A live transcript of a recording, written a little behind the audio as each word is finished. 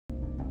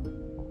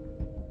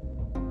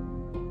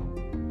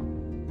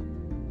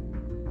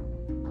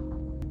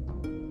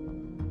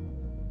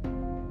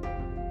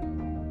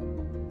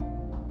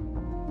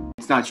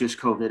it's not just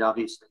COVID,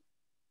 obviously.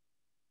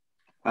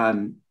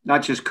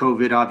 Not just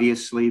COVID,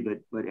 obviously,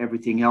 but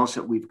everything else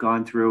that we've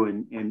gone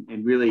through,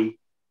 and really,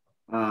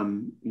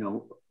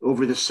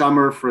 over the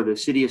summer for the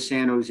city of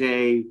San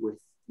Jose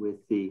with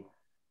the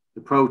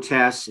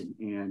protests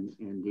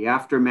and the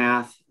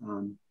aftermath,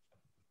 and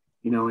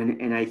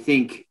I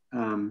think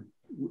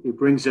it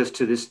brings us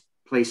to this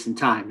place and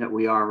time that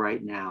we are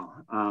right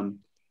now.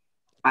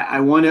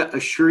 I want to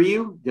assure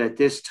you that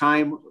this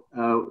time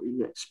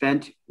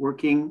spent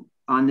working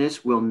on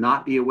this will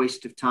not be a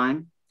waste of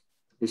time.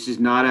 This is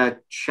not a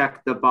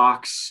check the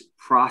box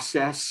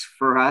process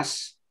for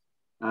us.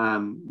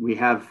 We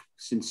have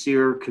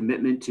sincere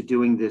commitment to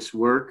doing this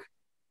work.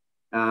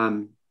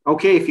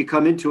 Okay, if you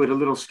come into it a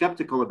little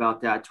skeptical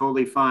about that,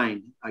 totally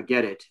fine. I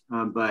get it.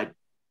 But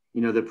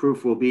the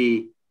proof will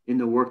be in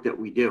the work that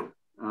we do.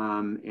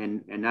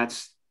 And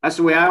that's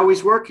the way I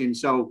always work. And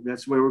so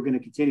that's the way we're going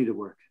to continue to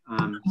work.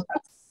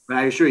 But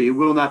I assure you, it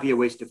will not be a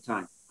waste of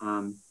time.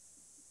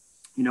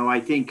 I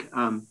think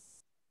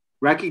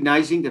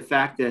recognizing the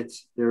fact that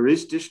there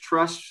is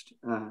distrust,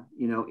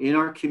 in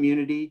our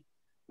community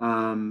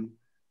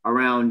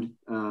around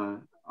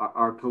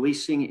our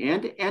policing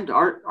and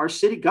our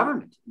city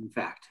government, in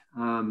fact,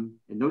 and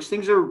those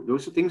things are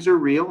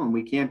real, and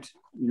we can't,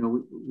 we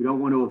don't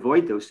want to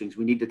avoid those things.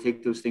 We need to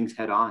take those things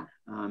head on.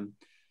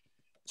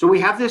 So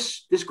we have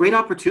this great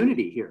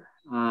opportunity here.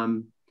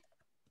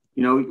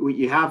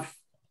 You have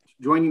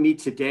joining me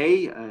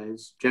today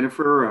is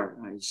Jennifer, our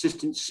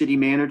assistant city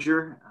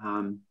manager.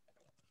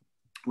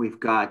 We've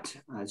got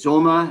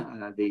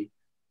Zolma, the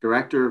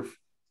director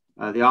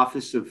of the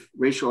Office of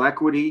Racial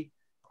Equity.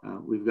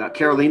 We've got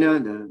Carolina,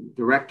 the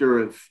director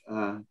of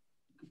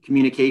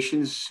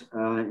communications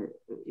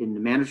in the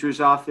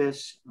manager's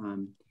office.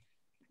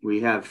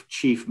 We have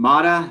Chief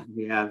Mata,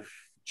 we have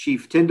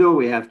Chief Tyndall,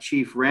 we have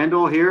Chief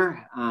Randall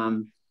here,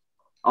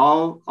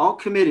 all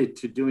committed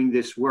to doing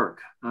this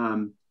work.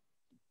 I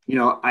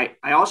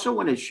also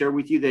want to share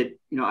with you that,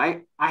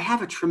 I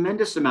have a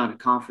tremendous amount of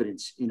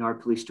confidence in our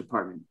police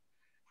department.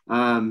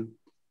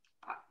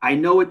 I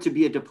know it to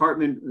be a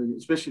department,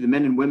 especially the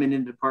men and women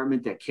in the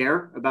department, that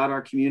care about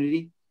our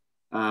community.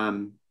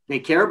 They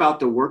care about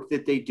the work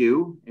that they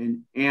do,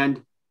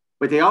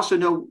 but they also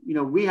know,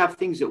 we have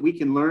things that we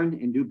can learn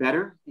and do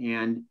better,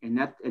 and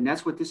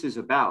that's what this is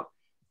about.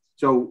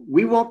 So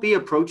we won't be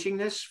approaching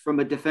this from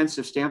a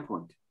defensive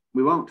standpoint.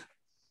 We won't.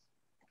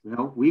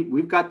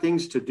 We've got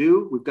things to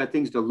do, we've got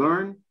things to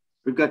learn,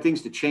 we've got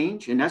things to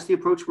change, and that's the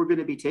approach we're going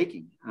to be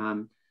taking.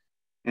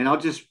 And I'll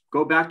just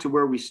go back to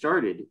where we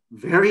started.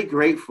 Very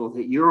grateful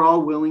that you're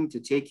all willing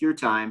to take your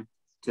time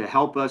to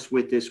help us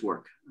with this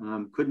work.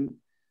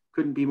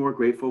 Couldn't be more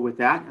grateful with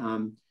that.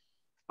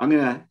 I'm going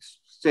to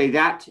say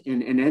that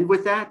and end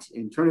with that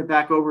and turn it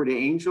back over to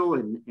Angel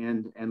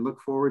and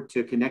look forward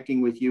to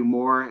connecting with you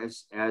more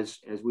as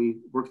we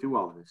work through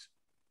all of this.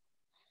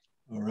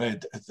 All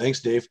right, thanks,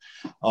 Dave.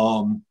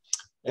 I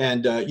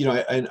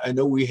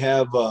know we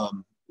have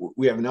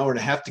an hour and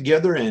a half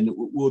together, and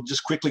we'll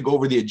just quickly go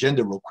over the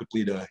agenda real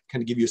quickly to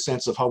kind of give you a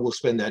sense of how we'll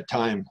spend that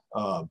time.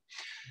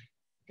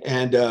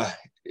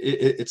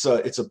 It's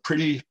a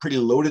pretty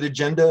loaded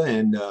agenda,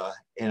 and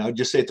I'll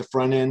just say at the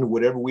front end,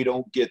 whatever we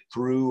don't get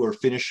through or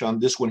finish on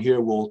this one here,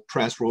 we'll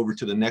transfer over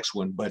to the next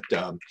one. But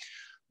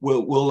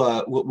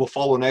we'll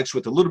follow next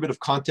with a little bit of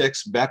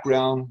context,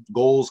 background,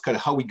 goals, kind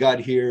of how we got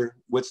here,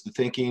 what's the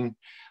thinking.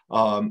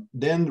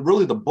 Then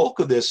really the bulk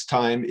of this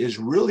time is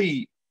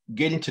really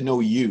getting to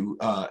know you.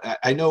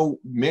 I know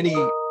many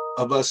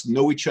of us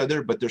know each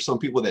other, but there's some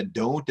people that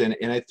don't.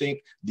 And I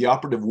think the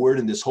operative word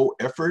in this whole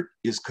effort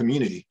is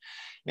community.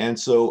 And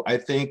so I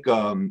think,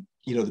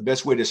 the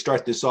best way to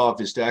start this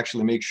off is to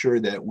actually make sure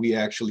that we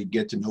actually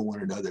get to know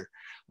one another.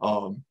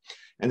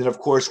 And then, of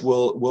course,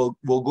 we'll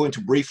go into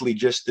briefly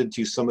just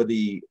into some of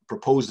the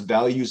proposed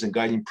values and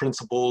guiding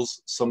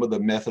principles, some of the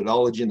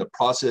methodology and the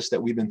process that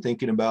we've been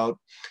thinking about,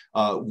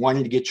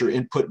 wanting to get your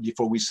input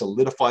before we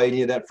solidify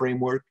any of that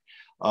framework.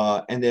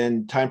 And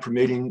then, time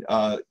permitting,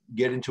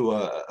 get into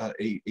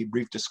a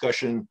brief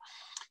discussion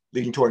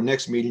leading to our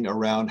next meeting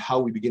around how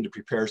we begin to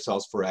prepare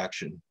ourselves for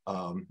action.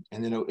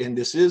 And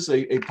this is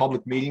a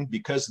public meeting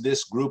because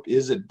this group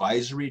is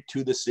advisory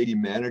to the city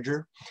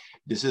manager.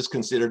 This is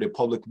considered a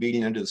public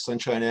meeting under the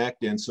Sunshine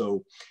Act, and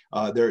so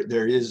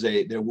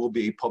there will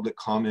be a public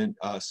comment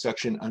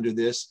section under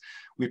this.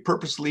 We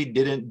purposely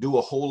didn't do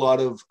a whole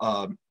lot of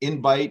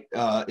invite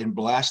and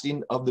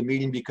blasting of the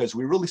meeting because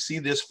we really see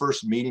this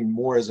first meeting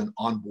more as an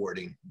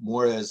onboarding,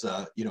 more as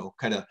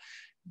kind of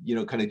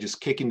just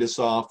kicking this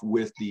off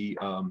with the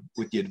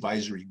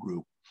advisory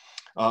group.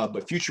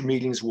 But future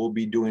meetings we'll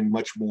be doing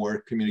much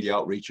more community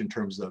outreach in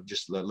terms of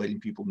just letting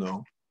people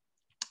know.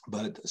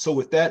 But so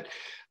with that,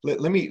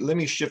 let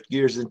me shift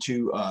gears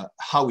into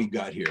how we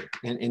got here.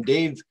 And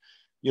Dave,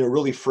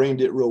 really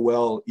framed it real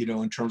well,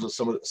 in terms of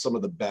some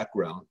of the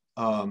background.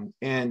 And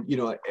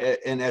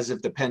as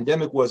if the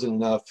pandemic wasn't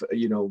enough,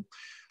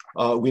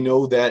 we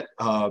know that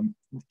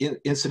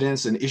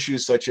incidents and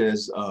issues such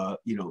as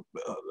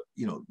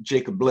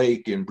Jacob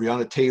Blake and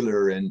Breonna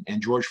Taylor and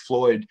George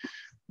Floyd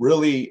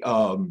really,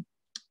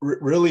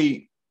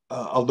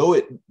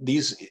 although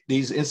these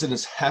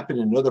incidents happen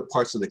in other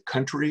parts of the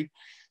country,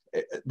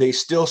 they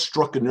still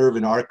struck a nerve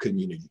in our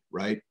community,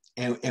 right?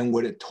 And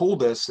what it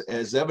told us,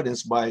 as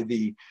evidenced by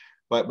the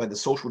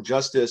social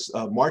justice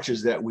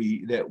marches that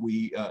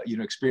we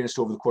experienced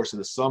over the course of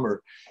the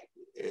summer,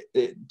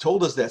 it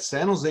told us that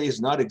San Jose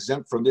is not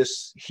exempt from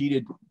this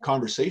heated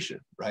conversation,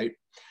 right?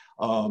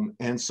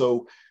 And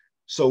so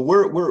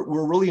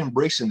we're really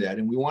embracing that,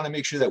 and we want to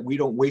make sure that we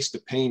don't waste the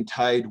pain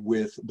tied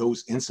with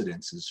those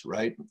incidences,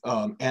 right?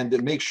 And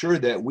to make sure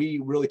that we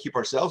really keep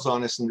ourselves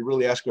honest and to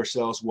really ask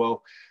ourselves,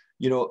 well,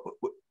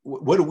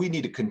 what do we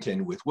need to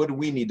contend with? What do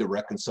we need to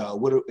reconcile?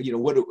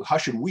 How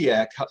should we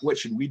act? What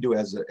should we do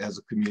as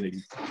a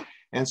community?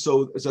 And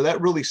so that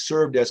really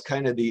served as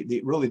kind of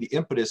the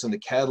impetus and the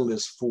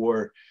catalyst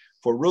for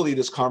really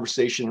this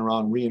conversation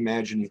around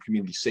reimagining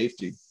community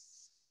safety.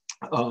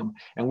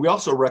 And we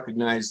also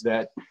recognize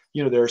that,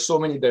 there are so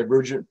many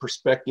divergent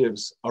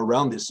perspectives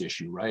around this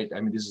issue, right? I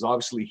mean, this is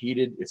obviously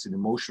heated, it's an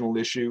emotional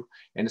issue,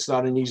 and it's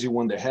not an easy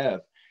one to have.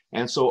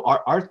 And so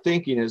our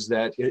thinking is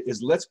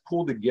let's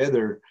pull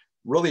together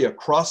really a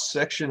cross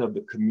section of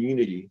the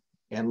community,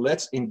 and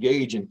let's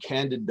engage in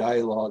candid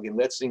dialogue, and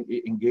let's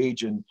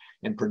engage in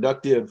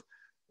productive,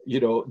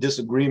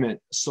 disagreement,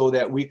 so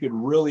that we could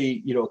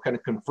really, kind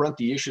of confront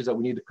the issues that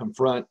we need to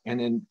confront, and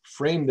then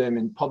frame them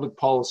in public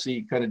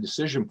policy kind of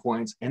decision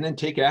points, and then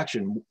take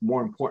action,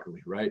 more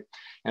importantly, right?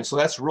 And so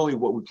that's really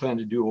what we plan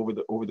to do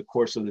over the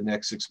course of the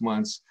next 6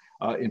 months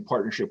in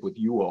partnership with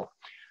you all.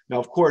 Now,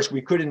 of course,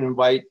 we couldn't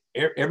invite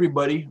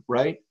everybody,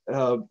 right?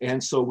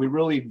 And so we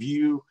really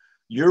view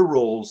your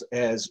roles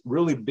as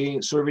really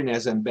serving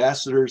as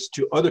ambassadors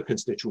to other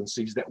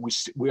constituencies that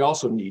we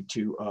also need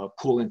to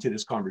pull into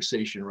this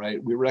conversation,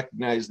 right? We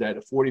recognize that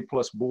a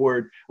 40+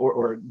 board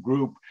or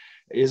group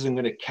isn't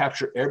going to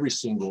capture every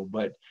single,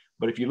 but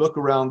if you look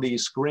around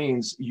these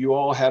screens, you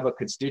all have a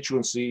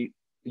constituency,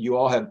 you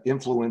all have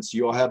influence,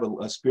 you all have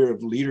a spirit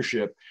of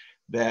leadership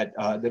that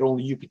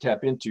only you could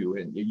tap into,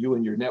 and you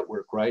and your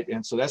network, right?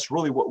 And so that's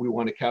really what we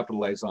want to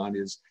capitalize on,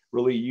 is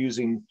really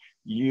using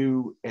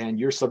you and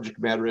your subject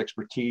matter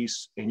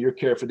expertise and your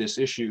care for this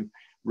issue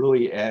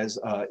really as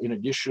an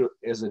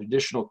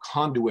additional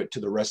conduit to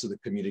the rest of the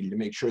community, to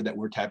make sure that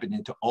we're tapping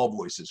into all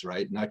voices,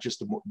 right? Not just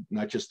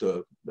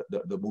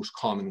the most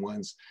common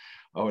ones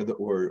or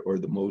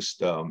the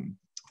most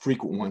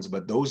frequent ones,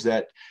 but those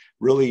that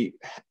really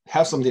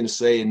have something to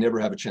say and never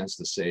have a chance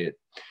to say it.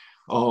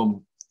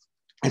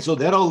 And so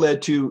that all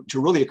led to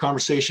really a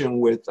conversation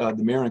with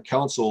the mayor and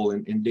council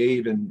and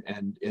Dave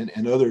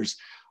and others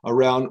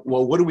around,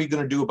 well, what are we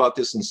going to do about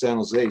this in San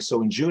Jose?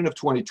 So in June of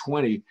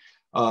 2020,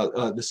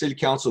 the city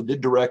council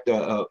did direct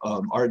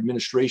our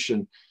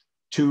administration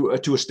to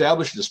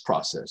establish this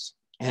process.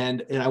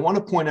 And I want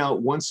to point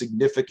out one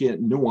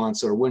significant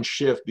nuance or one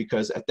shift,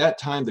 because at that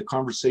time, the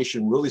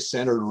conversation really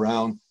centered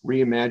around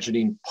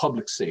reimagining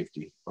public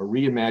safety or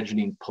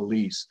reimagining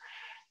police.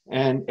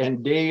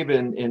 And Dave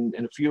and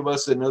a few of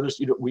us and others,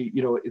 we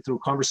through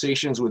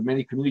conversations with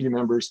many community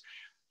members,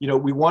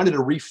 we wanted to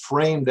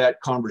reframe that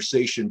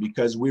conversation,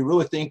 because we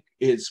really think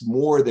it's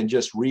more than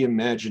just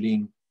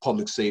reimagining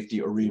public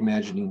safety or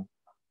reimagining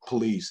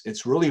police.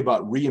 It's really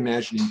about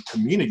reimagining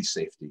community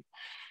safety.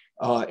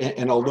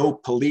 And although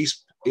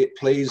police, it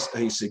plays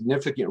a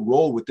significant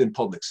role within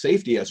public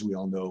safety, as we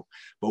all know,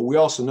 but we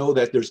also know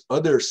that there's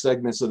other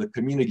segments of the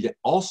community that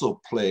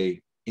also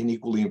play an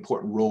equally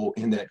important role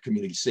in that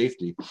community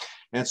safety.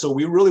 And so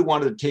we really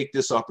wanted to take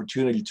this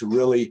opportunity to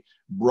really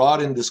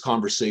broaden this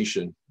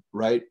conversation,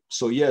 right?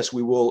 So yes,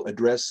 we will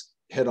address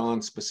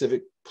head-on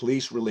specific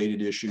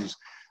police-related issues,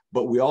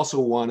 but we also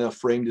want to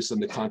frame this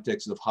in the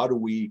context of how do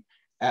we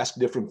ask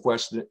different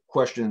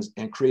questions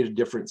and create a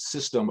different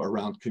system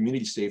around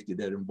community safety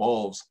that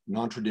involves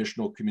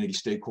non-traditional community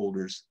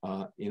stakeholders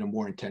in a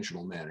more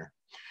intentional manner.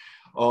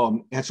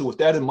 And so with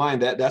that in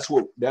mind, that's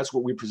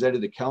what we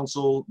presented to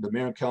council. The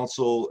mayor and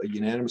council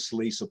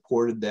unanimously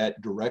supported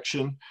that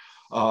direction.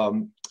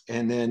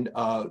 And then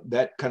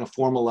that kind of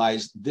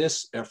formalized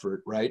this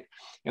effort, right?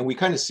 And we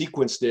kind of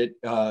sequenced it.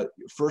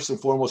 First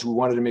and foremost, we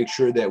wanted to make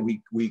sure that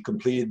we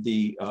completed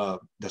the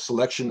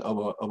selection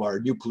of our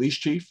new police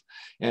chief.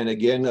 And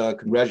again,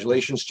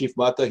 congratulations, Chief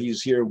Mata.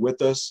 He's here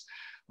with us.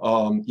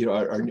 Our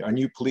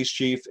new police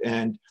chief,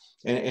 and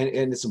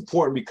it's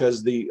important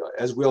because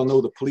as we all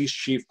know, the police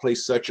chief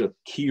plays such a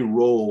key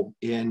role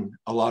in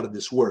a lot of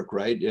this work,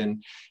 right?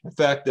 And in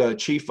fact,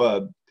 Chief,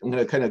 I'm going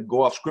to kind of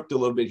go off script a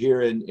little bit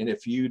here, and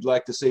if you'd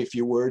like to say a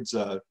few words,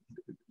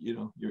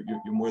 you're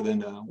more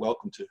than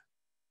welcome to.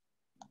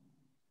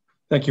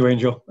 Thank you,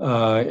 Angel,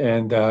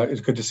 and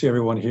it's good to see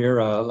everyone here.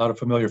 A lot of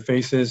familiar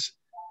faces.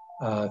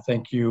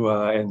 Thank you,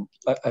 and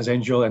as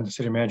Angel and the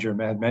city manager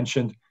had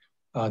mentioned,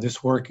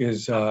 this work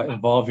is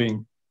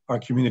involving our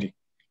community,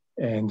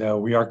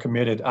 and we are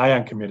committed. I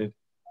am committed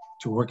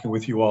to working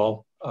with you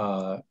all,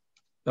 not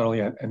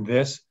only on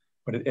this,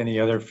 but at any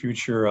other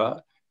future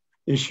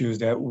issues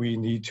that we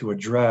need to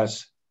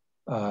address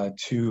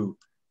to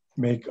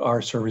make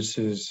our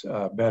services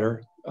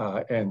better,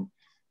 and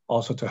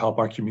also to help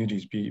our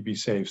communities be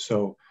safe.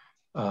 So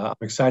I'm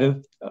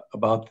excited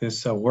about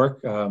this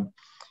work,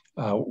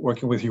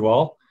 working with you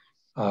all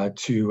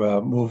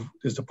to move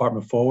this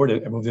department forward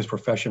and move this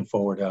profession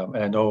forward. And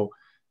I know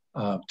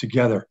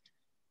together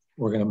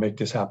we're going to make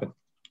this happen.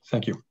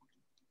 Thank you.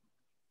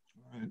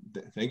 All right.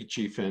 Thank you,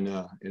 Chief, and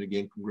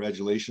again,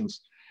 congratulations.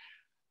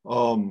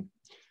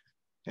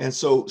 And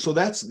so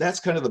that's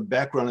kind of the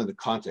background and the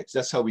context.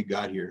 That's how we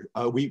got here.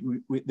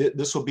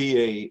 This will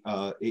be a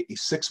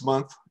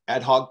 6-month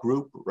ad hoc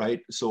group,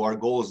 right? So our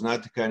goal is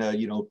not to kind of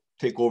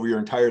take over your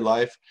entire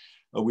life.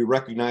 We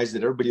recognize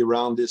that everybody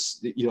around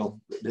this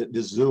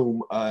this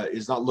Zoom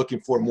is not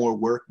looking for more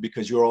work,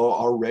 because you're all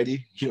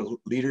already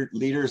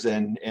leaders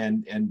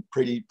and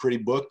pretty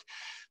booked.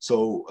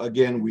 So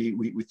again,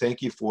 we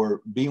thank you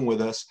for being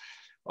with us.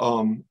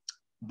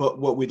 But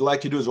what we'd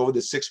like to do is, over the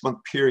 6-month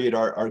period,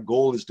 our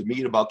goal is to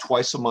meet about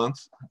twice a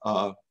month,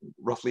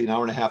 roughly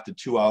 1.5 hours to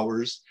 2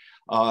 hours.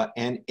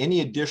 And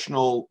any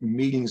additional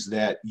meetings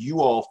that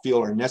you all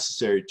feel are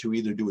necessary to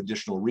either do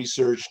additional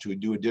research, to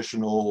do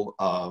additional,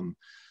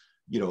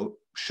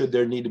 should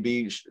there need to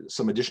be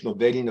some additional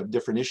vetting of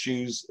different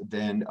issues,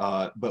 then,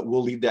 but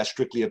we'll leave that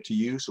strictly up to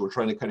you. So we're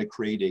trying to kind of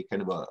create a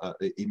kind of a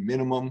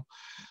minimum,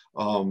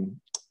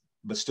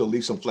 but still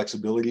leave some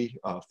flexibility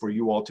for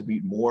you all to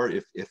meet more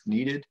if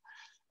needed.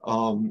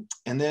 And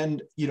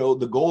then,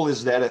 the goal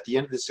is that at the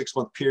end of the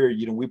 6-month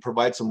period, we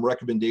provide some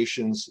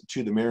recommendations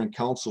to the mayor and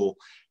council.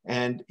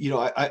 And,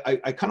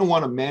 I kind of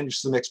want to manage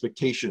some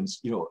expectations.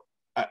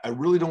 I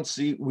really don't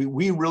see,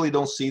 we really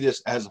don't see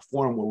this as a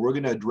forum where we're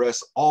going to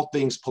address all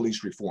things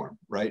police reform,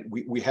 right?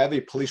 We have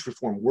a police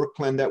reform work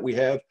plan that we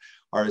have.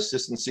 Our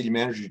assistant city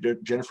manager,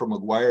 Jennifer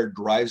McGuire,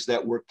 drives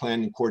that work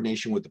plan in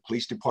coordination with the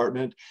police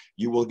department.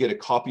 You will get a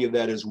copy of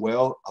that as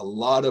well. A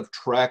lot of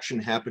traction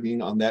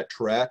happening on that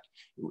track.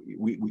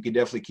 We can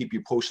definitely keep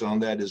you posted on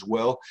that as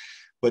well.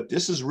 But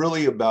this is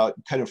really about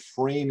kind of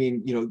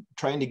framing,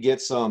 trying to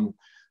get some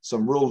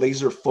real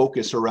laser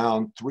focus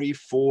around 3,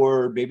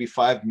 4, maybe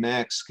 5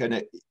 max kind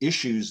of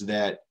issues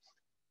that,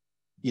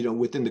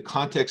 within the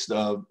context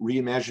of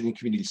reimagining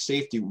community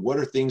safety, what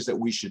are things that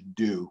we should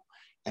do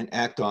and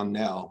act on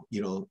now,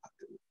 so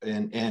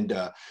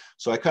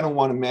I kind of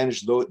want to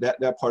manage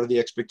that part of the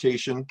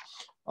expectation.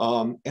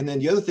 And then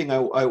the other thing I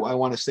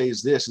want to say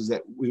is this, is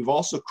that we've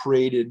also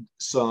created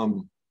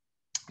some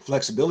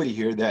flexibility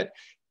here, that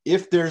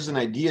if there's an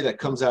idea that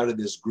comes out of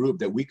this group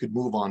that we could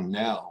move on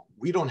now,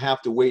 we don't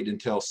have to wait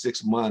until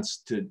 6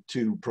 months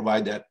to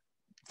provide that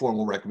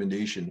formal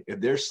recommendation.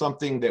 If there's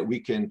something that we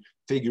can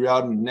figure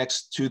out in the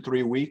next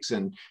 2-3 weeks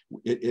and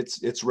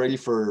it's ready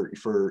for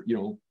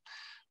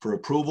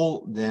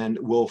approval, then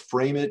we'll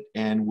frame it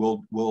and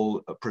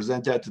we'll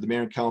present that to the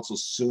mayor and council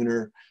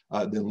sooner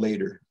than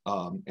later.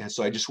 And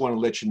so I just want to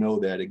let you know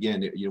that,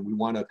 again, we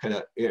want to kind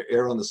of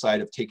err on the side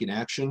of taking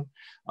action,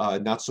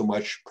 not so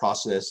much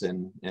process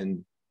and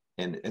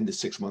the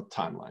 6-month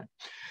timeline.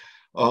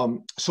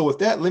 So with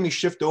that, let me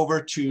shift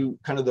over to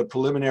kind of the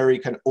preliminary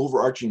kind of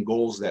overarching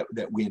goals that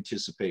we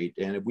anticipate.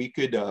 And if we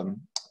could,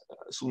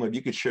 Sulma, if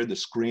you could share the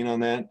screen on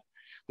that.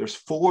 There's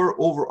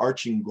 4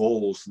 overarching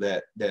goals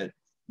that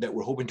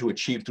we're hoping to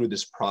achieve through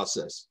this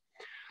process.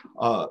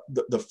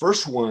 The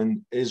first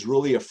one is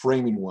really a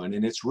framing one,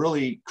 and it's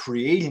really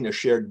creating a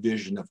shared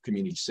vision of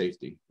community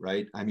safety,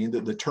 right? I mean,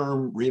 the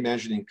term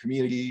reimagining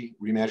community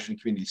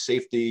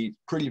safety,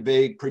 pretty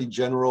vague, pretty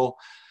general.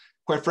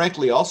 Quite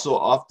frankly, also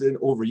often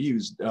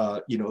overused.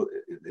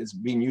 It's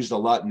being used a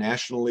lot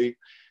nationally.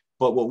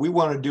 But what we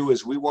want to do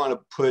is we want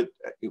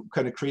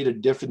to create a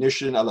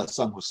definition a la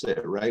San Jose,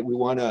 right? We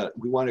want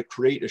to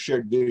create a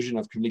shared vision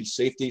of community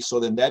safety, so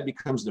then that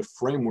becomes the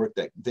framework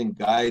that then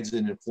guides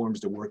and informs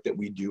the work that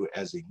we do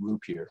as a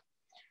group here.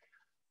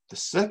 The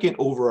second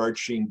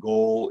overarching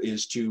goal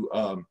is to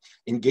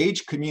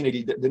engage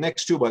community. The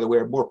next 2, by the way,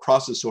 are more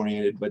process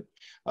oriented, but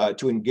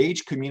to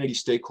engage community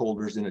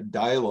stakeholders in a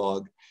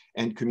dialogue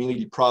and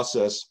community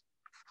process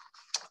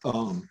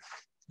hold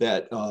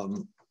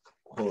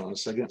on a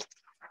second,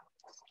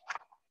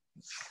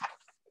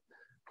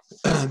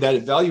 that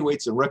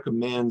evaluates and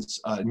recommends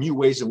new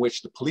ways in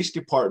which the police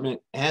department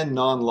and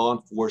non-law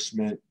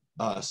enforcement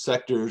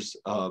sectors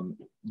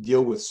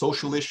deal with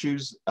social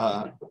issues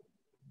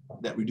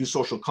that reduce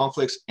social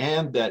conflicts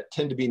and that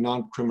tend to be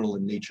non-criminal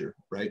in nature,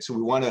 right? So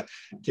we want to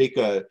take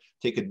a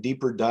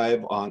deeper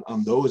dive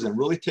on those and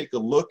really take a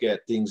look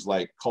at things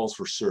like calls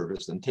for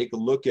service, and take a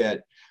look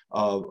at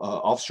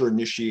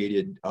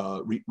officer-initiated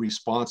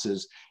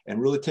responses,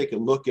 and really take a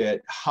look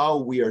at how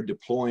we are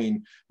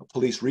deploying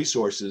police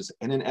resources,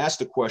 and then ask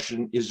the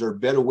question, is there a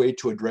better way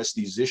to address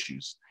these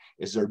issues?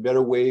 Is there a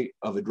better way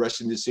of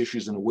addressing these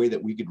issues in a way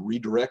that we could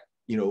redirect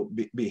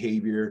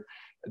behavior,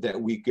 that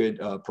we could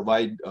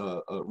provide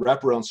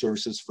wraparound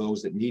services for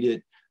those that need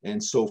it,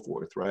 and so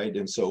forth, right?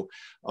 And so,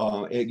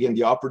 again,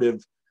 the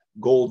operative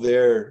goal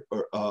there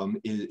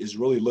is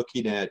really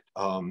looking at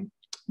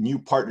new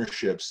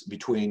partnerships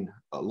between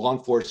law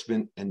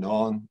enforcement and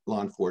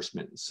non-law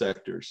enforcement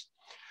sectors.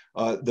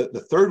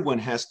 The third one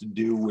has to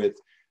do with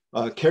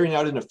Carrying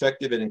out an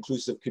effective and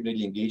inclusive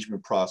community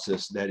engagement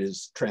process that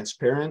is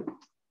transparent,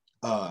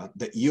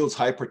 that yields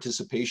high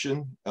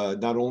participation,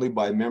 not only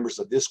by members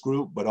of this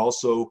group, but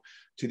also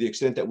to the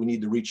extent that we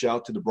need to reach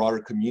out to the broader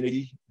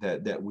community,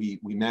 that we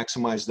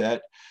maximize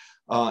that,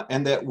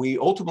 and that we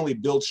ultimately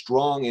build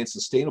strong and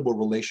sustainable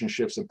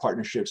relationships and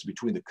partnerships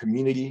between the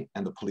community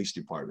and the police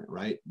department,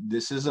 right?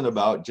 This isn't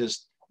about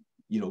just,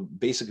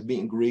 basic meet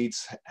and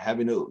greets,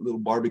 having a little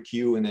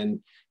barbecue and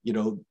then,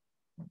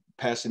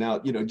 passing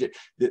out,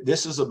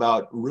 this is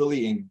about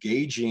really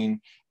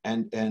engaging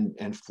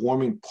and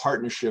forming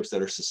partnerships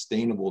that are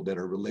sustainable, that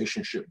are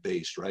relationship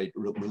based, right?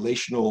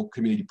 Relational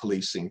community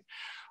policing,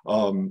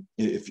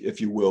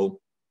 if you will.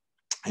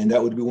 And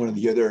that would be one of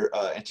the other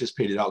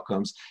anticipated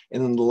outcomes.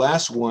 And then the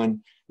last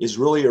one is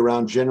really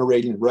around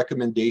generating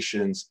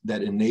recommendations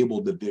that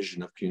enable the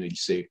vision of community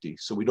safety.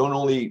 So we don't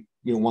only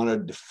want to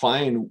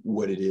define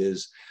what it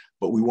is,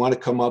 but we want to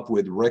come up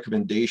with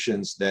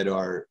recommendations that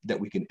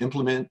we can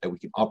implement, that we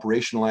can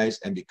operationalize,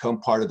 and become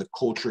part of the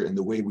culture and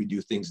the way we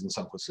do things in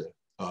San Jose.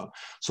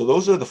 So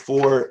those are the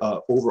four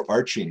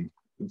overarching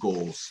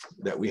goals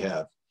that we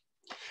have.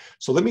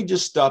 So let me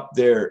just stop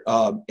there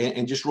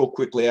and just real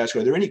quickly ask,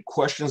 are there any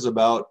questions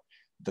about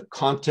the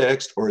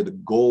context or the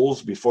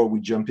goals before we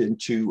jump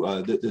into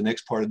the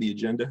next part of the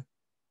agenda?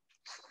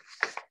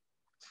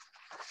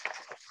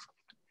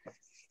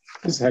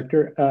 This is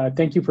Hector.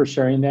 Thank you for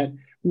sharing that.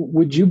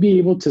 Would you be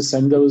able to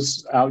send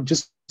those out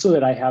just so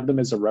that I have them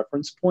as a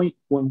reference point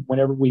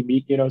whenever we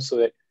meet, so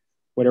that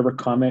whatever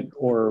comment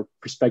or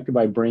perspective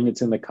I bring,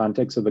 it's in the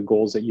context of the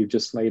goals that you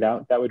just laid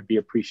out? That would be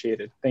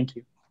appreciated. Thank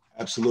you.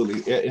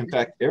 Absolutely. In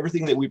fact,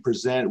 everything that we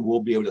present, we'll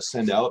be able to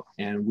send out,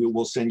 and we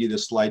will send you the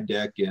slide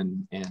deck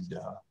and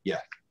yeah,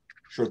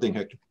 sure thing,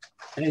 Hector.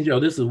 Hey, Joe,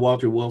 this is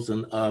Walter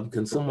Wilson.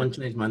 Can someone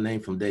change my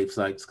name from Dave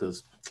Sykes?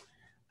 Because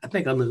I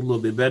think I look a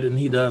little bit better than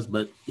he does,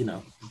 but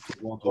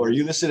Walter. Or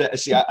you listed it?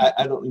 See,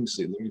 I don't even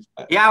see.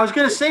 Yeah, I was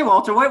going to say,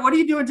 Walter, what are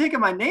you doing taking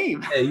my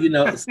name? Hey,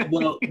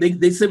 well,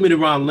 they sent me the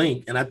wrong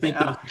link, and I think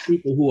there's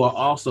people who are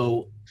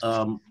also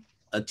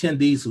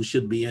attendees who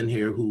should be in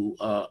here who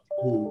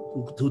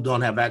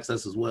don't have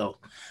access as well.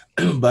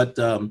 But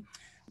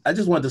I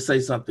just wanted to say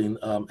something,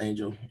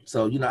 Angel.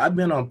 So, I've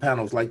been on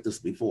panels like this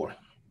before.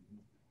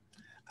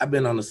 I've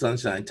been on the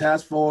Sunshine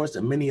Task Force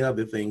and many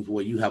other things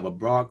where you have a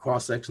broad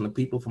cross-section of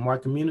people from our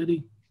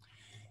community.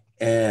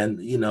 And,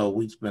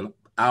 we spend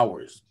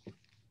hours,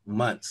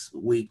 months,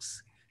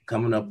 weeks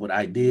coming up with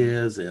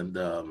ideas and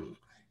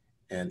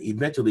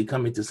eventually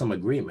coming to some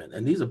agreement.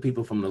 And these are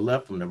people from the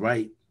left, from the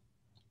right,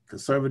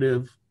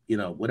 conservative,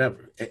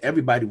 whatever.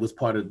 Everybody was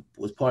part of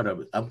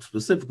it. I'm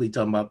specifically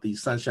talking about the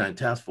Sunshine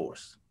Task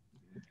Force.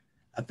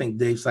 I think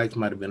Dave Sykes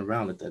might have been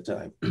around at that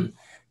time.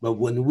 But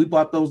when we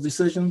brought those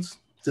decisions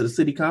to the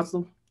city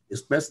council,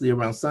 especially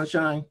around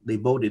Sunshine, they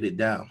voted it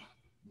down.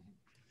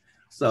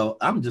 So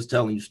I'm just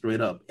telling you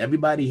straight up,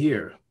 everybody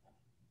here,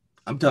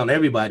 I'm telling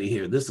everybody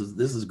here, this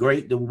is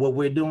great what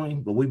we're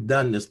doing, but we've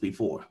done this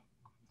before.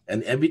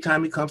 And every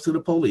time it comes to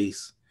the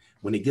police,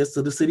 when it gets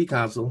to the city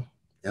council,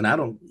 and I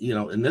don't,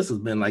 and this has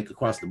been like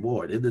across the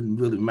board, it didn't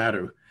really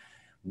matter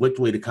which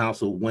way the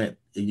council went.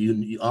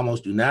 You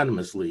almost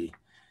unanimously,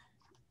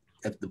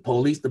 if the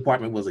police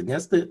department was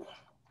against it,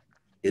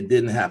 it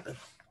didn't happen.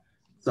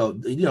 So,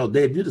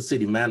 Dave, you're the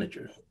city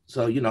manager.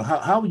 So,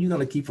 how are you going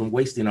to keep from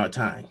wasting our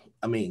time?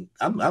 I mean,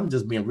 I'm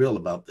just being real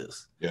about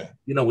this. Yeah.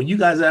 When you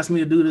guys asked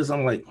me to do this,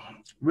 I'm like,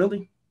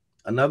 really?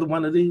 Another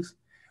one of these?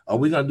 Are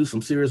we going to do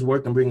some serious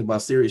work and bring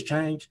about serious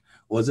change?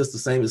 Or is this the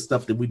same as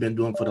stuff that we've been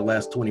doing for the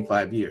last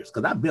 25 years?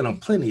 Because I've been on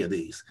plenty of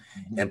these,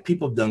 and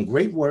people have done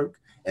great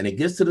work, and it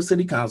gets to the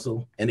city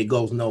council and it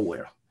goes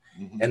nowhere.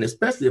 And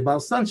especially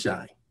about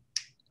Sunshine,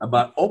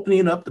 about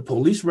opening up the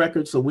police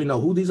records so we know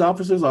who these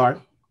officers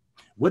are,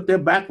 what their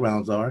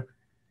backgrounds are,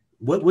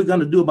 what we're going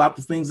to do about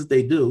the things that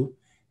they do,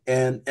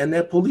 and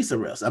their police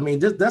arrests. I mean,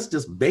 that's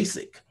just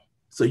basic.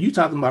 So you're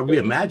talking about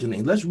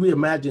reimagining. Let's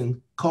reimagine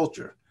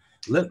culture.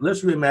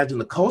 Let's reimagine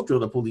the culture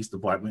of the police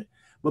department.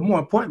 But more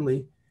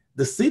importantly,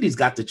 the city's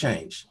got to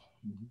change.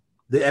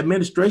 The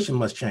administration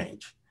must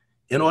change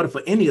in order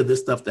for any of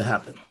this stuff to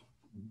happen.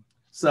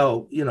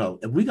 So,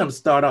 if we're going to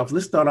start off,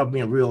 let's start off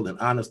being real and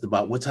honest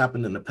about what's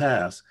happened in the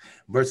past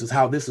versus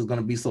how this is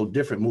going to be so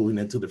different moving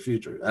into the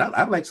future.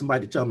 I'd like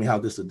somebody to tell me how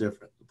this is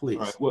different, please.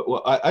 All right.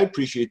 Well, I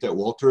appreciate that,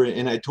 Walter,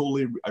 and I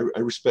totally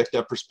respect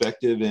that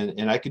perspective,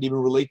 and I could even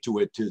relate to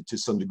it to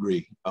some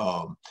degree.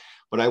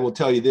 But I will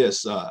tell you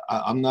this: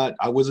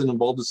 I wasn't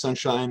involved with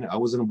Sunshine. I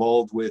wasn't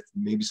involved with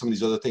maybe some of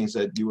these other things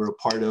that you were a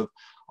part of.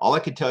 All I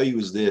can tell you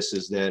is this,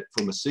 is that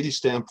from a city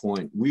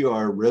standpoint, we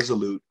are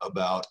resolute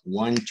about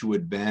wanting to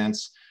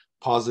advance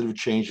positive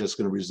change that's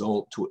going to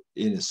result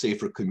in a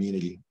safer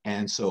community.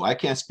 And so I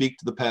can't speak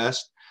to the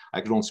past. I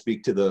can only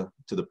speak to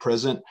the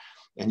present.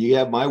 And you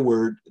have my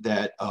word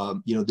that,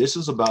 this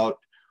is about,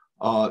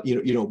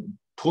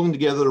 pulling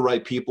together the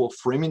right people,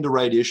 framing the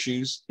right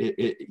issues,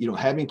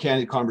 having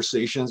candid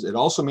conversations. It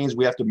also means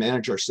we have to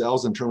manage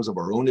ourselves in terms of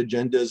our own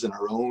agendas and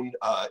our own,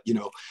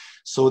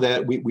 so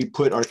that we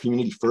put our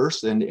community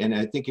first. And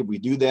I think if we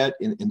do that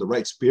in the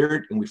right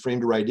spirit and we frame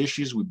the right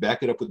issues, we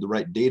back it up with the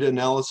right data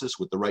analysis,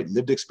 with the right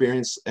lived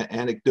experience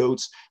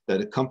anecdotes that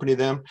accompany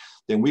them,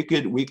 then we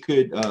could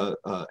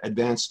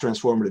advance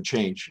transformative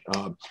change.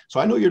 So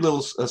I know you're a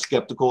little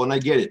skeptical, and I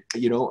get it.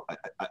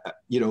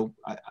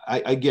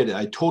 I get it.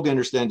 I totally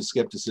understand the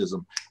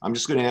skepticism. I'm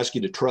just going to ask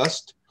you to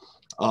trust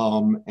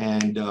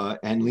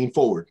and lean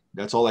forward.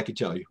 That's all I can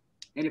tell you.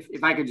 And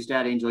if I could just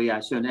add, Angel, yeah,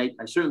 so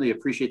I certainly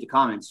appreciate the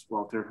comments,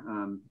 Walter.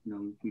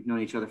 We've known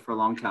each other for a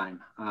long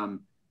time. And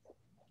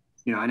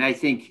I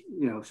think,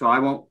 so I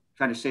won't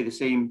try to say the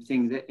same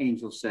thing that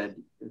Angel said,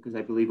 because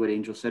I believe what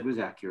Angel said was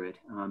accurate.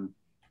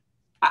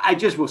 I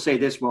just will say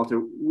this,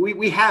 Walter,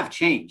 we have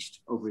changed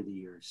over the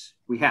years.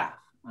 We have.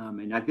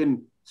 And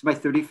it's my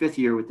 35th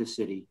year with the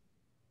city.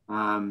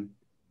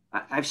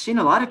 I've seen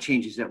a lot of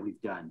changes that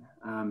we've done,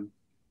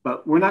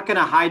 but we're not going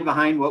to hide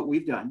behind what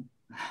we've done.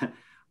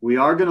 We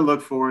are going to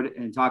look forward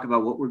and talk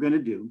about what we're going to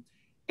do.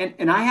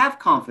 And I have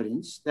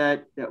confidence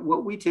that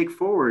what we take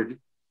forward,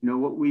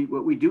 what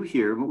we do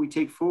here, what we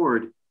take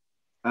forward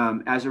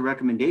as a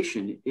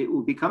recommendation, it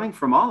will be coming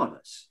from all of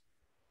us.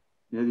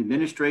 The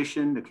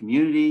administration, the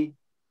community,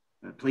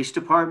 the police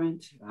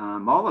department,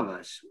 all of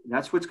us.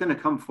 That's what's going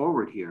to come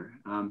forward here.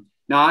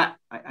 Now,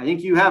 I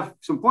think you have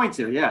some points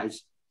there. Yeah,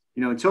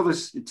 until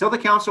the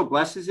council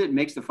blesses it and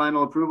makes the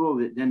final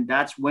approval, then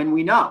that's when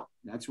we know.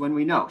 That's when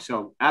we know.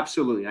 So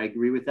absolutely, I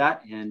agree with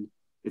that. And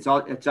it's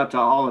up to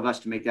all of us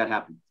to make that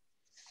happen.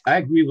 I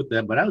agree with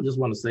that, but I just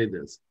want to say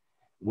this.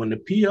 When the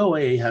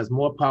POA has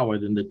more power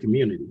than the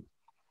community,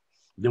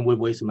 then we're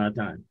wasting our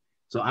time.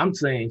 So I'm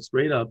saying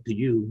straight up to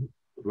you,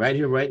 right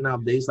here, right now,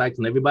 Dave Sykes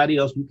and everybody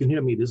else, you can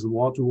hear me. This is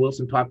Walter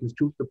Wilson talking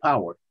truth to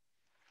power.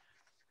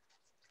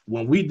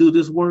 When we do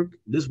this work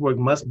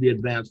must be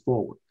advanced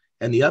forward.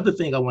 And the other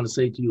thing I want to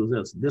say to you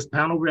is this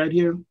panel right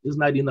here, there's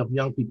not enough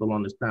young people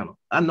on this panel.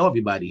 I know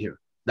everybody here.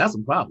 That's a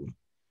problem.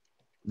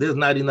 There's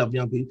not enough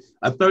young people.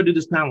 A third of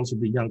this panel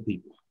should be young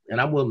people. And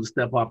I'm willing to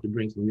step off to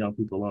bring some young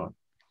people on.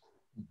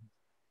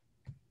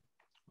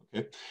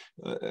 Okay.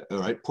 All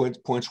right.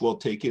 Points well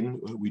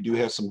taken. We do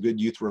have some good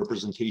youth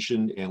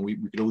representation, and we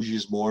could always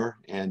use more,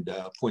 and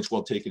points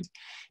well taken.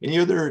 Any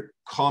other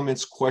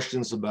comments,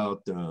 questions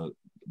about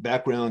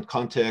background,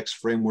 context,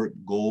 framework,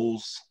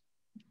 goals?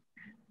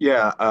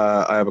 Yeah,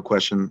 I have a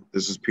question.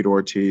 This is Peter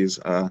Ortiz,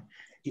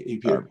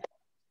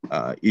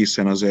 East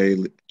San Jose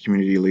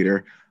community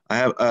leader.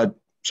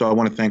 So I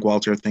want to thank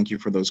Walter. Thank you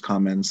for those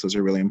comments. Those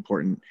are really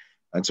important.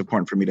 It's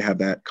important for me to have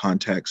that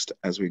context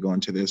as we go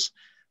into this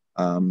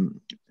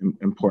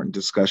important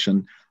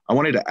discussion. I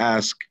wanted to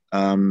ask,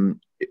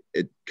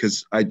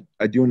 because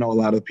I do know a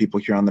lot of people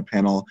here on the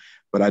panel,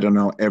 but I don't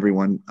know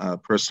everyone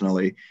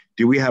personally.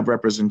 Do we have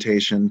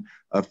representation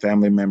of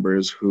family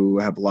members who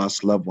have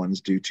lost loved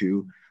ones due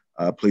to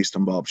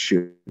police-involved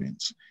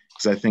shootings?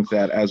 Because I think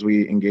that as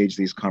we engage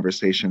these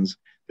conversations,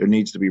 there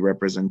needs to be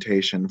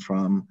representation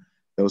from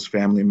those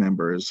family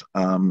members,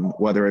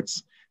 whether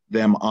it's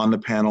them on the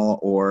panel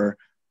or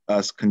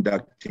us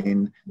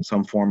conducting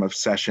some form of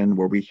session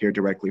where we hear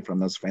directly from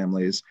those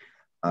families.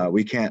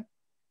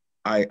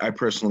 I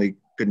personally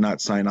could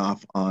not sign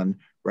off on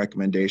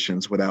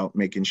recommendations without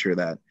making sure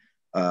that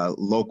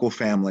local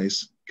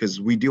families, because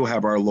we do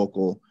have our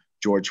local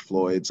George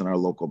Floyds and our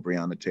local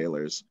Breonna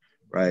Taylors,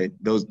 right?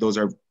 Those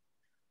are,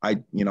 I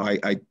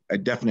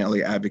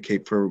definitely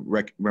advocate for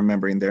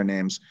remembering their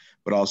names,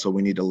 but also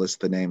we need to list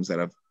the names that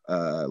have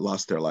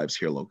lost their lives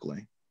here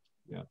locally.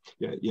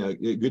 Yeah.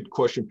 Good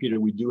question, Peter.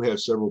 We do have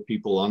several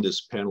people on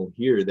this panel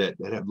here that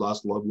have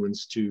lost loved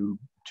ones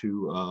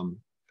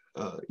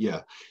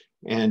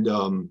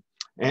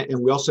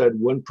and we also had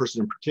one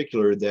person in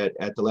particular that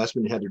at the last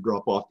minute had to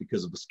drop off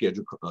because of a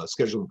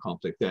scheduling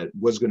conflict that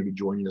was going to be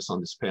joining us on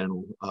this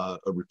panel, a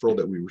referral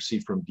that we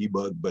received from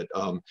Debug. But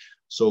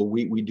so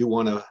we do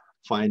want to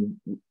find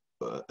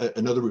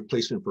another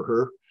replacement for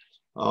her.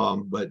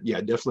 But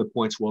yeah, definitely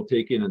points well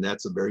taken, and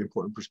that's a very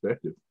important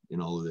perspective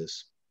in all of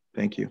this.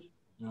 Thank you.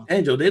 Yeah.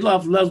 Angel, they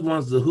lost loved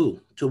ones to who?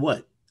 To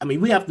what? I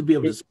mean, we have to be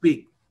able to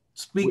speak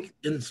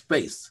in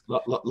space.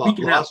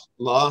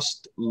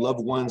 Lost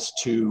loved ones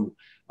to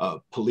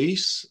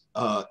police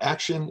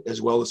action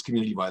as well as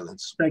community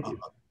violence. Thank you.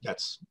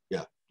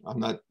 I'm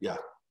not.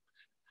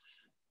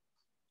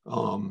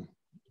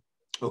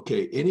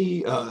 Okay.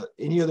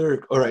 Any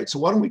other? All right. So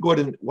why don't we go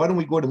ahead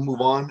and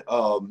move on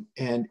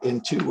and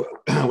into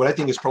what I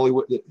think is probably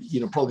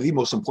probably the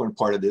most important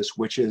part of this,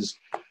 which is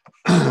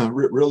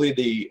really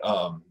the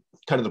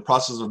kind of the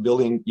process of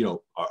building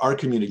our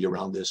community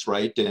around this,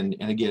 right? And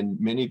again,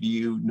 many of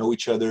you know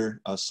each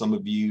other, some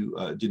of you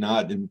do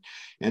not,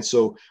 and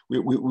so we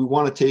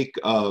want to take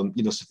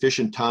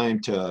sufficient time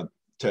to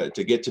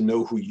get to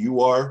know who you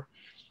are.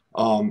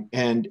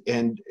 And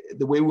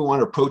the way we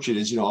want to approach it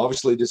is,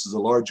 obviously this is a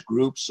large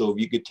group. So if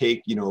you could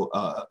take,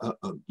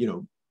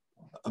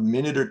 a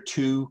minute or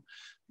two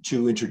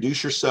to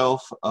introduce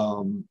yourself,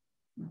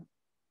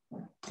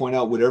 point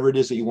out whatever it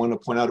is that you want to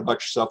point out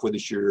about yourself, whether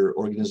it's your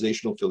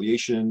organizational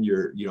affiliation,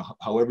 your,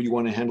 however you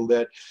want to handle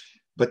that.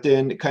 But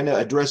then kind of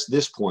address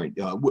this point.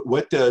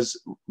 What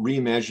does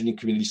reimagining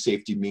community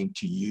safety mean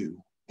to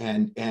you?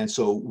 And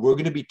so we're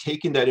going to be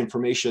taking that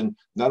information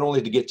not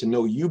only to get to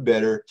know you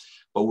better,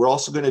 but we're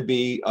also going to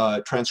be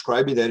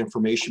transcribing that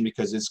information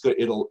because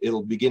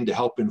it'll begin to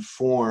help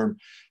inform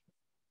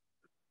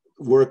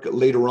work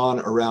later on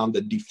around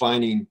the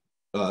defining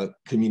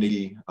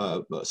community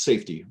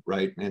safety,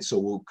 right? And so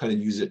we'll kind of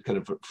use it kind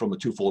of from a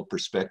twofold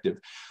perspective.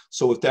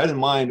 So with that in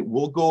mind,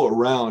 we'll go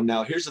around.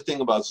 Now, here's the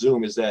thing about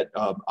Zoom is that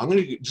I'm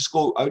going to just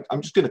go,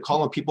 I'm just going to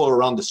call on people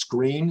around the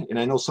screen. And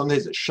I know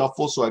sometimes it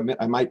shuffles, so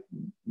I might,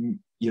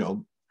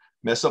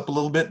 mess up a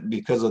little bit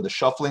because of the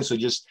shuffling. So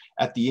just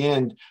at the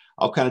end,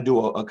 I'll kind of do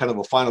a kind of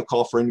a final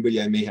call for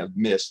anybody I may have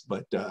missed,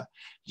 but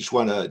just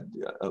want to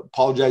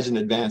apologize in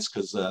advance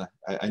because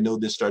I know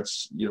this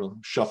starts,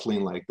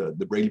 shuffling like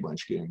the Brady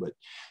Bunch game. But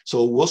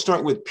so we'll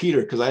start with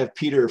Peter because I have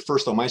Peter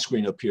first on my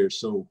screen up here.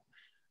 So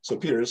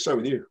Peter, let's start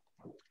with you.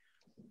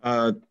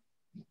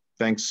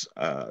 Thanks.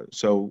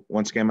 So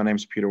once again, my name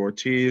is Peter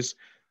Ortiz,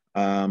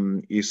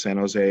 East San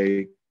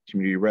Jose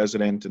community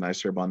resident, and I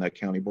serve on that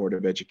County Board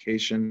of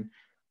Education.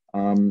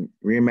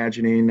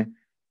 Reimagining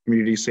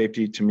community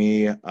safety to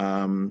me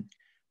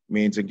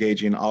means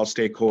engaging all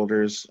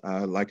stakeholders,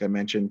 like I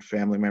mentioned,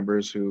 family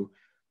members who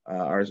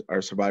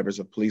are survivors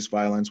of police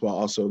violence, while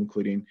also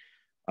including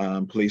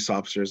police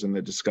officers in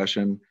the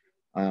discussion,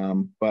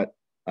 but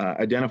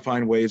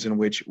identifying ways in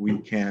which we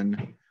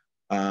can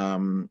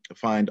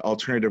find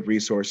alternative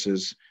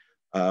resources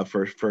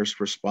for first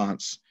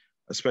response,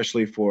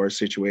 especially for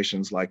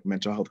situations like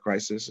mental health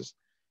crises,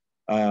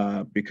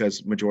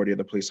 because majority of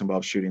the police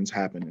involved shootings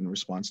happen in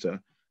response to a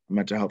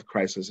mental health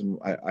crisis. And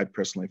I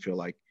personally feel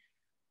like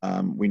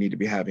we need to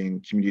be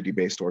having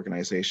community-based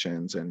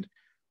organizations and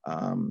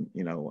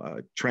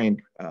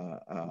trained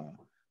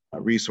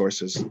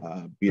resources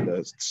be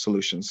the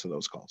solutions to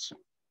those calls.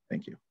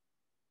 Thank you.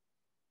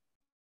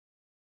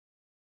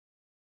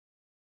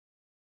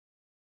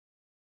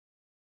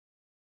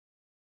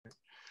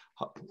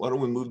 Why don't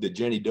we move to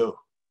Jenny Doe?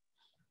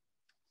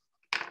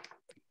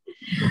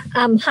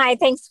 Hi,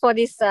 thanks for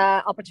this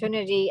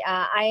opportunity.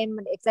 I am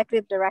an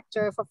executive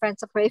director for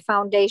Friends of Prey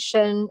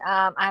Foundation.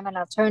 I'm an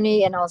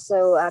attorney and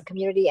also a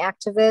community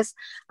activist.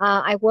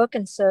 I work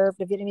and serve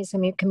the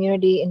Vietnamese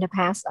community in the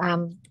past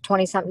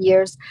 20-some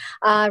years.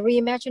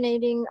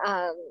 Reimagining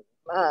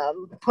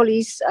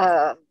police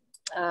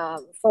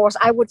force,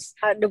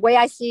 the way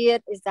I see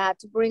it is that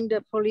to bring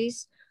the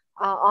police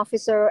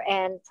officer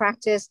and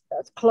practice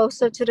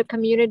closer to the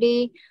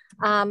community,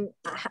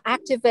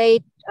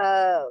 activate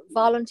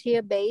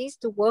volunteer base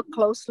to work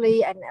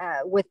closely and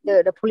with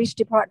the police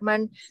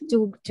department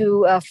to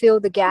fill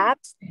the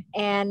gaps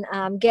and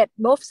get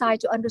both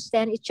sides to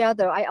understand each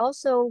other. I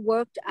also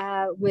worked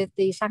with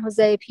the San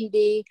Jose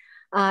PD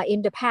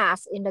in the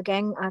past in the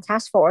gang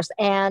task force,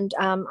 and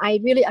I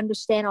really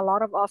understand a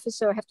lot of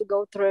officers have to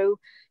go through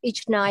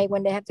each night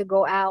when they have to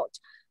go out.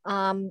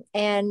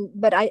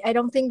 But I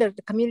don't think that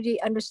the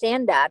community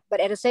understand that. But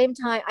at the same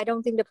time, I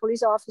don't think the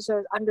police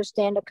officers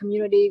understand the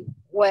community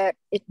where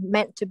it's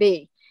meant to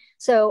be.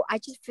 So I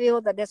just feel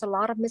that there's a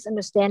lot of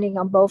misunderstanding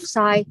on both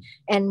sides,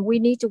 and we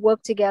need to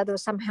work together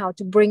somehow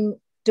to bring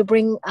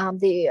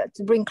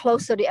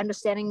closer the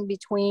understanding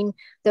between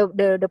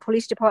the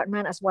police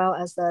department as well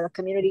as the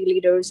community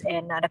leaders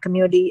and the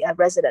community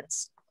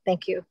residents.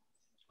 Thank you.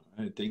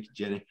 All right, thank you,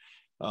 Jenny.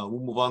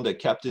 We'll move on to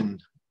Captain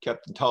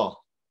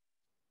Tall.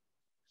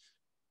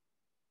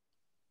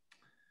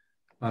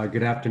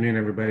 Good afternoon,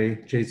 everybody.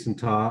 Jason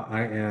Ta.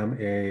 I am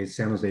a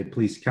San Jose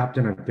police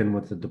captain. I've been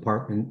with the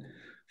department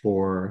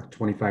for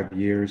 25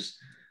 years.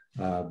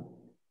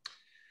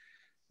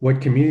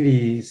 What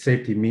community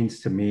safety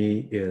means to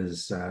me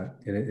is, I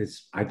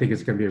think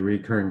it's going to be a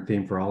recurring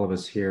theme for all of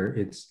us here.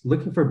 It's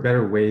looking for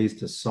better ways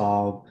to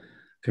solve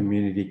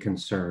community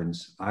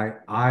concerns.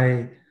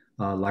 I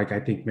like I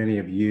think many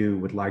of you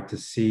would like to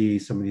see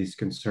some of these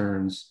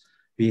concerns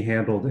be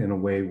handled in a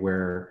way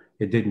where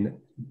it didn't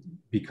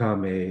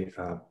become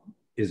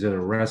is it an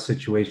arrest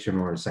situation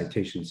or a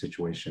citation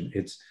situation.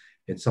 It's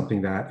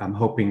something that I'm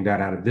hoping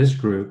that out of this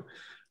group,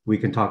 we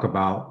can talk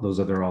about those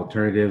other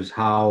alternatives,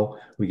 how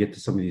we get to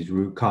some of these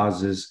root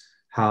causes,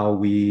 how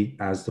we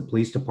as the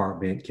police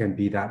department can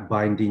be that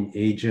binding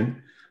agent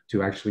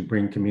to actually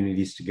bring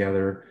communities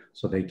together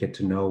so they get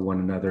to know one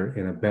another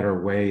in a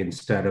better way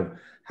instead of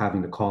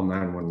having to call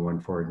 911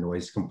 for a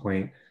noise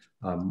complaint.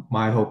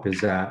 My hope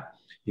is that,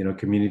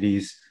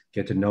 communities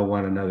get to know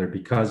one another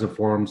because of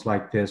forums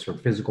like this or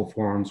physical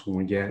forums when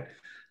we get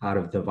out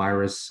of the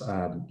virus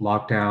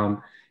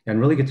lockdown, and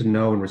really get to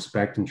know and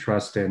respect and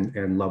trust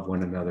and love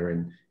one another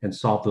and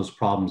solve those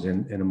problems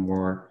in a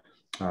more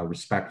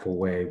respectful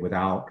way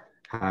without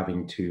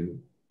having to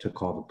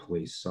call the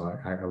police. So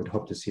I would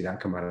hope to see that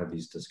come out of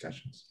these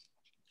discussions.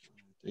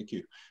 Thank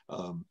you.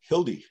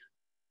 Hildy.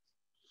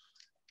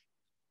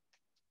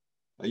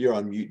 You're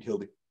on mute,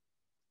 Hildy.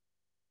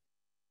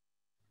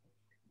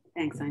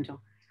 Thanks, Angel.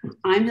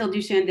 I'm Hildy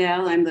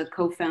Shandell. I'm the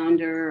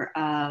co-founder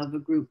of a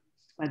group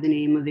by the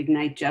name of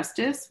Ignite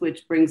Justice,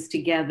 which brings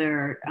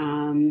together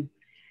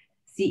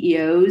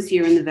CEOs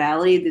here in the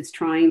Valley that's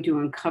trying to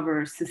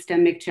uncover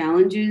systemic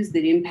challenges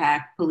that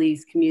impact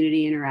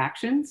police-community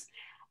interactions,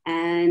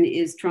 and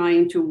is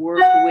trying to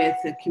work with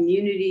the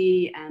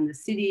community and the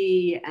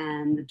city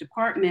and the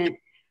department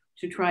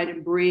to try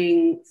to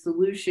bring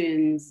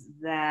solutions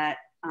that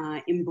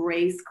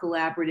embrace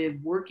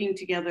collaborative working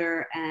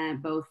together,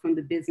 and both from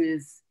the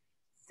business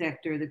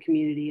sector, the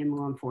community, and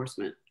law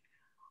enforcement.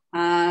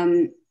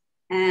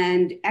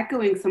 And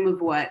echoing some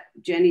of what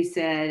Jenny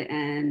said,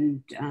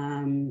 and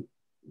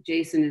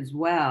Jason as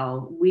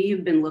well,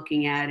 we've been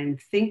looking at and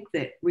think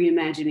that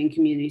reimagining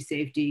community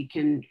safety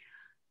can,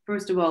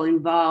 first of all,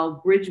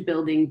 involve bridge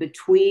building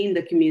between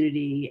the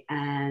community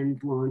and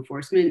law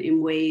enforcement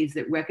in ways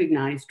that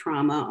recognize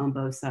trauma on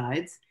both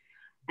sides,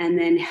 and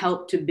then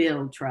help to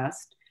build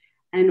trust.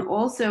 And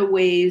also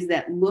ways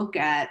that look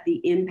at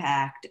the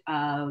impact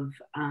of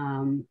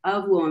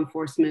law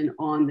enforcement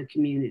on the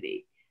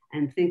community,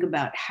 and think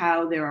about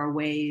how there are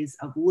ways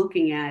of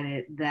looking at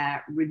it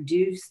that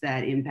reduce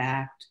that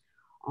impact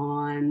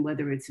on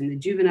whether it's in the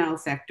juvenile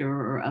sector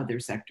or other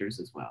sectors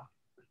as well.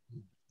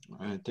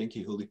 All right, thank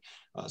you, Hildy.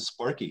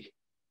 Sparky.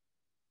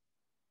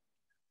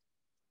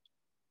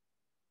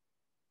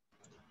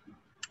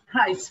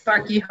 Hi,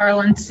 Sparky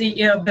Harlan,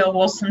 CEO of Bill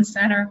Wilson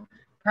Center,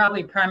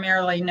 probably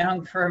primarily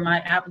known for my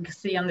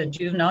advocacy on the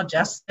juvenile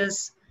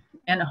justice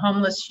and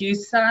homeless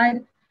youth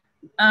side.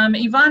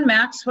 Yvonne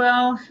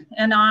Maxwell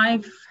and I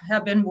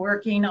have been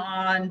working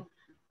on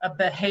a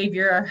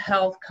Behavioral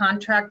Health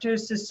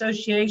Contractors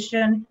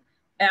Association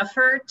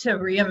effort to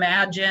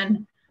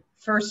reimagine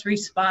first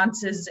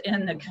responses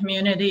in the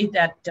community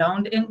that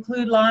don't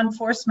include law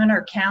enforcement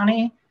or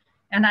county.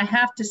 And I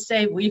have to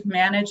say, we've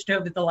managed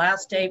over the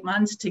last 8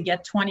 months to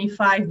get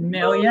 25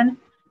 million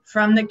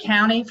from the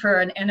county for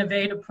an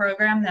innovative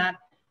program that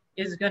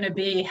is going to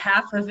be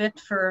half of it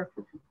for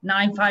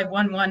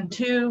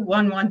 95112,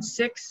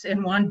 116,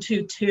 and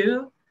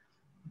 122.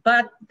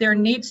 But there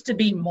needs to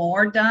be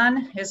more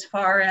done as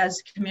far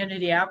as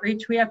community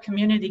outreach. We have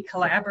community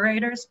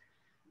collaborators.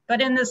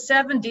 But in the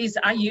 70s,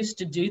 I used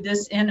to do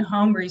this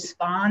in-home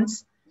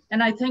response.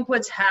 And I think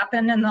what's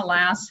happened in the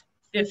last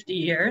 50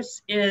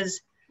 years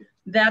is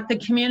that the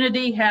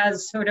community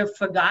has sort of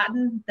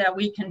forgotten that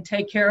we can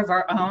take care of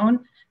our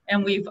own.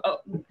 And we've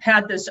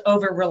had this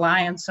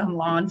over-reliance on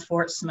law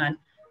enforcement.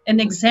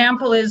 An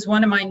example is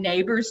one of my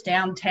neighbors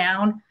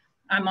downtown.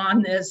 I'm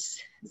on this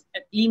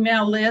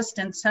email list,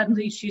 and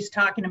suddenly she's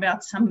talking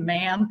about some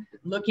man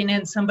looking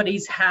in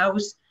somebody's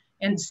house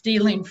and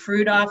stealing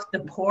fruit off the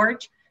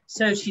porch.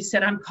 So she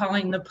said, I'm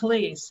calling the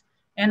police.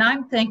 And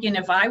I'm thinking,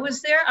 if I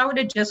was there, I would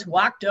have just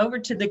walked over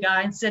to the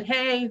guy and said,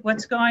 hey,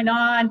 what's going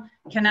on?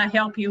 Can I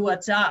help you?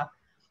 What's up?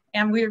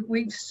 And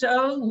we've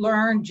so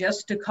learned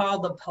just to call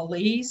the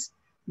police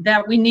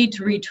that we need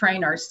to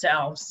retrain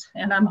ourselves.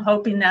 And I'm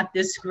hoping that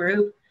this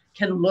group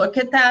can look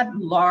at that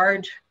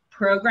large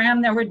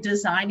program that we're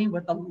designing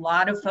with a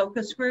lot of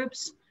focus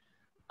groups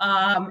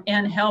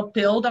and help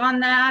build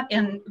on that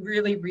and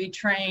really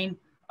retrain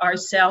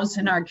ourselves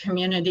and our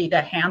community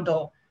to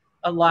handle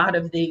a lot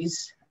of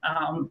these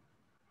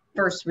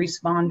first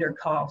responder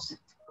calls.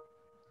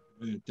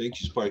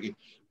 Thank you, Sparky.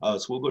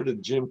 So we'll go to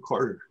Jim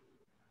Carter.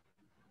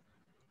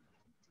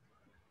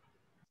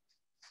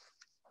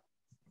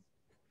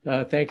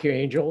 Thank you,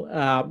 Angel.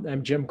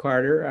 I'm Jim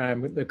Carter.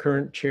 I'm the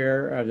current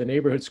chair of the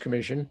Neighborhoods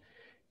Commission.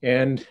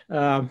 And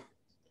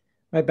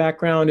my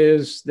background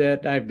is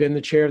that I've been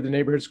the chair of the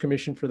Neighborhoods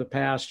Commission for the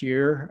past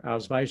year. I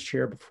was vice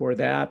chair before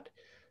that.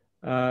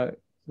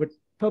 What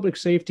public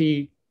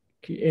safety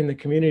in the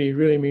community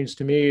really means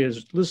to me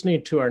is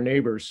listening to our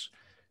neighbors.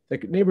 The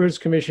Neighborhoods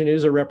Commission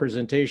is a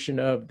representation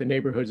of the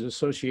neighborhoods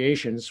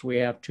associations. We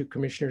have 2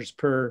 commissioners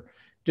per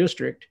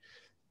district.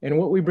 And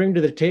what we bring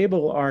to the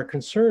table are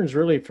concerns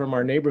really from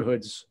our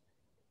neighborhoods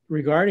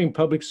regarding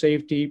public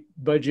safety,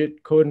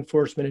 budget, code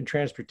enforcement, and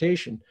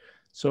transportation.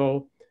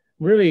 So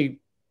I'm really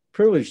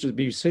privileged to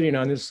be sitting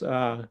on this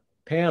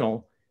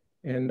panel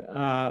and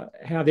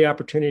have the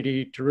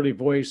opportunity to really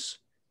voice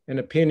an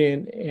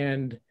opinion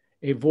and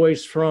a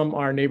voice from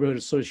our neighborhood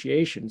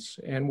associations.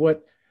 And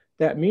what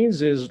that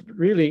means is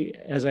really,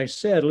 as I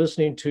said,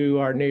 listening to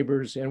our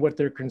neighbors and what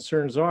their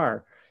concerns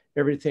are,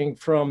 everything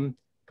from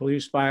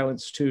police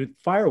violence to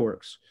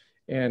fireworks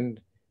and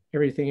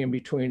everything in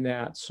between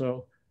that.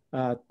 So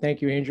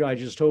thank you, Angel. I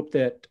just hope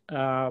that,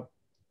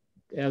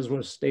 as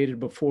was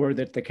stated before,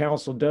 that the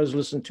council does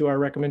listen to our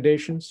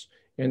recommendations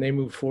and they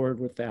move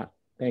forward with that.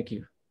 Thank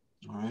you.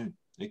 All right,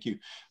 thank you.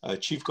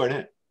 Chief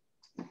Garnett.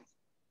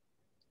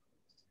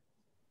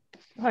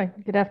 Hi,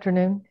 good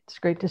afternoon. It's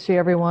great to see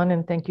everyone,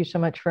 and thank you so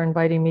much for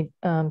inviting me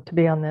to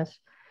be on this.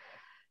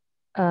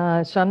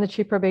 So I'm the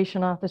Chief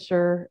Probation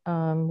Officer.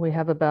 We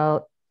have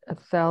about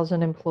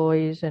 1,000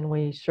 employees, and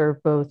we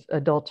serve both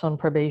adults on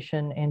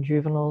probation and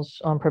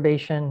juveniles on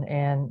probation,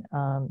 and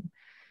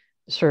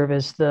serve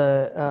as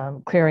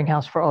the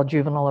clearinghouse for all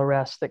juvenile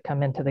arrests that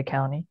come into the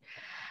county.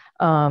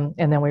 And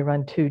then we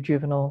run 2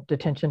 juvenile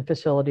detention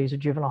facilities, a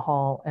juvenile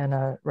hall and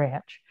a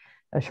ranch,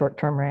 a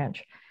short-term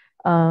ranch.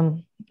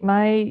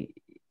 My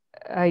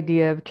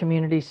idea of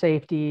community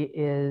safety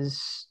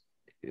is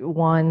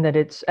one, that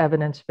it's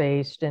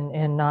evidence-based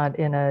and not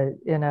in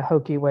a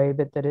hokey way,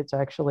 but that it's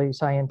actually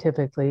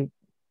scientifically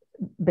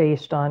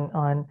based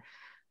on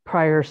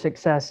prior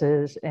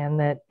successes, and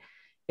that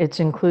it's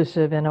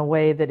inclusive in a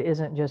way that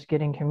isn't just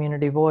getting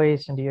community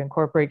voice. And do you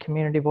incorporate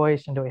community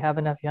voice? And do we have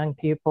enough young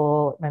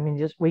people? I mean,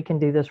 just, we can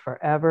do this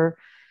forever,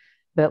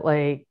 but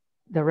like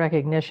the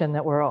recognition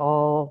that we're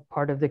all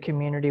part of the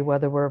community,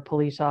 whether we're a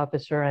police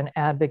officer, an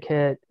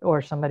advocate,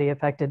 or somebody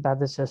affected by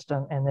the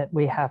system, and that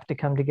we have to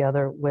come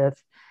together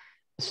with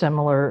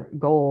similar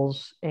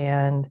goals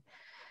and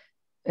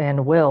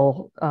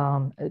will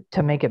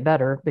to make it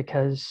better,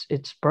 because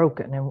it's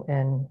broken,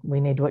 and we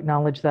need to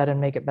acknowledge that and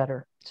make it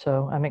better.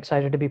 So I'm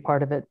excited to be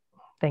part of it.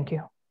 Thank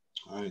you.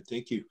 All right,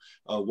 thank you.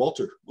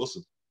 Walter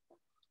Wilson.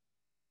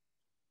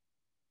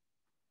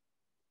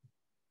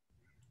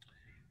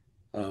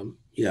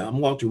 Yeah, I'm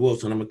Walter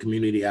Wilson. I'm a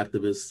community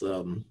activist.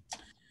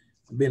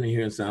 I've been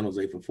here in San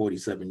Jose for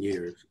 47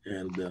 years.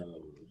 And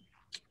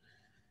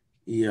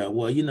yeah,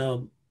 well, you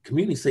know,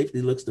 community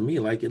safety looks to me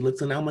like it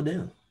looks in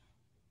Almaden.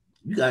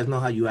 You guys know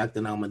how you act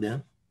in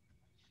Almaden.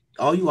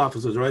 All you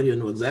officers right here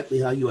know exactly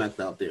how you act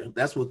out there.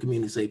 That's what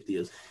community safety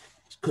is.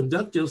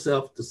 Conduct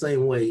yourself the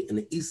same way in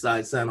the east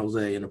side San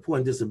Jose and the poor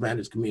and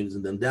disadvantaged communities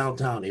in the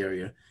downtown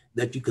area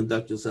that you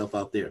conduct yourself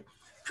out there.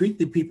 Treat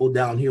the people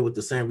down here with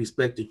the same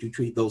respect that you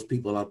treat those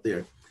people out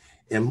there.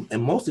 And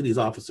most of these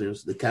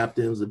officers, the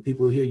captains, the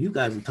people here, you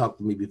guys have talked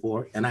to me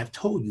before, and I've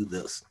told you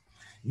this.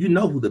 You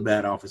know who the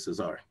bad officers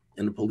are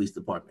in the police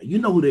department. You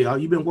know who they are.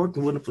 You've been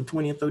working with them for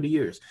 20 and 30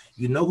 years.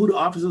 You know who the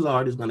officers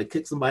are that's going to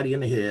kick somebody in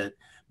the head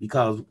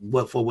because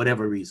for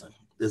whatever reason,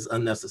 it's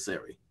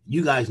unnecessary.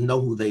 You guys know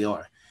who they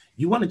are.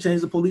 You want to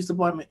change the police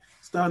department?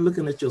 Start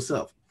looking at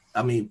yourself.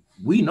 I mean,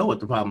 we know what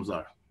the problems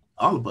are.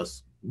 All of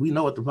us, we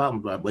know what the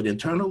problems are. But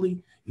internally,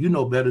 you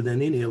know better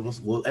than any of us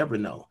will ever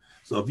know.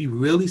 So if you're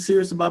really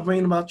serious about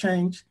bringing about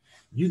change,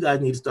 you guys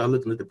need to start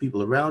looking at the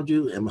people around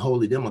you and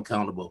holding them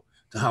accountable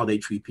to how they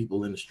treat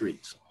people in the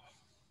streets.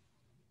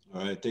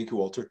 All right, thank you,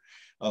 Walter.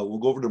 We'll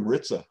go over to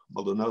Maritza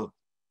Maldonado.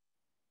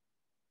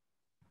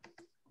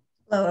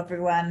 Hello,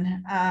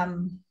 everyone.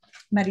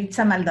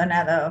 Maritza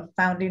Maldonado,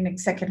 founding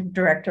executive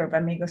director of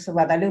Amigos de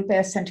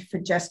Guadalupe, Center for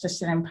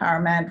Justice and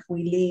Empowerment.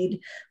 We lead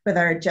with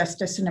our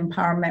justice and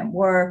empowerment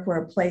work.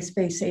 We're a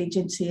place-based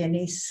agency in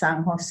East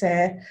San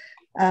Jose,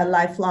 a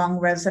lifelong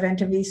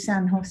resident of East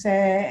San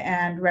Jose,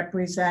 and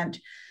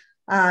represent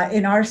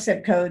in our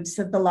zip codes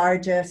the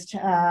largest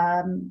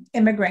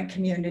immigrant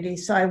community.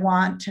 So I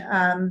want,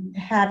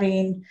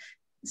 having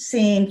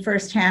seen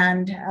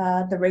firsthand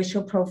the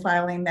racial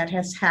profiling that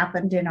has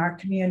happened in our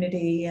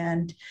community,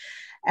 and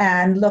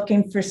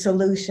looking for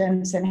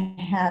solutions, and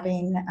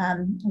having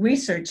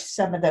researched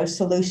some of those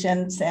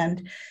solutions,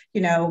 and,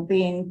 you know,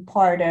 being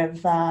part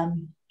of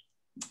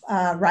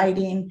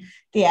writing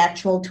the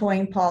actual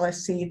towing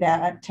policy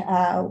that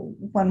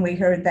when we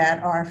heard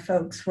that our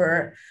folks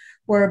were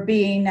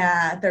being,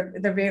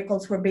 their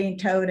vehicles were being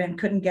towed and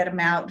couldn't get them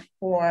out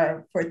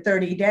for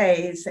 30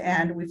 days.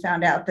 And we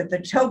found out that the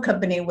tow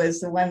company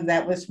was the one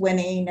that was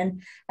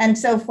winning, and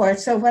so forth.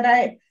 So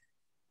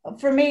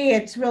for me,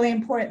 it's really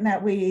important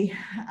that we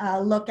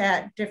look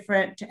at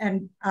different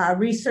and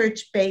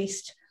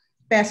research-based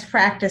best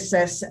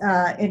practices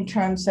in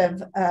terms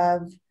of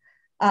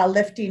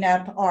lifting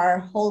up our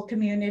whole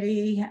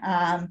community,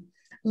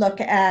 look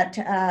at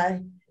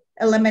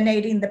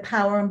eliminating the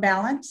power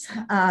imbalance.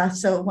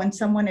 So when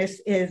someone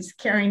is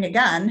carrying a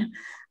gun,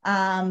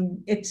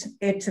 it's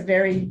a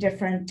very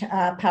different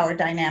power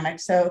dynamic.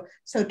 So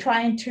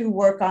trying to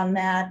work on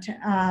that.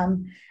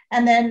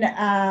 And then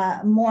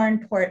more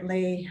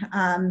importantly,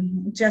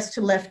 just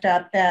to lift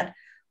up that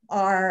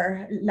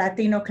our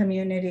Latino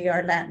community,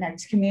 our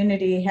Latinx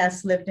community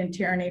has lived in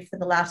tyranny for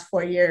the last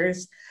 4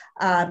 years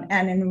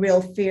and in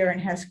real fear, and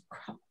has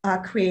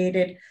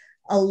created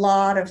a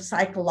lot of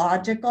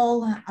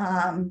psychological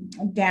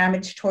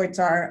damage towards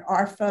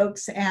our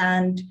folks.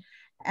 And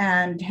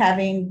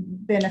having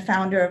been a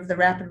founder of the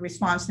Rapid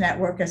Response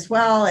Network as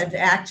well, it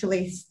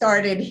actually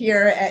started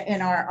here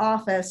in our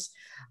office,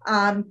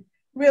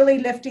 really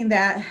lifting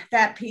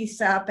that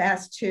piece up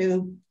as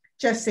to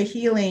just the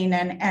healing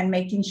and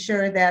making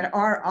sure that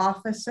our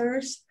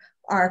officers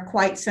are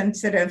quite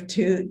sensitive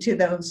to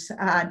those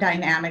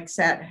dynamics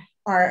that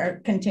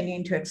are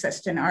continuing to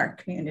exist in our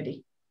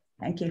community.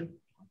 Thank you.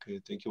 Okay,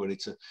 thank you,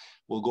 Maritza.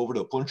 We'll go over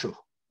to Poncho.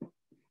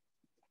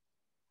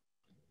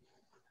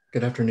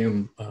 Good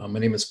afternoon. My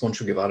name is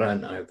Poncho Guevara,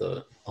 and I have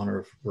the honor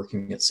of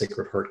working at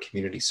Sacred Heart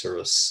Community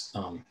Service.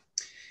 I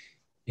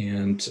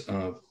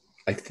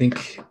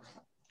think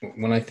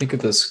when I think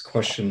of this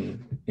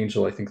question,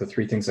 Angel, I think the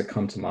 3 things that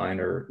come to mind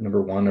are, number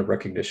 1, a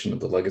recognition of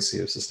the legacy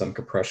of systemic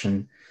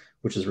oppression,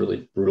 which has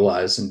really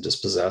brutalized and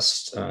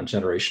dispossessed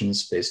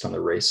generations based on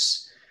their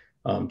race,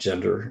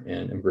 gender,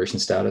 and immigration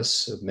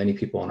status of many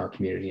people in our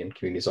community and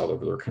communities all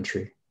over the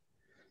country.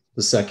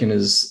 The second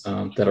is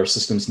that our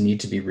systems need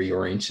to be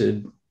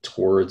reoriented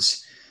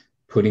towards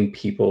putting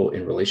people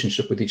in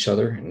relationship with each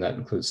other. And that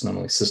includes not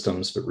only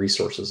systems, but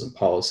resources and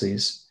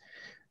policies,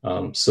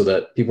 so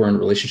that people are in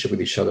relationship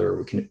with each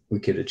other. We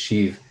could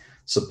achieve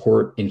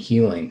support and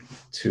healing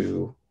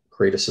to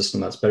create a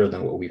system that's better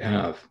than what we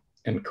have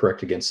and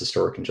correct against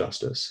historic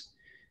injustice.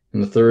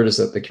 And the third is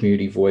that the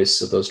community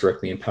voice of those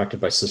directly impacted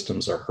by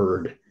systems are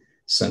heard,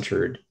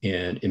 centered,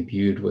 and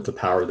imbued with the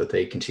power that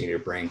they continue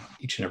to bring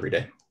each and every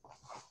day.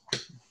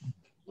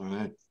 All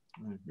right,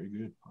 very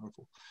good,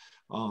 powerful.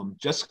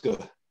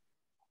 Jessica,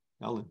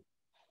 Ellen.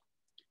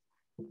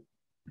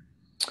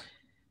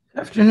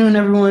 Afternoon,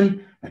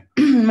 everyone.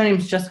 My name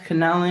is Jessica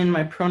Nallin.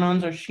 My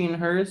pronouns are she and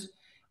hers.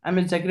 I'm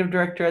executive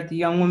director at the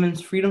Young Women's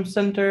Freedom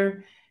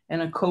Center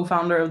and a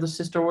co-founder of the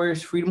Sister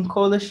Warriors Freedom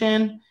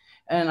Coalition.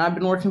 And I've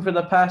been working for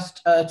the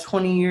past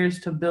 20 years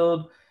to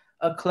build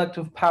a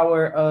collective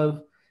power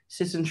of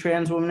cis and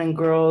trans women and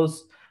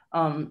girls,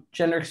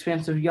 gender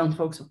expansive young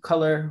folks of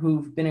color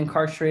who've been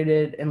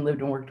incarcerated and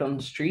lived and worked on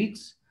the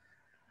streets.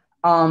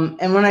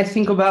 And when I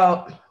think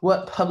about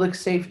what public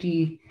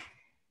safety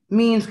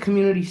means,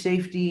 community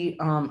safety,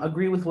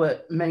 agree with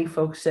what many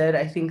folks said.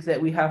 I think that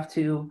we have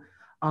to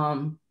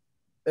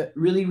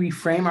really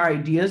reframe our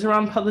ideas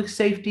around public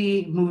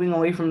safety, moving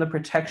away from the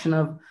protection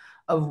of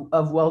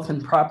wealth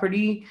and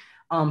property,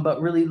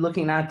 but really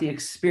looking at the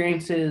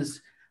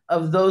experiences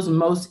of those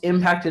most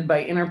impacted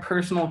by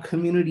interpersonal,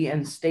 community,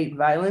 and state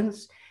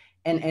violence,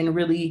 and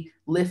really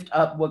lift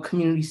up what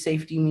community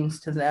safety means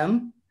to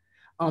them,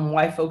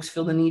 why folks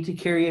feel the need to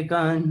carry a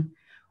gun.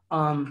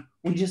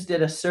 We just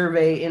did a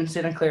survey in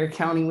Santa Clara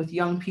County with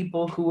young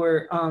people who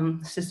were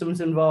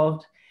systems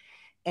involved,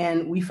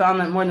 and we found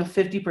that more than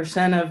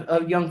 50%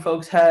 of young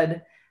folks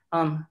have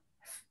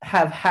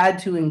had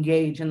to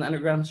engage in the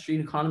underground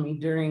street economy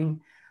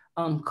during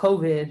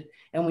COVID,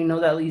 and we know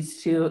that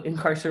leads to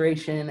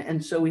incarceration.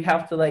 And so we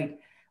have to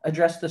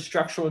address the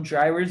structural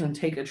drivers and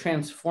take a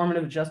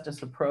transformative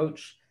justice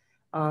approach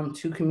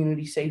to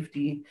community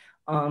safety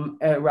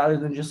rather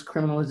than just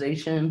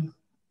criminalization.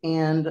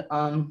 And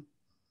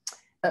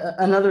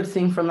another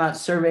thing from that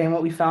survey and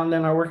what we found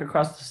in our work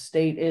across the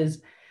state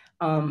is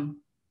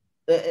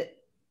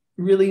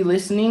really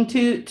listening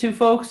to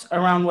folks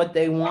around what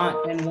they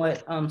want and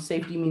what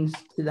safety means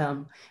to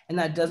them. And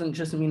that doesn't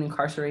just mean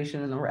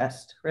incarceration and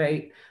arrest,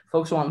 right?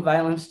 Folks want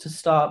violence to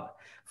stop.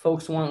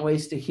 Folks want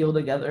ways to heal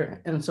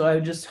together. And so I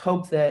just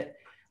hope that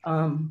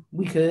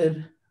we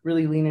could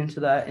really lean into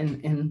that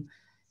in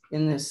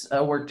this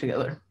work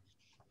together.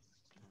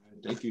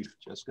 Thank you,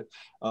 Jessica.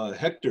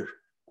 Hector.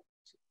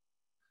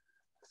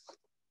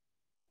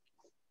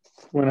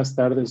 Buenas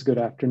tardes, good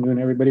afternoon,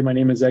 everybody. My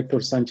name is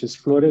Hector Sanchez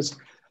Flores.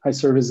 I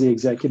serve as the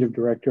Executive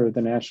Director of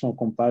the National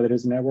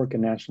Compadres Network, a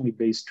nationally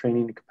based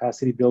training and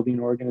capacity building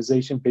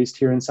organization based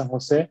here in San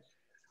Jose.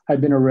 I've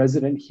been a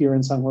resident here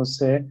in San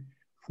Jose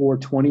for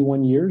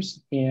 21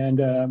 years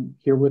and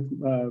here with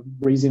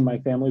raising my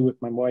family with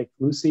my wife,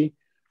 Lucy,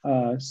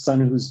 a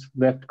son who's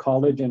left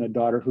college and a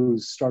daughter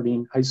who's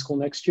starting high school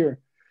next year.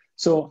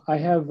 So I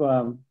have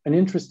an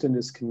interest in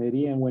this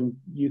committee. And when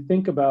you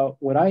think about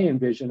what I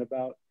envision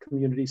about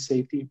community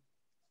safety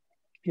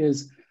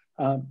is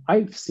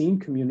I've seen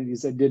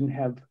communities that didn't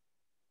have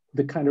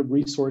the kind of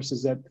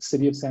resources that the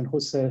city of San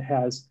Jose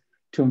has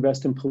to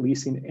invest in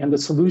policing, and the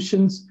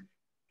solutions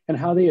and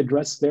how they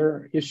address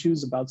their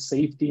issues about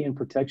safety and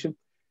protection,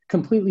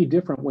 completely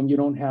different when you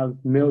don't have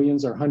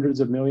millions or hundreds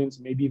of millions,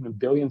 maybe even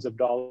billions of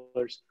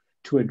dollars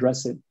to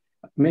address it.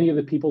 Many of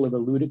the people have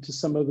alluded to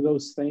some of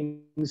those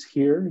things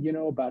here, you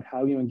know, about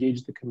how you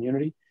engage the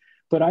community.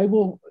 But I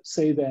will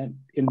say that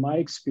in my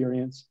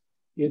experience,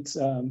 it's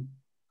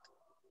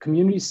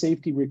community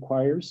safety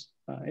requires,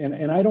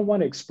 and I don't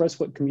want to express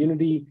what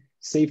community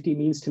safety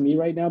means to me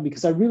right now,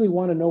 because I really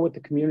want to know what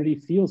the community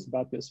feels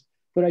about this.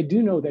 But I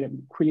do know that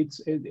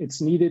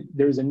it's needed,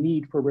 there's a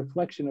need for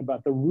reflection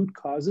about the root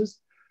causes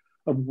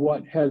of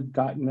what has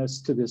gotten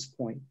us to this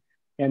point.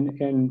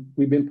 And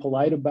we've been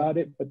polite about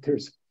it, but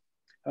there's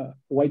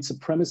white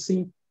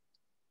supremacy,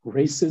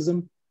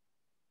 racism,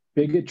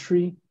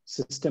 bigotry,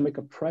 systemic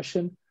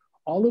oppression.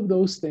 All of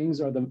those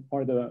things are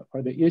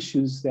the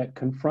issues that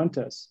confront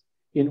us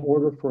in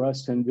order for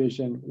us to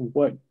envision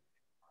what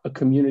a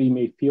community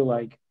may feel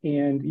like.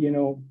 And, you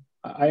know,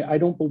 I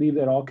don't believe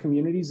that all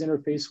communities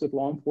interface with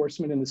law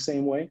enforcement in the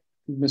same way.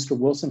 Mr.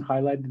 Wilson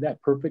highlighted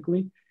that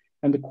perfectly.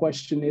 And the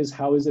question is,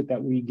 how is it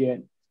that we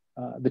get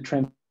the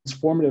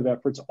transformative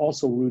efforts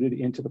also rooted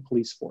into the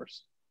police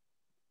force?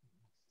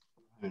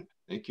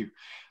 Thank you.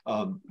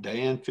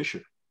 Diane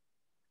Fisher.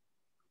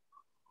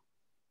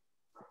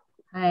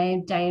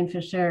 Hi, Diane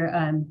Fisher.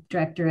 I'm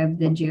director of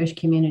the Jewish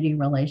Community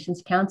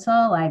Relations Council.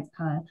 I've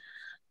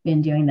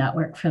been doing that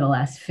work for the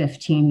last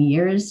 15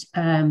 years.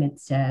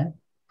 It's a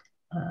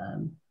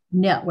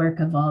network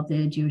of all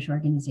the Jewish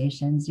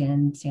organizations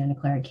in Santa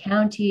Clara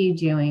County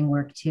doing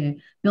work to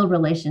build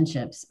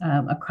relationships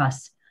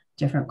across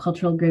different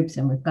cultural groups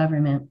and with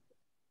government.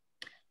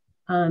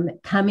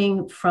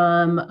 coming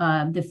from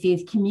the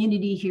faith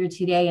community here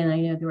today, and I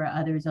know there are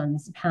others on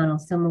this panel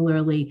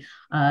similarly,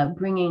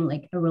 bringing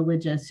like a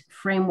religious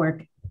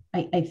framework,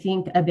 I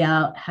think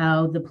about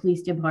how the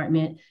police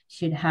department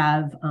should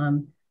have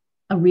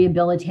a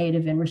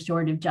rehabilitative and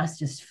restorative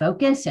justice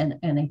focus. And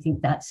I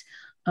think that's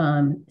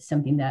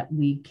something that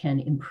we can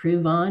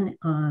improve on.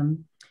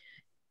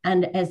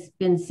 And as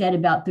been said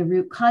about the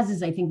root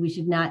causes, I think we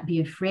should not be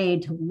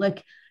afraid to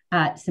look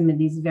at some of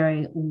these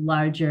very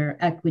larger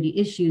equity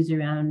issues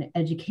around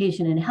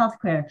education and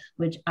healthcare,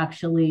 which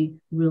actually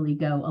really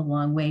go a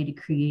long way to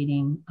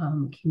creating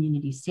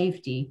community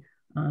safety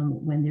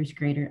when there's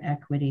greater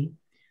equity.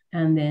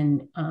 And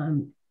then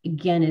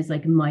again, as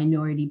like a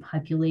minority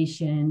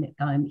population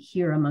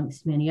here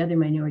amongst many other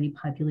minority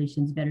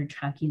populations, better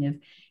tracking of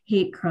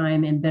hate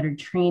crime and better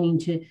training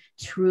to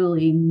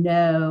truly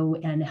know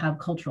and have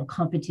cultural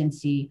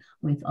competency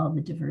with all the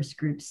diverse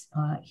groups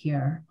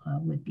here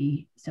would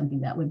be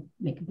something that would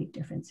make a big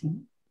difference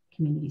in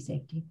community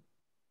safety.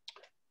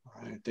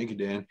 All right, thank you,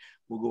 Dan.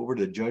 We'll go over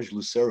to Judge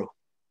Lucero.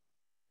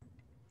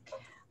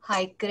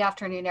 Hi, good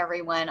afternoon,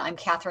 everyone. I'm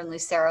Catherine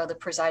Lucero, the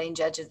presiding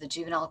judge of the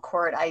juvenile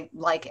court. I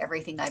like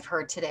everything I've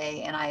heard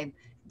today, and I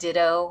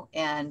ditto,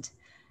 and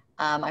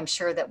I'm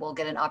sure that we'll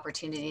get an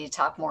opportunity to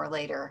talk more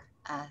later.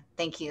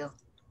 Thank you.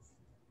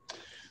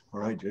 All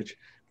right, Judge.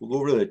 We'll go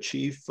over to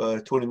Chief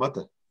Tony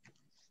Mata.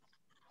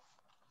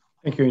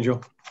 Thank you,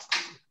 Angel.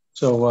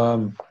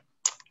 So,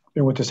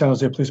 been with the San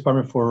Jose Police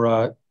Department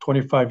for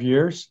 25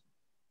 years,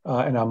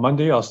 and on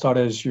Monday I'll start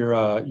as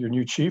your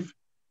new chief,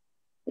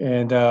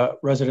 and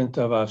resident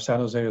of San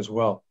Jose as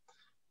well.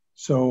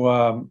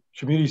 So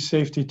community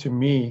safety to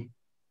me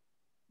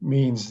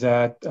means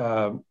that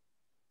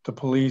the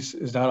police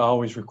is not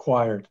always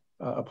required.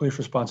 A police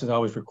response is not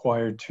always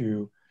required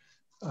to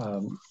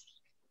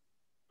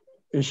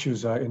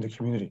issues in the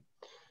community.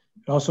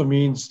 It also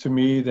means to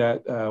me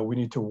that we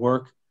need to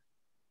work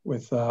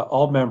with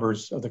all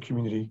members of the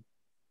community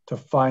to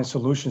find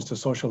solutions to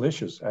social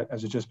issues,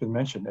 as it's just been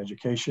mentioned: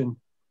 education,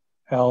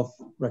 health,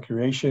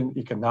 recreation,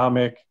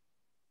 economic,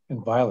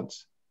 and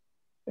violence.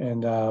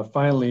 And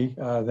finally,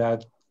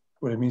 that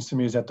what it means to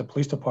me is that the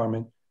police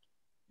department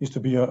needs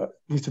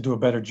to do a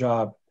better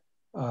job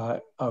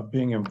of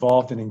being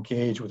involved and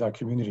engaged with our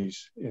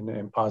communities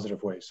in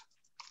positive ways.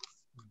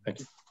 Thank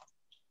you.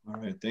 All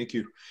right, thank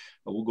you.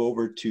 We'll go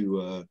over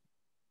to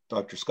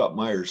Dr. Scott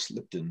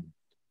Myers-Lipton.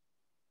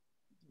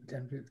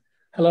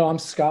 Hello, I'm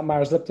Scott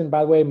Myers-Lipton.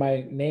 By the way,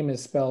 my name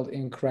is spelled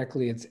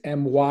incorrectly. It's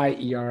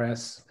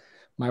M-Y-E-R-S.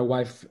 My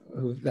wife,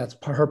 who that's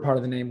her part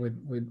of the name,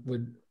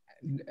 would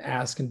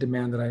ask and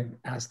demand that I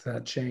ask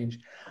that change.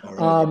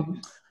 Right.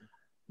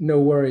 No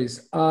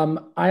worries.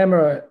 I am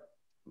a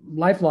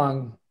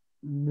lifelong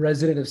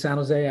resident of San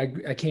Jose.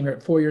 I came here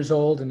at 4 years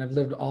old, and I've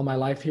lived all my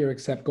life here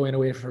except going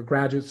away for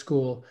graduate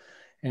school,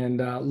 and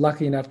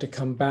lucky enough to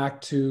come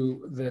back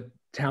to the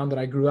town that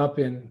I grew up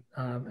in.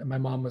 And my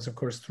mom was, of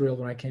course, thrilled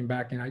when I came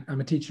back. And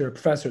I'm a teacher, a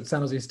professor at San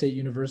Jose State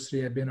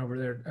University. I've been over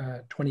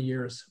there 20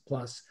 years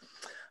plus.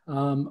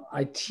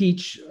 I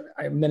teach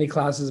many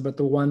classes, but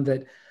the one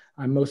that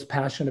I'm most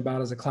passionate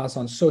about is a class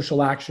on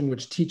social action,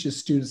 which teaches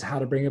students how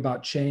to bring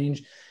about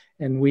change.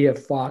 And we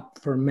have fought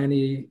for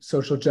many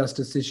social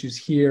justice issues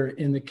here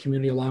in the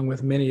community, along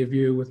with many of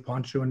you, with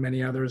Poncho and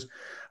many others,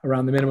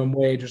 around the minimum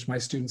wage, which my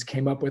students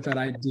came up with that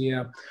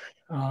idea.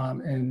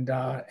 And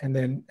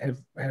then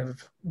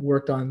have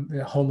worked on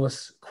the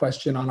homeless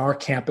question on our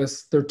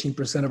campus.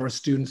 13% of our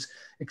students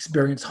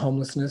experience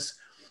homelessness.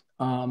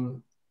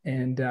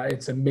 And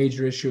it's a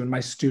major issue, and my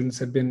students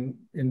have been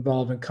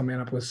involved in coming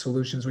up with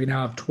solutions. We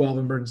now have 12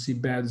 emergency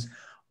beds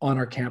on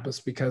our campus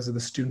because of the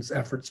students'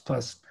 efforts,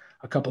 plus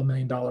a couple $1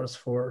 million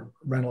for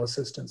rental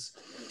assistance,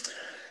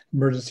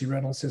 emergency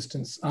rental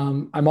assistance.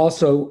 I'm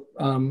also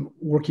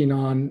working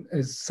on,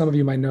 as some of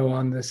you might know,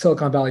 on the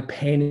Silicon Valley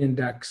Pain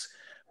Index,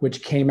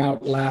 which came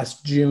out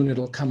last June.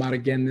 It'll come out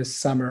again this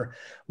summer,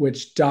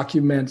 which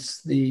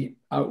documents the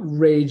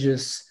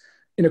outrageous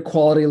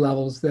inequality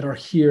levels that are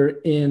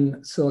here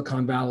in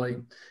Silicon Valley,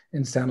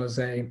 in San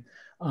Jose,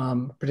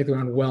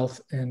 particularly on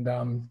wealth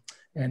and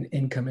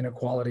income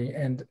inequality.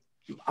 And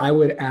I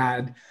would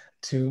add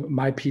to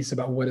my piece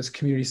about what is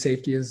community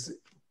safety is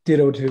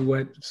ditto to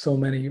what so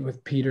many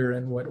with Peter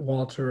and what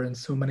Walter and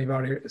so many have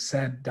already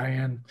said,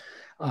 Diane.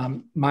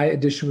 My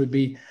addition would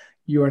be,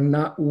 we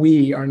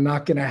are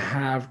not going to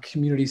have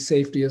community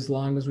safety as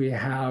long as we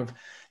have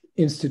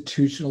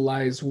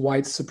institutionalized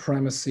white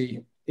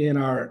supremacy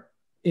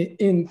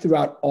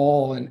throughout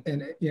all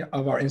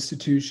of our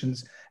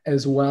institutions,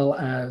 as well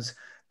as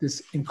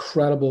this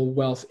incredible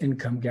wealth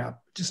income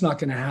gap. Just not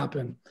going to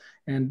happen.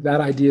 And that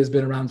idea has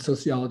been around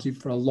sociology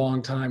for a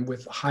long time.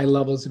 With high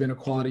levels of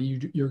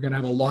inequality, you're going to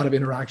have a lot of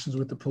interactions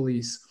with the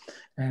police.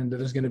 And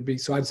there's going to be,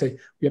 so I'd say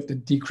we have to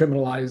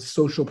decriminalize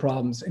social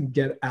problems and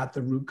get at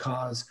the root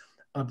cause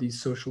of these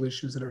social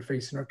issues that are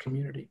facing our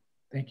community.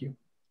 Thank you.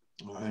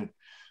 All right.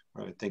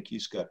 All right. Thank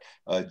you, Scott.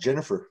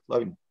 Jennifer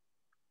Loving.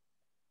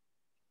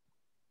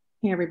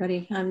 Hey,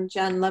 everybody. I'm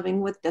Jen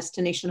Loving with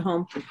Destination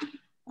Home.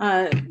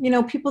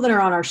 People that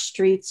are on our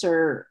streets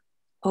are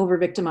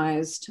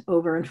over-victimized,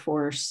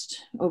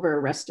 over-enforced,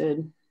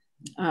 over-arrested,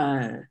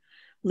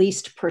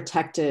 least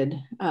protected,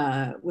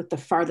 with the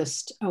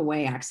farthest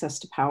away access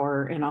to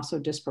power, and also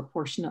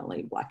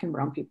disproportionately Black and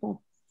brown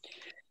people.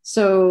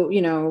 So,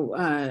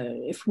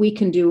 if we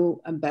can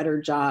do a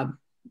better job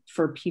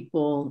for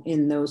people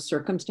in those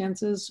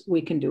circumstances,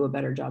 we can do a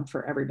better job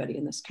for everybody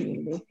in this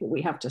community. But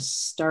we have to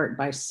start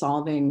by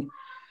solving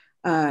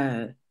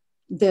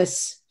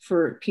this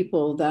for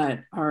people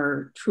that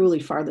are truly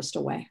farthest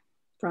away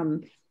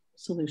from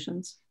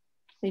solutions.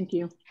 Thank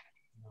you.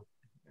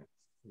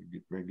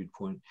 Very good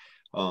point.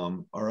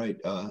 All right,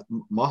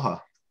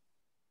 Maha.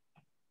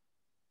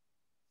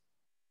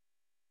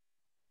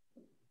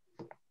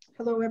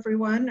 Hello,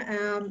 everyone.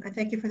 I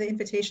thank you for the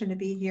invitation to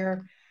be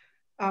here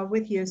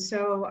with you.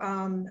 So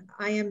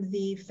I am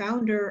the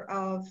founder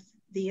of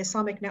the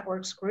Islamic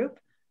Networks Group,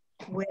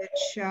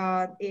 which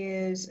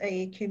is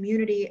a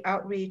community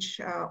outreach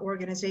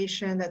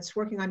organization that's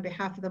working on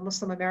behalf of the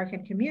Muslim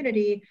American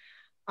community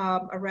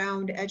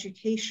around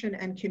education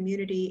and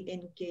community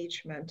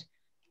engagement.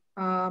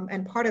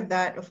 And part of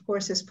that, of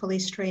course, is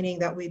police training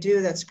that we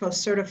do that's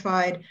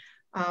post-certified,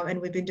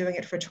 and we've been doing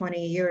it for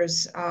 20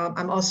 years.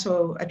 I'm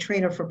also a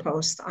trainer for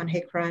Post on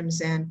hate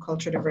crimes and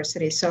culture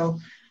diversity. So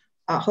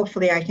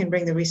hopefully I can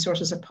bring the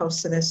resources of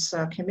Post to this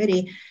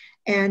committee.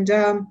 And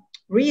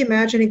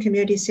reimagining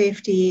community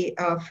safety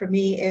for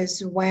me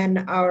is when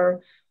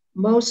our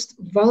most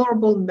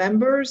vulnerable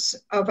members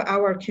of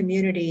our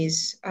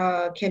communities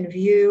can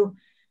view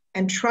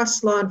and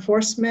trust law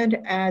enforcement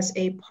as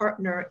a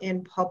partner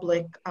in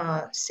public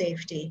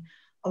safety.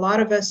 A lot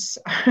of us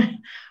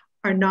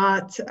are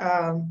not,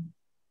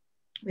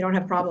 we don't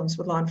have problems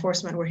with law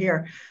enforcement, we're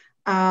here.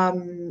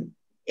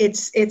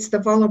 It's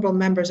the vulnerable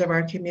members of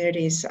our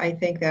communities, I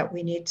think, that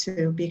we need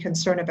to be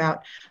concerned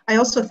about. I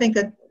also think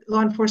that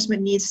law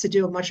enforcement needs to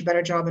do a much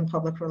better job in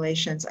public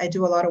relations. I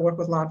do a lot of work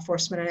with law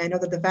enforcement, and I know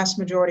that the vast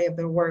majority of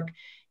their work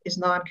is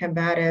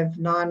non-combative,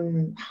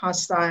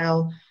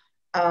 non-hostile,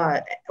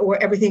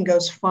 where everything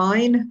goes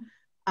fine.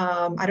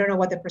 I don't know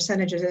what the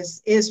percentage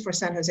is for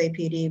San Jose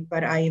PD,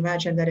 but I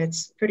imagine that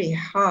it's pretty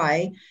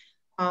high.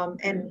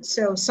 And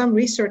so some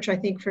research, I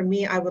think for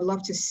me, I would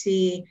love to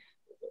see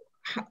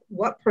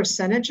what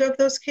percentage of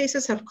those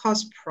cases have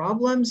caused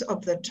problems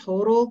of the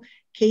total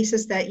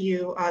cases that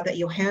you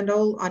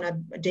handle on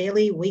a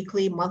daily,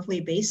 weekly,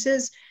 monthly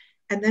basis,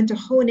 and then to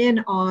hone in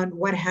on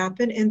what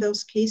happened in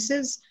those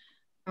cases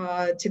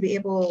to be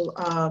able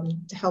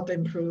to help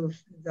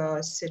improve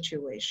the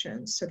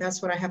situation. So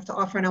that's what I have to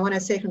offer. And I want to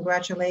say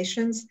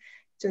congratulations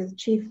to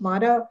Chief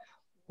Mata.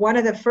 One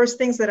of the first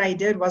things that I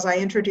did was I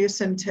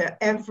introduced him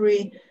to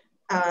every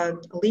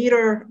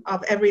leader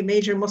of every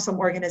major Muslim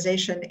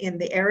organization in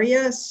the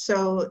area,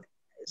 so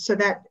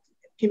that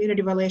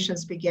community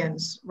relations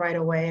begins right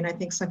away. And I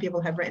think some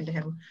people have written to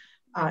him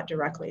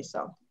directly.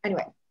 So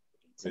anyway,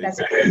 so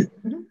that's it.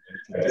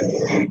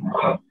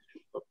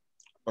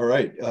 All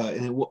right,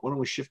 and then why don't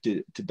we shift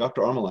to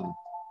Dr. Armelin?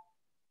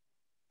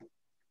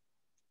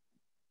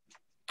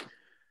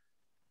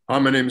 Hi,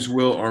 my name is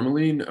Will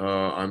Armelin.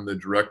 I'm the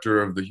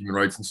director of the Human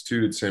Rights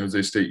Institute at San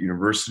Jose State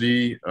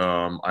University.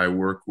 I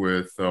work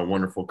with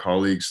wonderful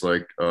colleagues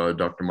like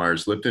Dr.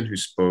 Myers-Lipton, who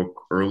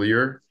spoke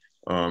earlier,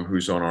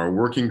 who's on our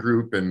working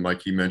group. And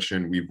like he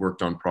mentioned, we've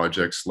worked on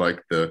projects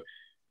like the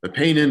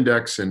Pain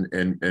Index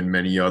and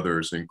many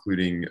others,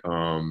 including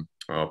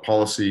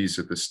policies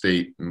at the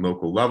state and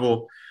local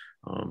level.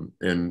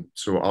 And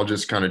so I'll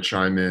just kind of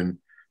chime in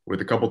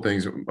with a couple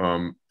things.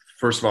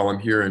 First of all, I'm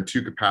here in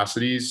two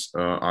capacities.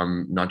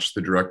 I'm not just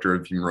the director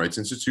of the Human Rights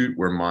Institute,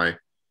 where my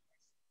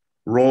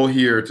role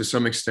here to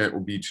some extent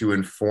will be to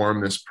inform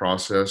this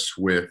process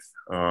with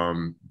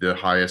the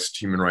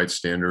highest human rights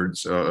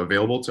standards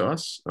available to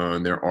us.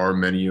 And there are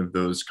many of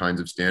those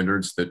kinds of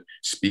standards that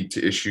speak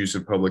to issues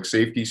of public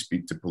safety,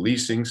 speak to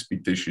policing,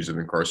 speak to issues of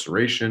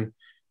incarceration,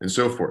 and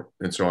so forth.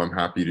 And so I'm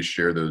happy to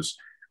share those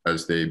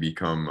as they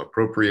become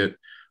appropriate.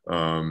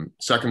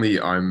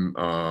 Secondly, I'm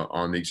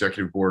on the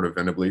executive board of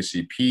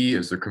NAACP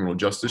as the criminal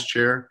justice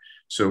chair.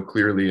 So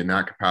clearly in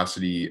that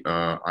capacity,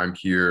 I'm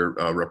here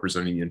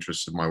representing the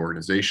interests of my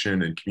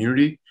organization and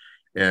community.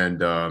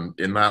 And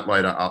in that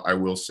light, I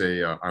will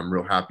say I'm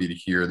real happy to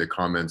hear the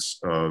comments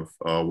of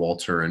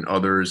Walter and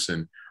others,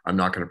 and I'm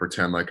not going to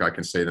pretend like I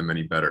can say them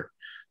any better.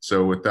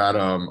 So with that,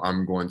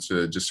 I'm going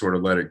to just sort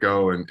of let it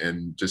go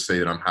and just say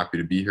that I'm happy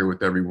to be here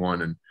with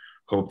everyone and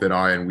hope that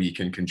I and we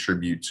can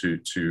contribute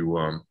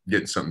to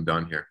getting something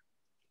done here.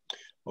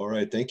 All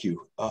right, thank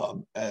you.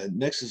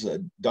 Next is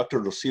Dr.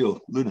 Rocio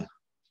Luna.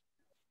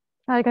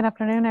 Hi, good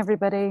afternoon,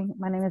 everybody.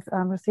 My name is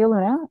Rocio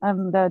Luna.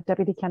 I'm the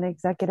Deputy County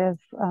Executive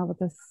with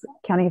the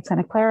County of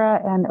Santa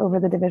Clara and over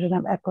the Division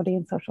of Equity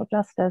and Social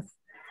Justice.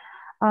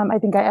 I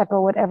think I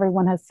echo what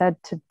everyone has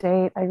said to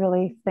date. I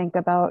really think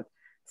about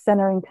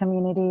centering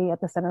community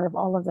at the center of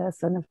all of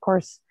this. And of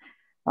course,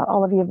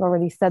 all of you have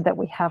already said that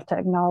we have to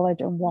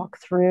acknowledge and walk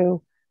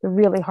through the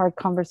really hard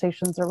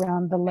conversations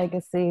around the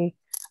legacy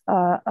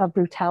of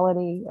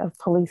brutality of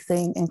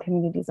policing in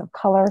communities of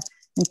color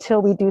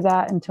until we do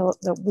that, until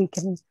that we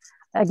can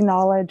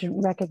acknowledge,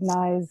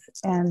 recognize,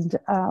 and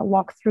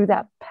walk through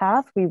that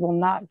path, we will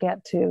not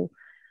get to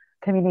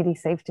community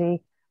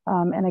safety.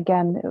 And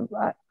again,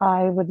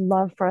 I would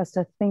love for us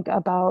to think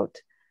about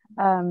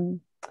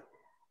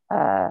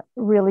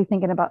really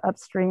thinking about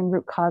upstream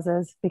root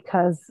causes,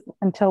 because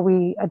until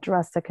we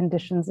address the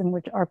conditions in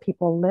which our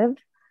people live,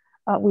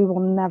 we will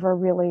never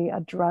really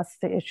address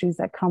the issues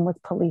that come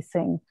with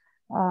policing.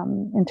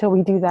 Until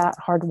we do that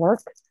hard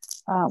work,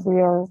 we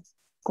are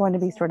going to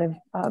be sort of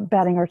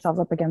batting ourselves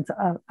up against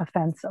a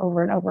fence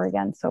over and over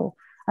again. So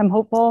I'm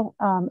hopeful,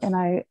 and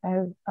I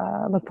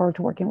look forward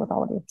to working with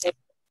all of you.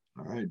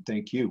 All right,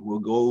 thank you. We'll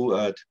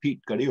go to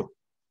Pete Carrillo.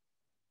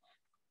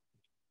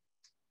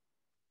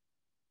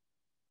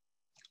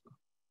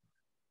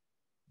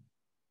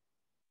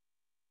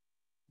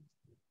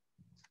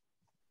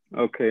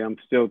 Okay, I'm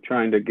still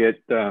trying to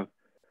get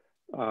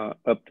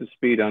up to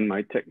speed on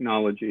my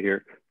technology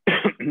here.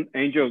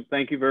 Angel,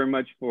 thank you very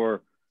much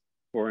for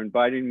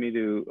inviting me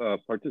to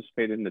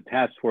participate in the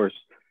task force.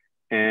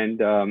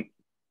 And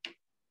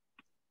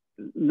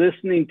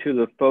listening to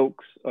the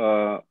folks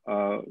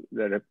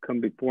that have come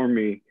before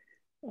me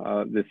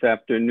this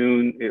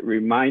afternoon, it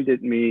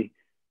reminded me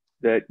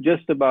that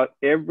just about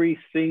every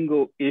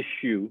single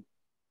issue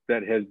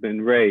that has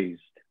been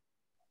raised,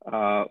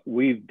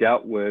 we've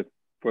dealt with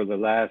for the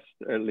last,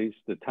 at least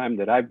the time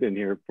that I've been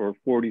here, for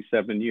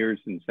 47 years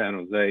in San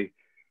Jose,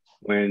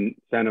 when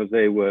San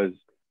Jose was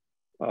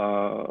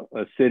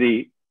a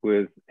city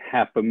with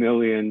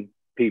 500,000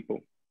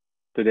 people.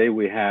 Today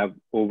we have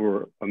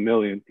over 1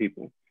 million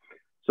people.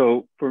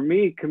 So for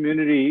me,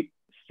 community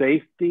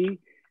safety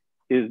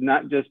is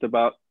not just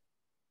about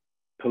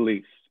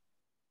police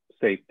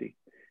safety.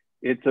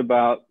 It's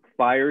about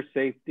fire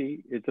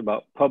safety. It's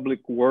about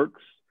public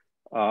works,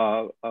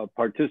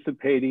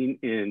 participating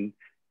in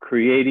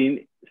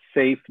creating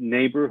safe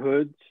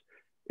neighborhoods.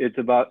 It's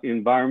about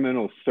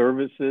environmental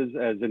services,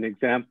 as an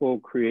example,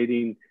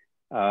 creating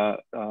a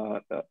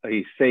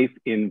safe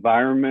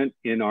environment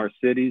in our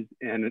cities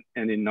and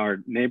in our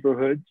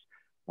neighborhoods.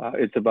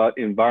 It's about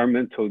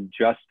environmental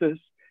justice.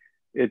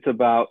 It's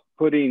about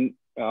putting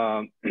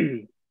a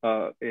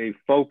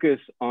focus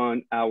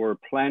on our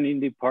planning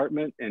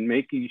department and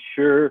making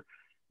sure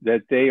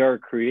that they are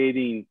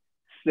creating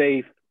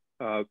safe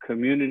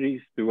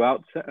communities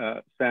throughout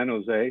San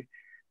Jose.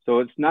 So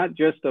it's not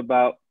just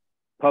about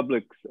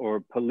public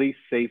or police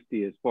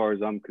safety as far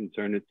as I'm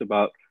concerned. It's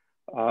about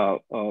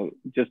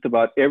just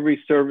about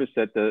every service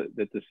that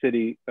the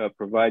city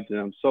provides. And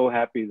I'm so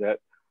happy that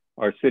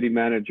our city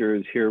manager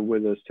is here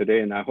with us today.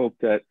 And I hope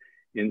that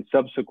in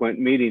subsequent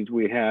meetings,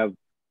 we have,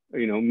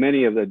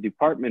 many of the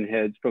department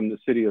heads from the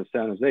city of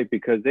San Jose,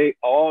 because they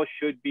all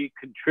should be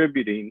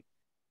contributing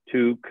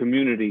to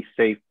community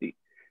safety.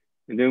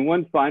 And then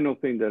one final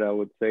thing that I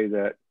would say,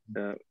 that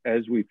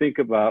as we think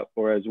about,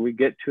 or as we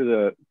get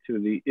to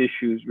the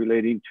issues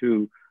relating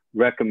to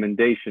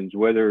recommendations,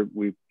 whether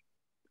we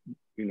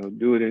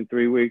do it in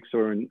 3 weeks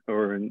or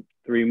in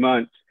 3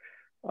 months,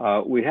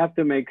 we have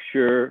to make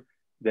sure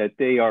that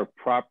they are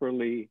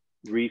properly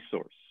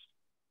resourced.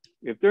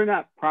 If they're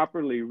not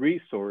properly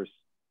resourced,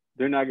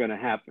 they're not going to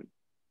happen.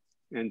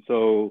 And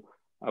so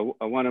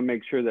I want to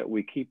make sure that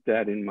we keep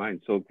that in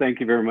mind. So thank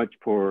you very much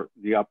for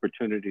the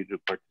opportunity to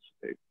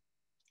participate.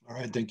 All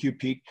right, thank you,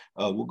 Pete.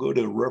 We'll go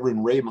to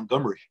Reverend Ray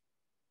Montgomery.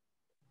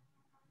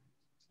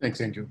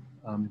 Thanks, Angel.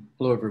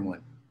 Hello,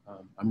 everyone.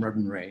 I'm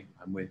Reverend Ray.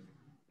 I'm with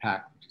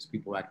PAC, which is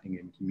People Acting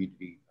in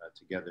Community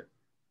Together.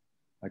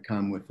 I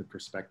come with the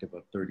perspective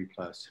of 30+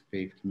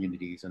 faith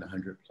communities and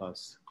 100+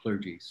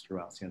 clergies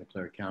throughout Santa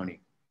Clara County.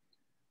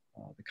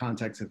 The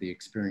context of the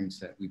experience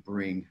that we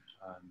bring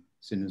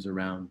centers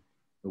around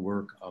the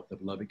work of the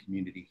beloved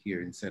community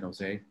here in San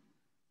Jose.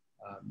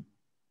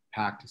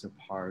 PACT is a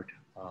part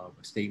of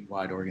a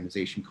statewide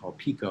organization called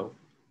PICO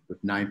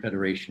with 9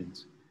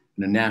 federations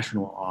and a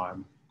national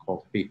arm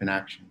called Faith in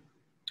Action.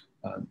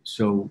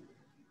 So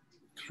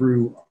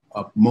through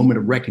a moment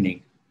of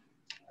reckoning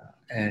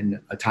and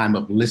a time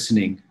of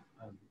listening,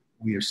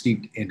 we are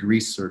steeped in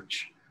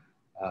research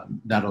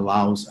that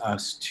allows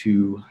us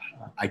to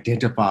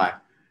identify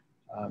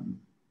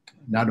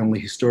not only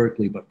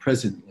historically, but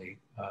presently,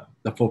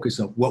 the focus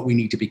of what we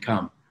need to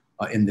become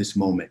in this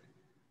moment.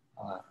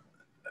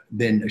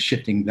 Then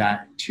shifting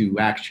that to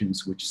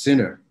actions which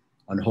center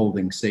on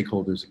holding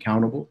stakeholders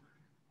accountable,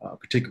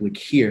 particularly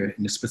here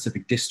in the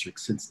specific district,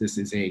 since this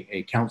is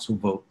a council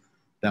vote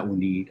that will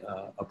need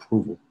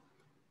approval.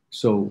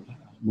 So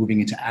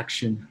moving into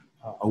action,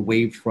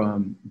 away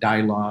from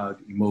dialogue,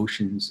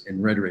 emotions,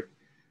 and rhetoric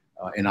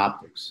and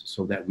optics,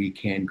 so that we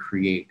can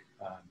create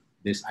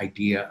this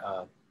idea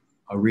of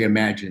a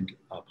reimagined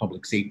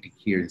public safety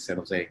here in San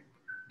Jose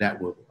that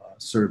will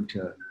serve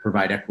to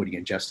provide equity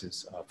and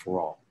justice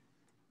for all.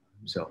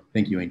 So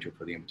thank you, Angel,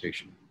 for the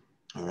invitation.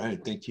 All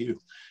right, thank you.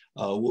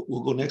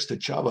 We'll go next to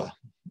Chava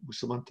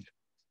Bustamante.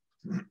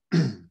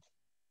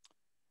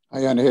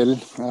 Hi, Angel.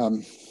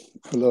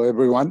 Hello,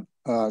 everyone.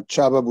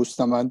 Chava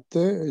Bustamante,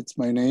 it's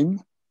my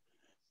name.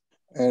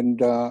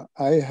 And I'm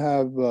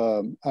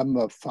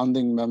a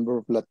founding member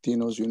of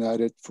Latinos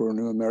United for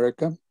New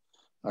America.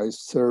 I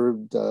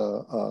served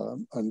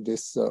on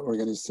this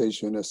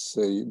organization as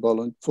a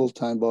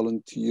full-time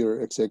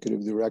volunteer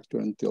executive director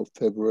until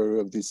February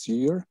of this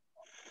year.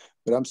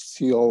 But I'm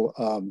still,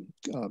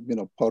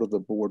 part of the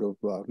board of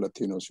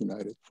Latinos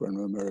United for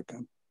New America.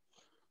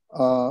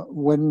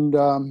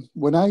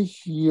 When I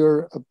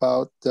hear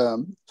about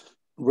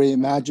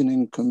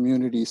reimagining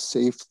community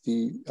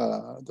safety,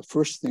 the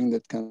first thing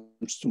that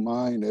comes to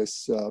mind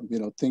is,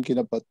 thinking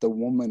about the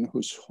woman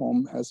whose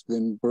home has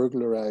been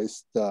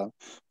burglarized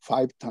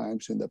 5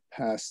 times in the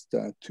past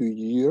 2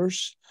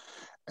 years.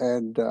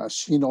 And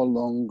she no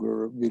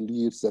longer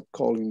believes that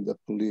calling the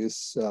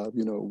police,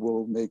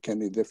 will make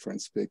any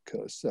difference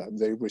because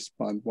they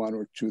respond 1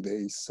 or 2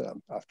 days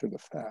after the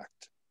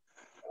fact.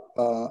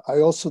 I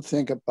also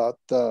think about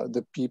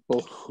the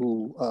people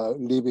who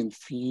live in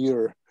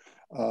fear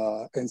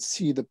and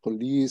see the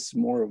police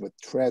more of a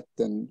threat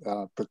than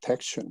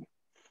protection,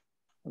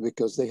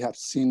 because they have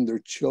seen their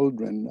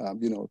children,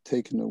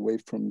 taken away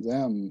from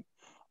them,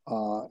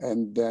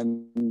 and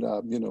then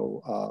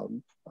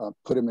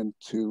put them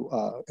into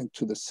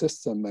the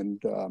system,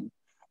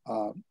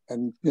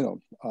 and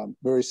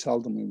very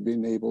seldom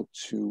being able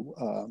to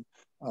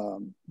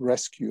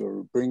rescue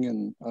or bring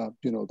in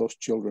those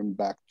children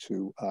back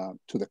to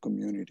the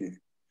community.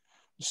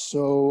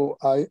 So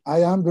I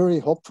am very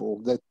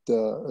hopeful that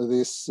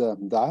this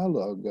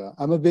dialogue,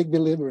 I'm a big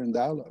believer in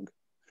dialogue.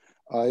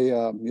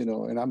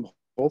 And I'm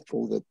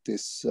hopeful that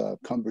these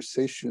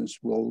conversations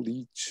will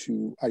lead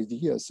to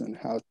ideas on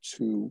how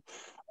to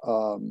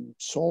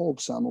solve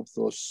some of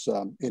those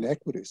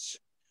inequities.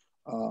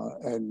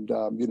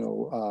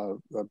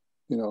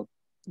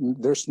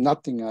 There's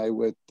nothing I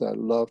would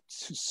love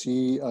to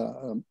see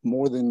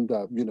more than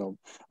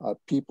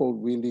people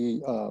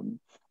really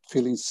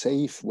feeling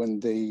safe when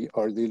they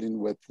are dealing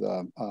with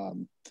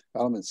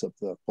elements of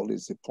the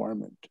police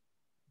department.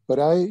 But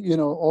I,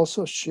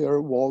 also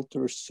share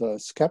Walter's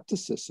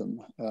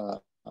skepticism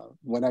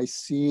when I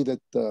see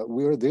that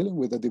we are dealing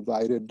with a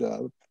divided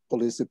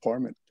police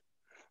department.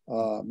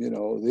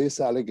 These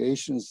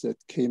allegations that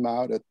came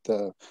out at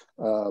the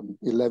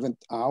 11th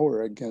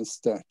hour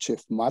against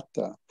Chief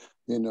Mata,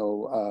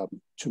 to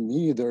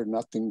me, they're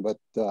nothing but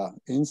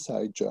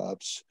inside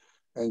jobs.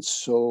 And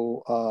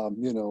so,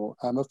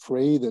 I'm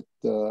afraid that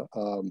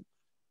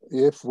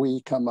if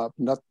we come up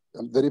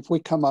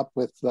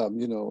with,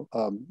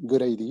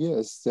 good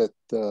ideas,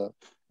 that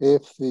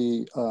if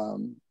the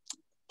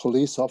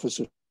Police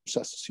Officers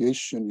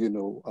Association,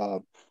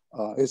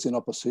 is in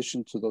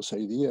opposition to those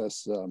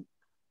ideas,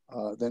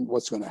 then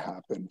what's going to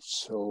happen?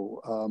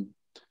 So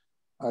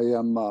I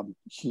am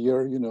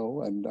here,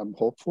 and I'm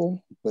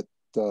hopeful, but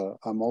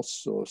I'm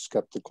also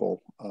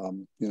skeptical,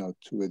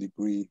 to a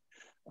degree,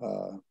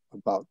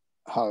 about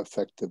how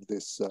effective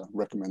these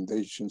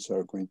recommendations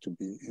are going to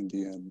be in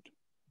the end.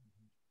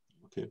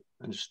 Okay,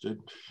 understood.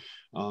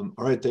 All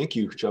right, thank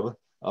you, Chava.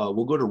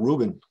 We'll go to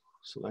Ruben.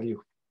 So are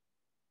you?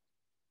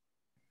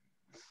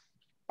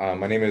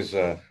 My name is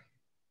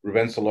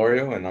Ruben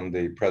Solorio, and I'm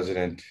the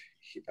president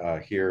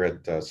here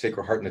at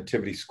Sacred Heart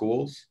Nativity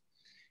Schools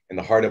in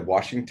the heart of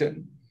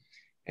Washington.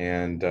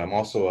 And I'm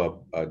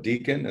also a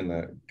deacon in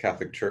the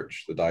Catholic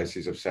Church, the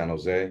Diocese of San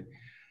Jose.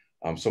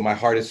 So my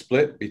heart is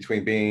split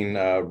between being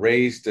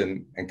raised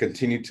and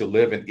continue to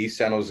live in East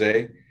San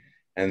Jose,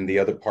 and the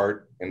other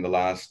part in the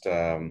last,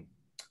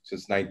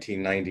 since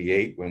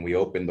 1998, when we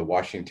opened the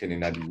Washington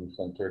United Youth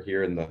Center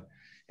here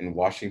in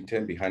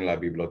Washington, behind La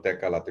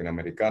Biblioteca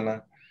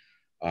Latinoamericana.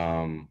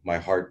 My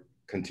heart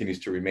continues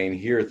to remain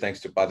here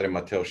thanks to Padre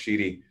Mateo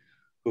Shiri,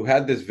 who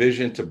had this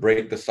vision to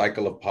break the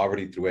cycle of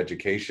poverty through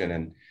education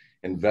and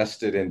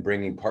invested in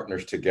bringing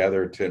partners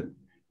together to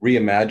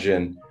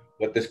reimagine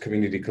what this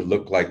community could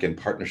look like in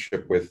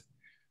partnership with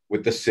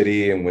the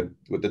city and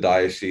with the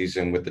diocese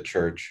and with the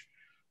church.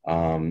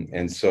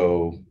 And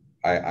so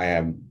I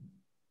am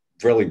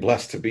really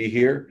blessed to be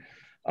here.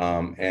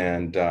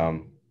 And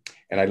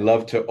I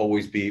love to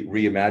always be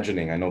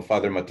reimagining. I know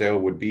Father Mateo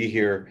would be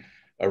here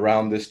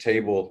around this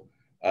table,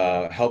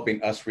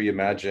 helping us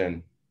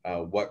reimagine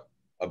what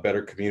a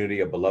better community,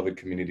 a beloved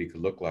community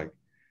could look like.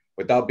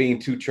 Without being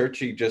too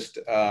churchy, just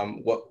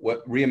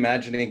what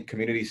reimagining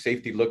community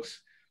safety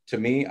looks to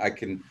me, I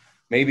can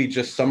maybe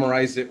just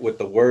summarize it with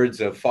the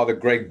words of Father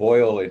Greg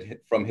Boyle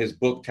from his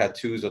book,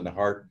 Tattoos on the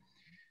Heart,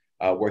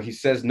 where he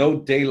says, "No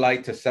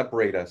daylight to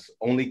separate us,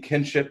 only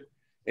kinship,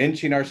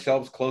 inching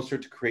ourselves closer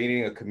to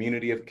creating a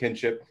community of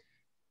kinship,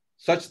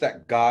 such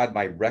that God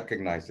might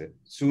recognize it,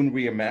 soon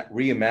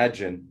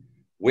reimagine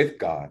with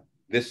God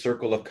this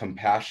circle of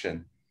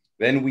compassion.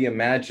 Then we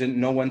imagine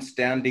no one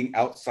standing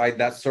outside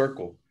that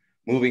circle,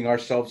 moving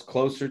ourselves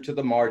closer to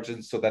the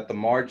margins so that the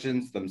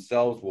margins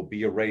themselves will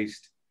be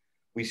erased.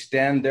 We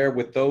stand there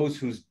with those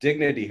whose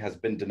dignity has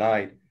been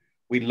denied.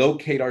 We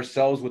locate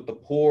ourselves with the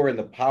poor and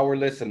the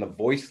powerless and the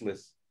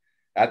voiceless.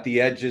 At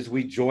the edges,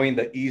 we join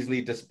the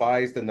easily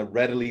despised and the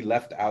readily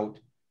left out.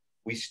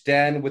 We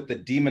stand with the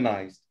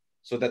demonized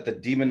so that the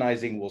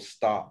demonizing will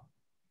stop.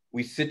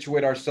 We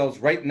situate ourselves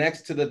right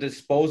next to the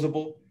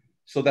disposable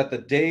so that the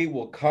day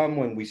will come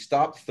when we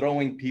stop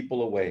throwing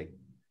people away.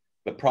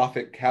 The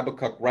prophet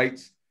Habakkuk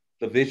writes,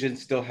 the vision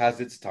still has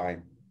its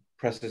time,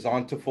 presses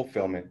on to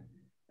fulfillment,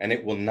 and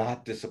it will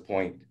not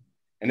disappoint.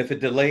 And if it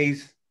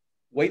delays,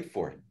 wait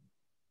for it.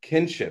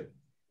 Kinship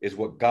is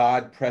what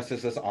God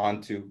presses us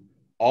onto,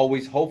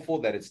 always hopeful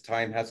that its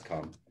time has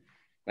come.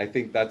 And I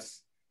think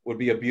that's would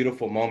be a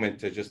beautiful moment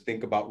to just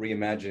think about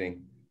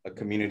reimagining a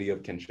community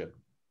of kinship.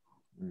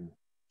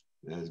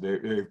 That's very,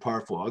 very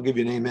powerful. I'll give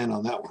you an amen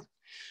on that one.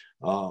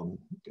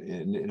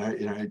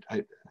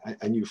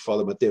 I knew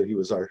Father Mateo. He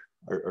was our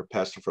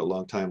pastor for a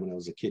long time when I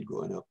was a kid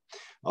growing up.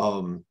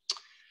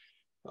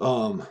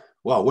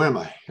 Wow, where am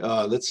I?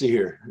 Let's see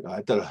here.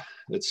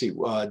 Let's see.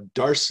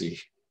 Darcy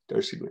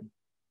Green.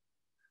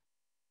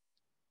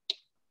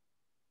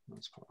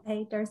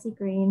 Hey, Darcy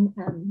Green,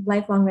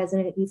 lifelong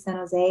resident of East San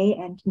Jose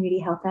and community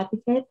health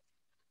advocate.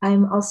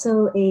 I'm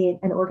also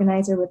an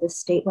organizer with a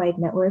statewide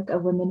network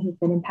of women who've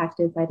been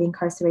impacted by the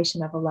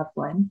incarceration of a loved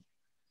one.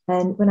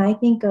 And when I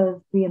think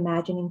of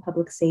reimagining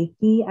public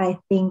safety, I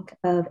think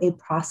of a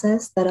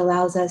process that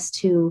allows us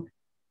to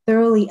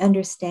thoroughly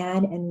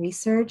understand and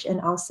research and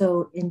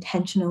also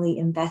intentionally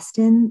invest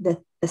in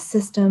the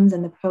systems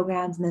and the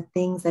programs and the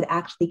things that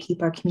actually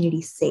keep our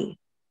community safe.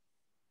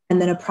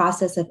 And then a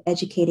process of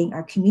educating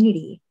our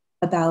community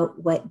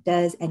about what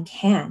does and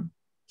can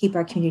keep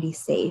our community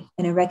safe,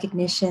 and a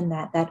recognition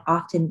that that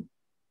often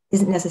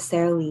isn't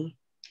necessarily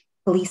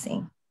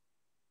policing.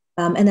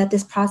 And that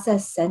this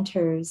process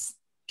centers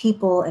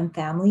people and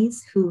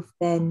families who've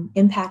been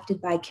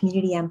impacted by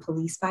community and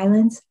police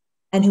violence,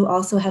 and who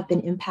also have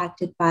been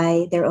impacted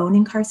by their own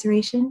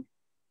incarceration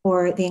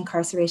or the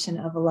incarceration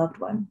of a loved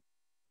one.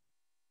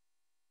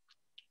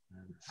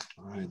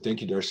 All right,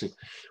 thank you, Darcy.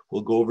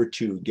 We'll go over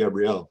to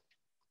Gabrielle.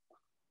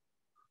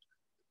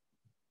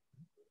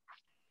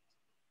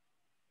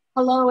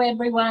 Hello,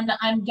 everyone.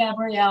 I'm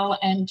Gabrielle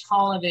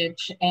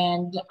Antolovich,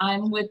 and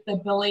I'm with the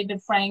Billy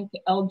DeFrank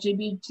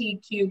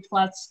LGBTQ+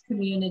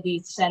 Community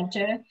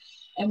Center,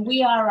 and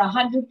we are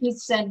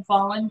 100%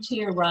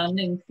 volunteer run,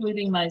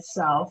 including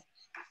myself.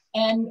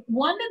 And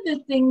one of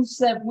the things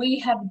that we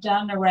have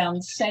done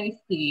around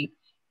safety,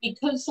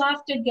 because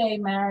after gay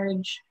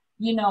marriage,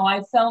 you know,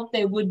 I felt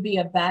there would be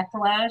a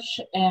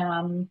backlash.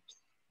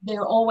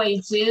 There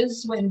always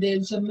is. When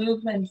there's a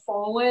movement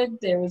forward,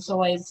 there is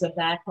always a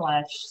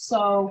backlash.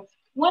 So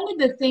one of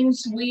the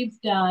things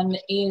we've done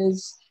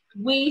is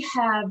we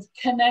have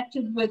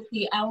connected with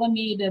the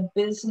Alameda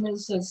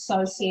Business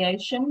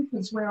Association,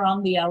 because we're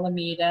on the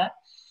Alameda.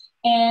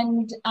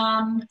 And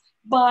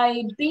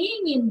by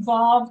being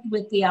involved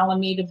with the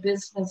Alameda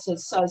Business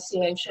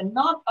Association,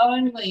 not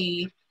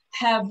only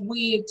have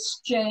we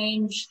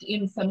exchanged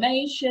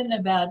information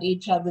about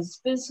each other's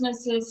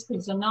businesses,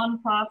 because a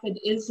nonprofit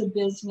is a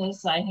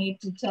business, I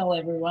hate to tell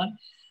everyone,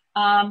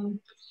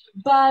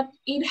 but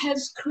it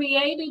has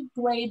created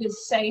greater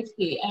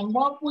safety. And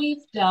what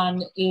we've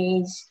done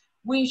is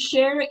we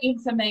share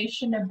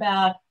information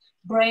about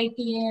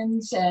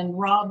break-ins and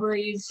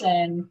robberies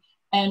and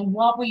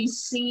what we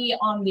see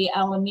on the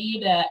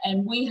Alameda,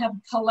 and we have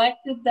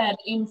collected that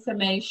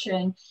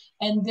information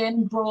and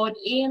then brought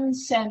in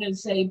San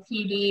Jose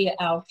PD,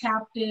 our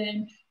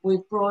captain.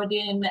 We've brought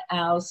in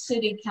our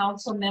city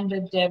council member,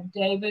 Deb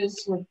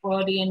Davis. We've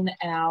brought in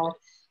our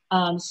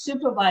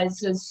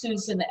supervisor,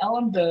 Susan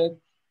Ellenberg.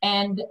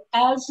 And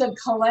as a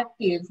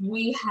collective,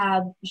 we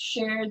have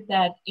shared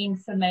that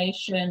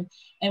information,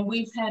 and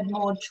we've had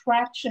more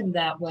traction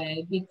that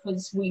way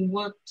because we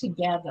work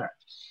together.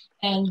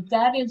 And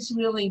that is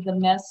really the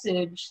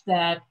message,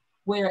 that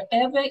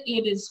wherever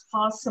it is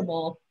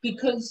possible,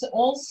 because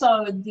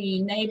also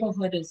the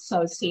neighborhood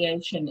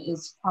association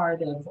is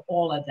part of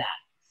all of that.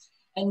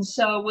 And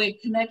so we're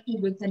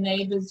connected with the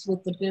neighbors,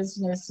 with the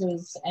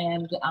businesses,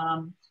 and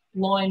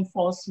law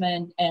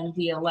enforcement and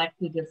the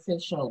elected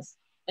officials.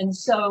 And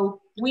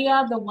so we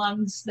are the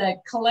ones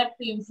that collect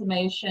the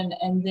information,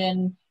 and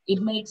then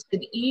it makes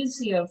it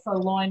easier for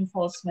law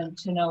enforcement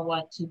to know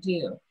what to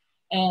do.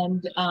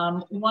 And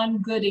one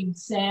good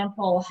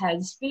example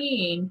has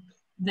been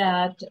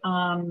that,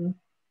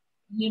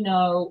 you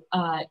know,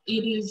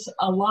 it is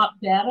a lot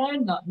better,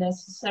 not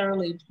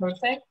necessarily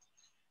perfect,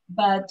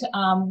 but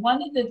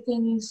one of the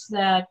things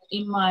that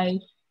in my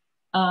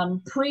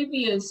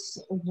previous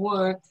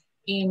work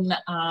in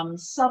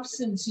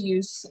substance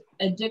use,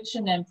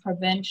 addiction, and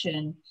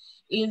prevention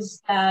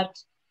is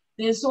that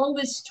there's all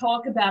this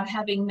talk about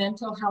having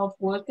mental health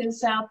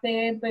workers out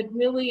there, but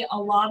really a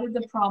lot of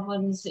the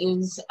problems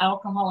is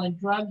alcohol and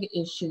drug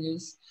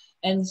issues.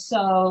 And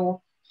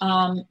so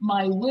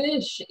my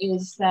wish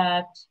is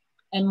that,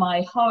 and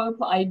my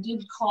hope, I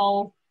did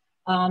call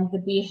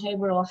the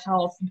Behavioral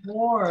Health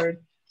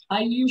Board.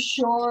 Are you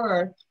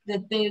sure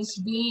that there's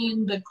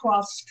been the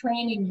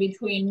cross-training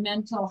between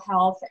mental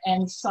health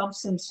and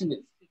substance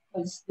use?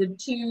 Because the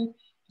two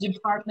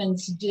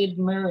departments did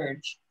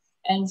merge.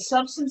 And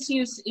substance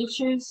use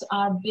issues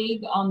are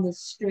big on the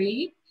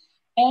street.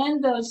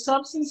 And those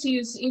substance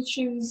use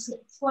issues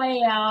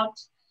play out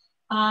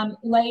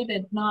late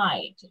at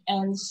night.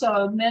 And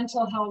so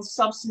mental health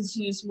substance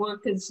use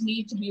workers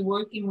need to be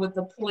working with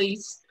the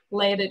police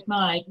late at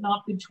night,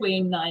 not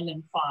between 9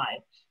 and 5.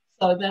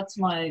 So that's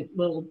my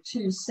little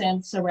 2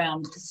 cents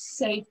around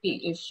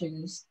safety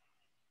issues.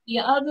 The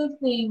other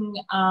thing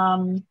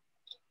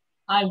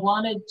I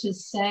wanted to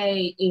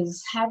say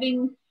is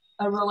having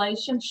a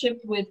relationship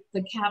with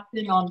the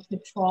captain on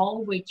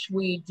patrol, which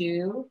we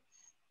do.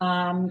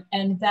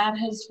 And that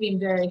has been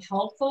very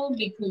helpful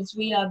because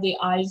we are the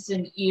eyes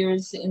and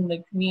ears in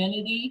the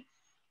community.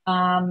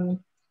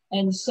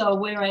 And so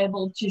we're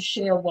able to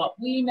share what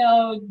we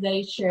know,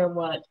 they share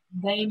what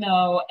they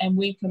know, and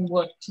we can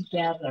work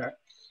together.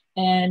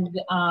 And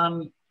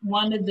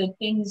one of the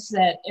things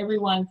that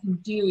everyone can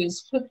do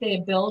is put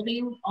their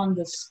building on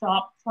the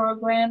STOP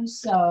program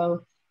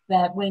so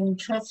that when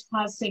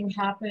trespassing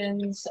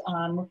happens,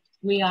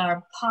 we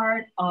are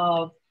part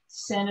of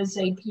San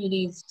Jose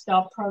PD's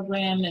STOP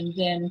program, and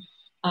then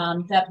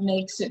that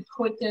makes it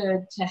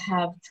quicker to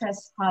have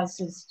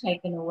trespasses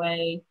taken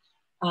away.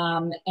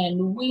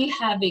 And we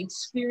have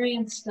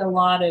experienced a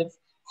lot of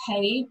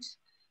hate.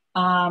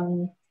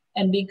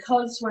 And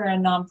because we're a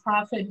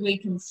nonprofit, we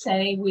can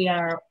say we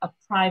are a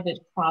private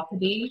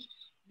property.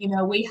 You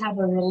know, we have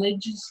a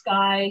religious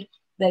guy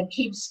that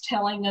keeps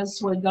telling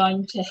us we're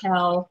going to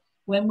hell.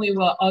 When we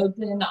were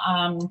open,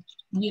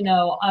 you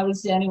know, I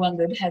was the only one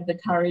that had the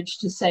courage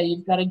to say,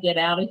 you've got to get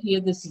out of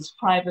here. This is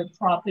private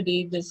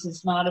property. This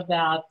is not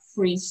about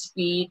free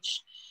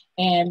speech.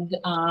 And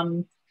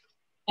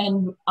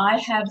I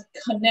have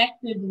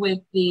connected with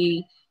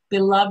the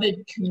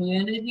beloved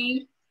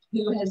community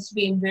who has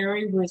been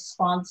very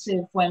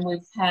responsive when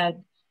we've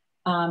had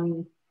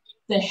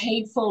the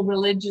hateful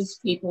religious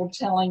people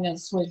telling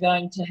us we're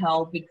going to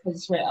hell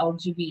because we're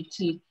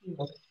LGBTQ.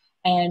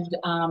 And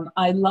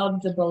I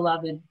love the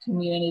beloved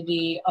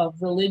community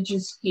of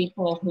religious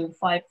people who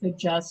fight for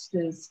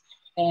justice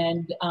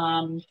and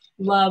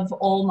love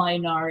all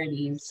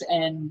minorities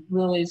and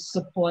really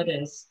support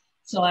us.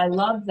 So I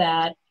love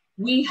that.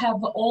 We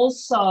have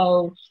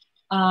also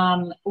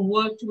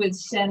worked with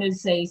San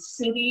Jose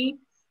City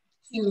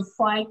to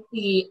fight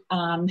the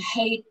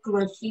hate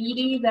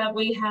graffiti that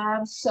we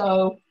have.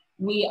 So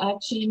we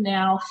actually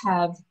now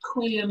have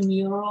queer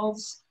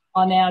murals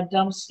on our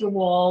dumpster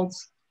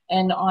walls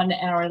and on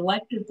our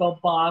electrical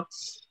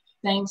box,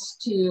 thanks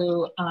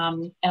to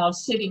our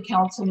city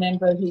council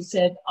member who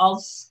said, I'll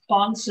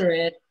sponsor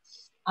it.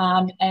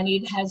 And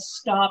it has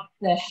stopped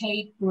the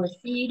hate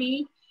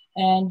graffiti,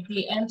 and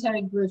the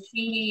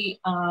anti-graffiti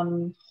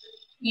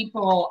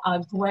people are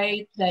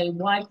great. They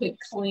wipe it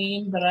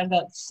clean, but I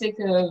got sick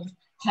of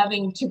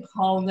having to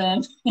call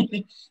them.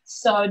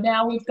 So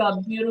now we've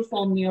got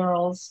beautiful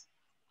murals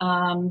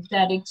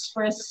that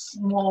express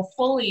more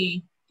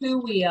fully who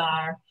we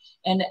are.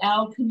 And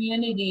our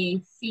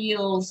community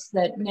feels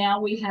that now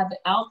we have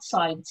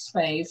outside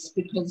space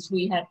because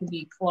we had to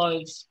be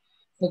closed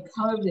for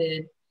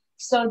COVID.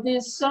 So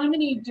there's so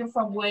many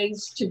different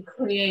ways to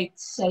create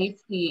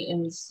safety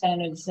in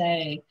San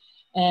Jose.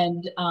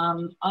 And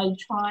I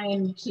try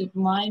and keep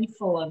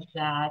mindful of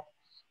that.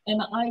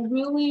 And I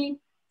really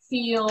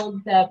feel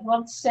that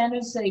what San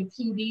Jose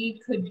PD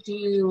could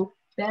do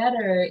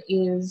better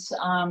is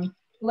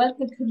let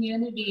the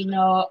community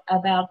know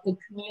about the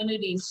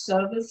community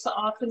service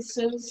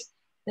offices.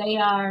 They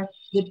are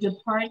the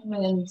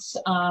department's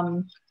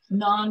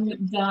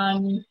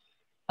non-gun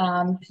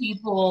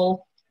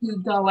people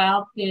who go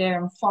out there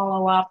and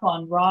follow up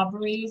on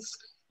robberies.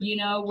 You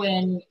know,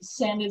 when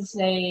San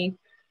Jose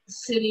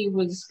City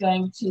was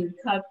going to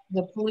cut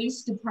the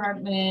police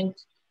department,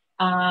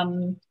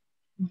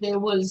 there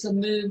was a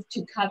move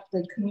to cut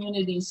the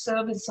community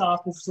service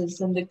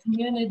offices, and the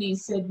community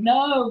said,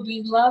 no,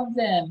 we love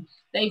them.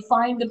 They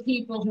find the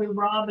people who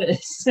rob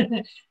us.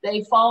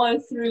 They follow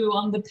through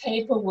on the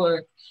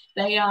paperwork.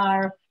 They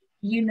are,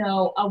 you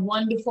know, a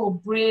wonderful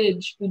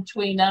bridge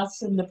between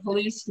us and the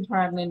police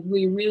department.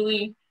 We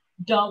really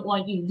don't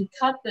want you to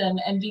cut them.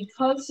 And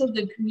because of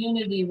the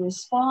community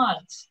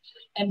response,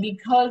 and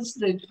because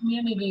the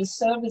community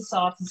service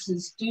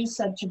offices do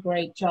such a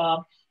great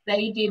job,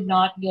 they did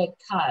not get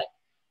cut.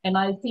 And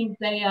I think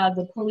they are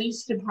the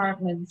police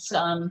department's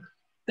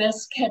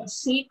best kept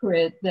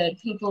secret that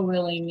people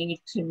really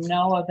need to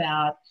know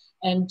about,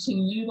 and to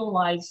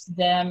utilize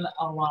them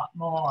a lot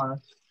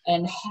more,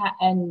 and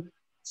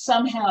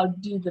somehow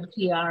do the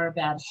PR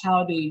about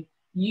how to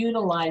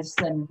utilize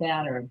them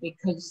better,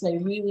 because they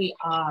really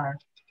are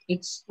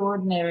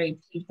extraordinary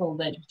people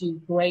that do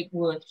great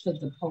work for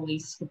the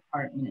police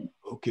department.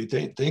 Okay,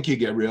 thank you,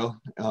 Gabrielle.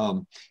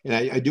 And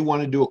I do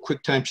want to do a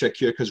quick time check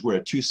here because we're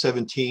at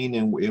 2:17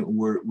 and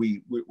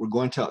we're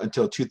going to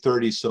until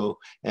 2:30. So,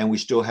 and we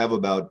still have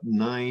about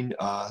nine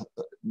of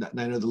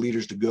the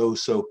leaders to go.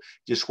 So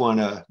just want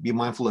to be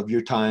mindful of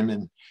your time.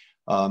 And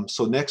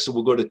so next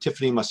we'll go to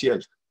Tiffany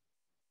Maciel.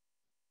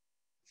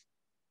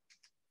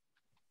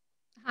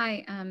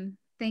 Hi,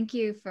 thank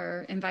you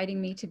for inviting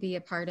me to be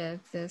a part of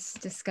this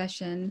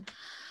discussion.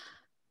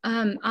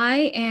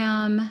 I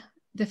am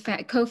the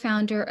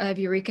co-founder of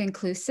Eureka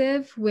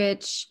Inclusive,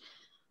 which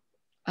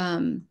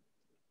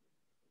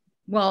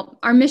well,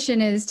 our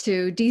mission is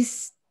to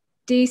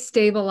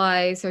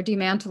destabilize or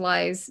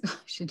demantleize.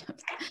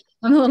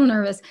 I'm a little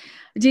nervous.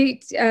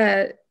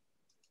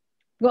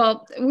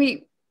 Well,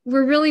 we're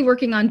really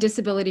working on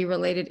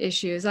disability-related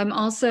issues. I'm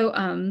also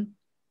on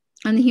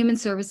the Human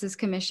Services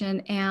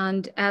Commission,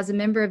 and as a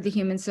member of the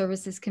Human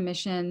Services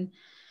Commission,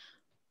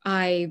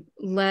 I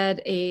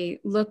led a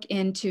look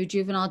into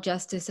juvenile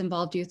justice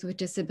involved youth with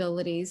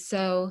disabilities.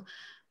 So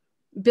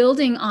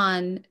building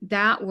on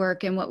that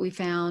work and what we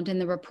found in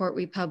the report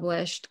we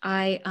published,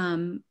 I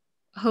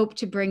hope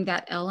to bring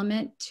that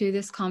element to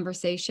this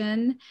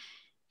conversation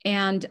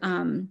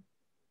and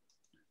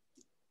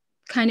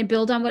kind of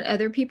build on what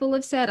other people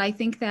have said. I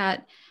think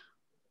that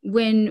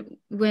when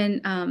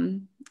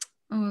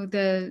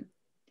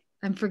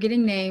I'm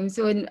forgetting names,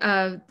 when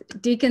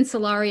Deacon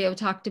Solario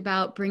talked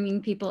about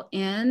bringing people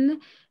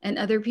in, and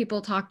other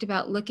people talked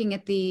about looking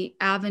at the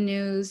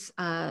avenues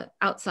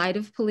outside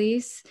of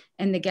police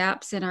and the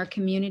gaps in our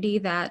community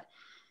that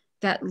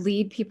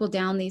lead people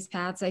down these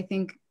paths. I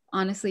think,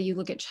 honestly, you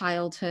look at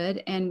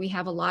childhood, and we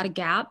have a lot of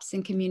gaps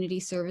in community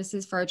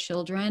services for our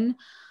children,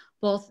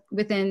 both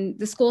within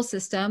the school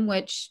system,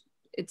 which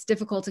it's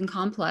difficult and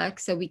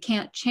complex, so we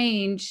can't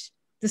change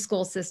the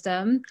school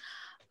system.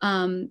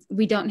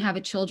 We don't have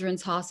a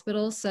children's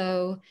hospital,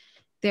 so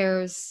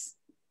there's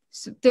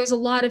a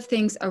lot of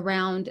things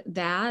around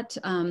that.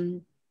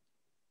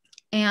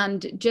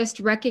 And just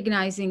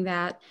recognizing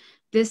that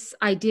this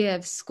idea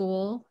of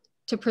school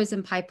to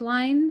prison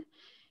pipeline,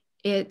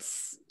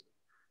 it's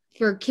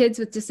for kids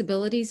with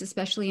disabilities,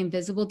 especially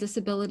invisible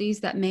disabilities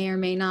that may or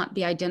may not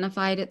be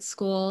identified at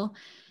school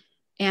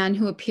and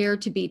who appear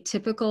to be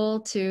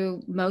typical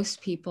to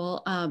most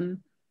people.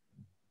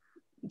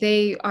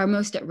 They are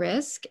most at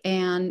risk,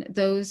 and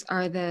those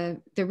are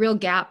the real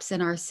gaps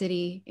in our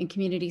city and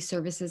community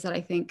services that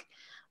I think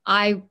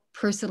I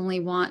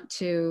personally want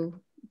to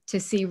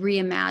see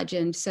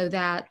reimagined, so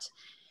that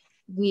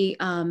we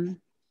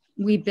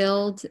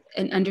build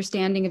an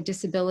understanding of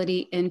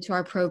disability into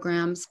our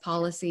programs,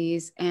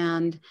 policies,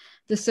 and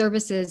the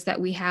services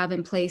that we have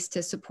in place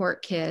to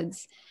support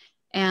kids.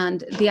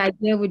 And the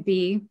idea would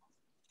be,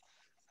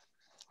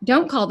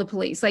 don't call the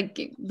police.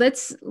 Like,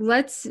 let's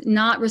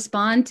not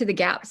respond to the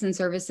gaps in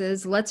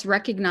services. Let's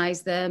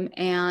recognize them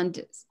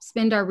and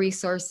spend our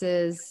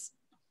resources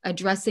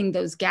addressing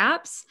those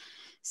gaps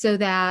so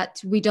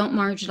that we don't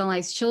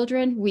marginalize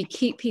children. We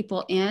keep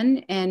people in,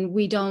 and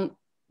we don't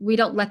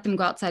let them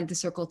go outside the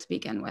circle to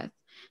begin with.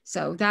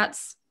 So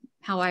that's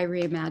how I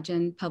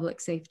reimagine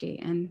public safety,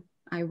 and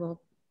I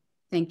will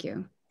thank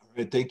you. All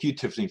right, thank you,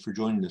 Tiffany, for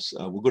joining us.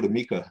 We'll go to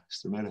Mika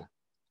Estremera.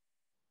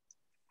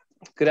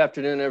 Good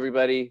afternoon,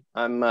 everybody.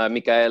 I'm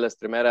Micael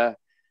Estremera.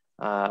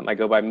 I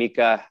go by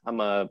Mika. I'm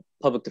a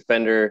public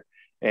defender,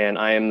 and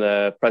I am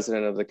the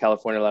president of the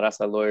California La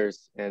Raza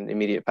Lawyers and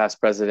immediate past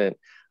president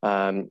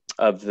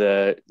of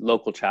the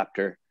local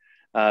chapter.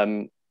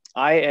 I'm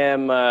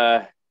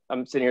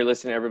sitting here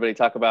listening to everybody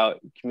talk about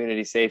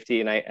community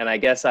safety, and I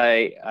guess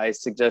I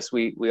suggest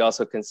we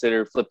also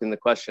consider flipping the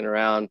question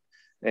around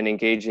and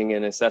engaging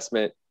in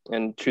assessment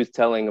and truth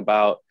telling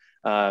about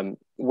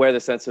where the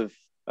sense of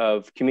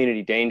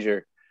community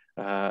danger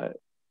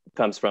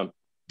comes from.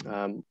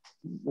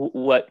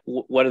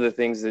 What are the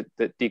things that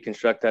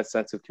deconstruct that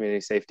sense of community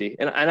safety?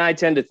 And I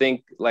tend to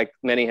think, like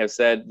many have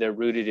said, they're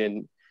rooted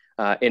in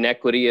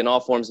inequity, in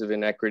all forms of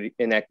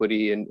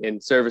inequity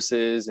in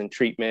services and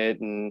treatment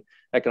and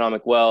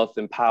economic wealth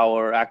and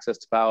power, access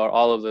to power,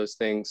 all of those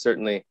things,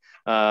 certainly.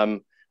 I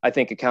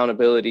think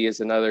accountability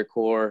is another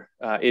core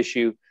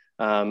issue.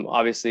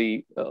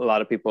 Obviously, a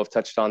lot of people have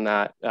touched on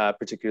that,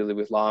 particularly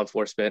with law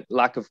enforcement.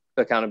 Lack of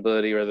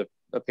accountability, or the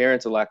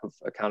appearance of lack of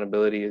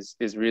accountability,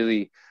 is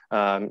really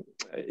harmful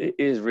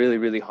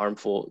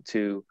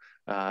to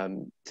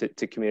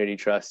community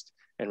trust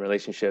and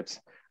relationships.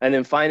 And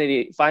then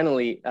finally,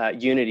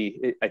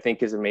 unity, I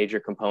think, is a major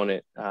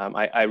component.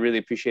 I really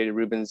appreciated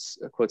Ruben's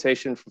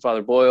quotation from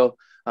Father Boyle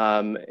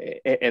and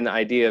the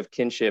idea of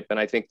kinship. And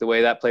I think the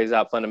way that plays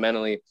out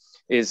fundamentally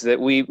is that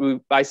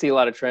I see a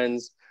lot of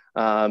trends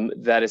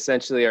that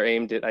essentially are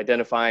aimed at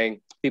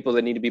identifying people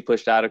that need to be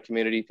pushed out of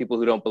community, people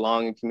who don't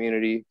belong in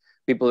community,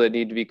 people that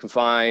need to be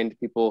confined,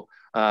 people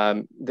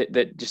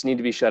that just need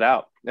to be shut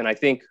out. And I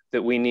think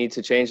that we need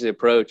to change the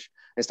approach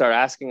and start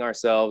asking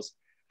ourselves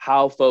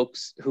how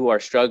folks who are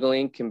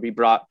struggling can be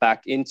brought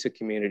back into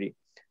community,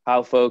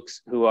 how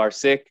folks who are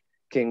sick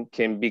can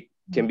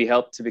be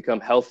helped to become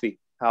healthy,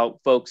 how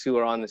folks who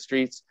are on the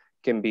streets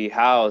can be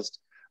housed,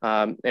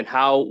 and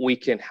how we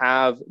can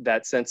have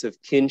that sense of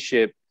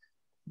kinship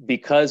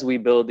because we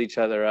build each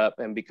other up,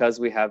 and because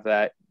we have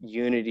that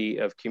unity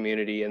of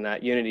community and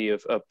that unity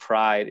of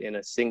pride in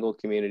a single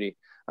community.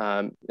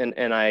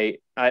 And I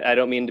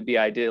don't mean to be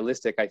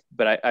idealistic,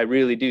 but I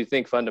really do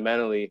think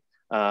fundamentally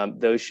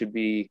those should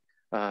be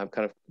kind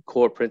of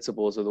core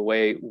principles of the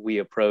way we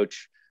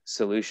approach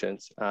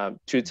solutions.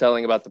 Truth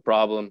telling about the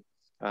problem,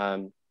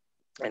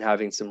 and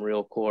having some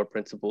real core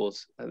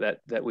principles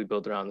that we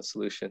build around the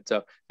solution.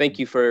 So thank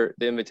you for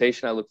the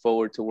invitation. I look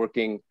forward to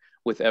working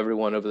with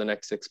everyone over the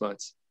next 6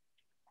 months.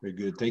 Very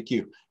good, thank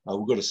you.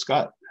 We'll go to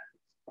Scott.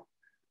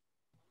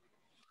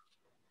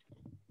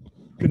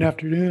 Good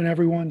afternoon,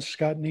 everyone.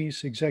 Scott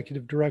Neese,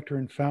 Executive Director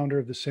and founder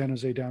of the San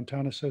Jose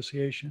Downtown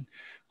Association.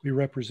 We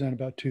represent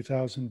about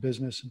 2,000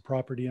 business and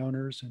property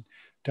owners in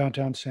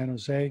downtown San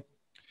Jose.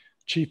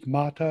 Chief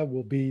Mata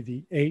will be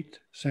the 8th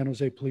San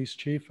Jose Police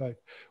Chief I've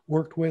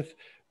worked with.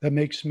 That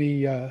makes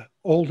me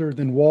older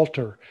than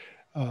Walter.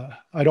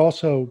 I'd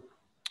also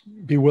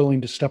be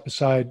willing to step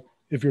aside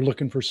if you're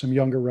looking for some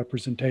younger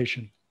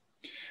representation.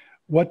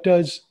 What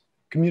does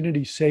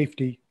community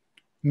safety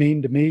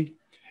mean to me?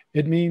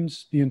 It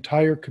means the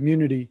entire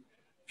community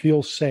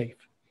feels safe.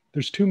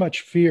 There's too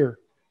much fear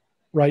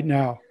right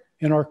now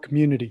in our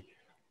community.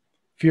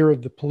 Fear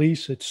of the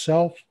police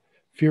itself,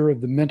 fear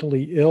of the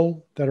mentally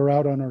ill that are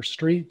out on our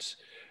streets.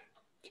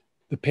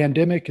 The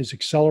pandemic has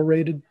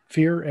accelerated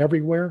fear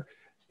everywhere,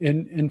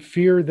 and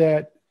fear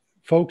that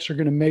folks are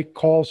going to make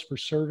calls for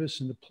service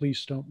and the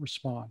police don't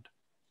respond.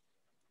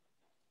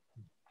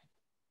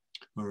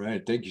 All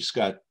right, thank you,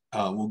 Scott.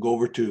 We'll go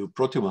over to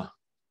Protima.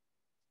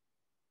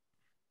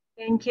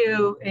 Thank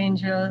you,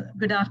 Angel.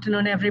 Good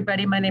afternoon,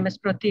 everybody. My name is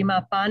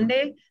Protima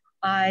Pandey.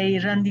 I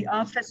run the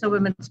Office of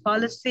Women's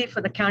Policy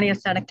for the County of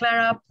Santa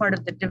Clara, part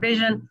of the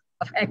Division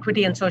of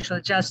Equity and Social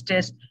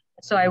Justice.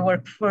 So I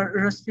work for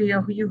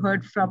Rocio, who you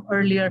heard from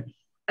earlier.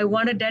 I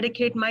want to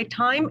dedicate my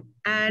time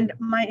and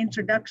my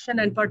introduction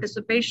and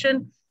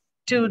participation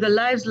to the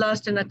lives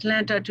lost in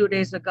Atlanta 2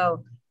 days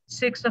ago,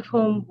 6 of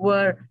whom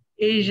were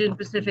Asian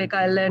Pacific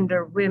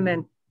Islander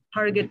women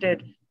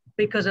targeted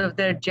because of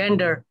their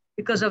gender,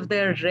 because of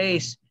their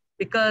race,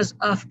 because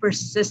of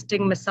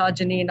persisting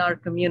misogyny in our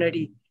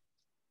community.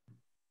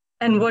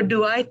 And what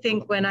do I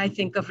think when I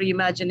think of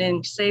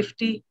reimagining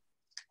safety?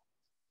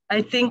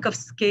 I think of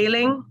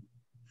scaling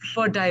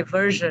for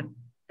diversion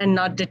and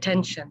not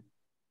detention.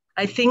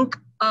 I think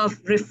of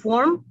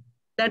reform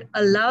that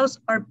allows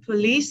our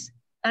police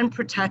and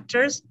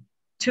protectors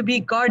to be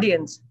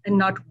guardians and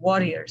not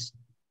warriors.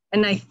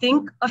 And I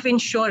think of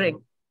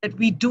ensuring that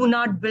we do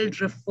not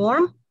build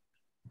reform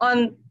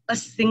on a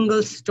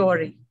single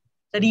story,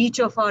 that each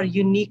of our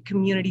unique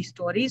community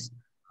stories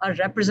are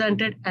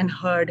represented and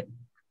heard,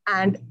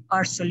 and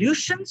our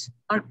solutions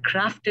are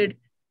crafted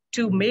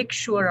to make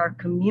sure our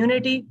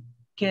community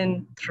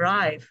can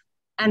thrive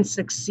and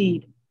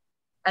succeed.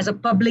 As a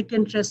public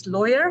interest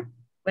lawyer,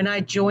 when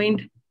I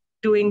joined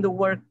doing the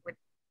work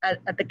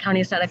at the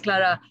County of Santa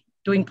Clara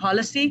doing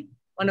policy,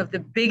 one of the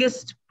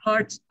biggest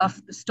parts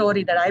of the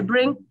story that I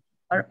bring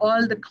are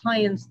all the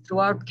clients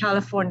throughout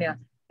California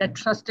that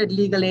trusted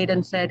legal aid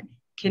and said,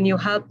 can you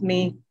help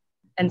me?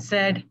 And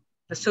said,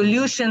 the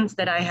solutions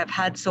that I have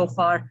had so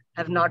far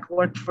have not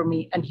worked for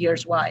me, and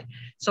here's why.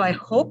 So I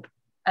hope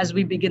as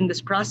we begin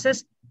this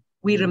process,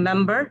 we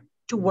remember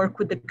to work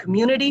with the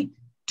community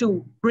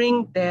to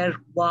bring their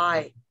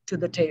why to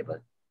the table.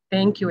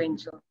 Thank you,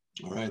 Angel.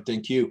 All right,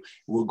 thank you.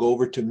 We'll go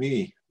over to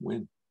me.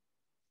 Win.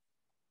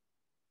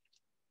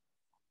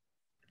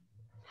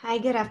 Hi,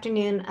 good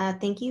afternoon.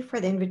 Thank you for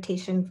the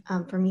invitation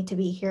for me to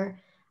be here.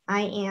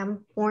 I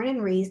am born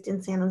and raised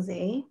in San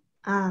Jose.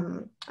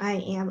 I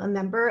am a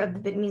member of the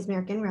Vietnamese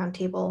American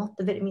Roundtable,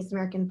 the Vietnamese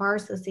American Bar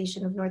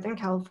Association of Northern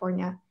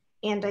California,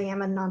 and I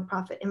am a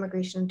nonprofit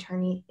immigration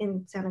attorney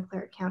in Santa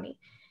Clara County.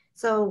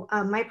 So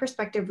my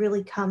perspective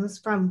really comes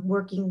from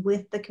working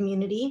with the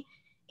community,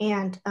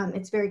 and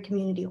it's very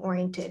community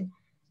oriented.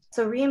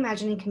 So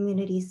reimagining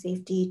community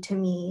safety to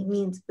me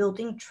means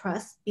building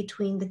trust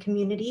between the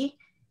community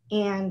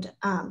and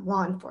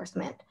law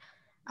enforcement,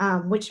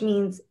 which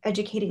means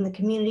educating the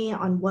community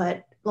on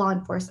what law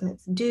enforcement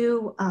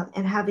do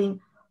and having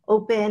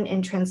open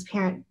and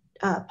transparent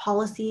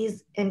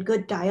policies and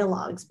good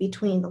dialogues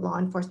between the law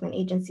enforcement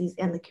agencies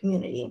and the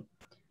community.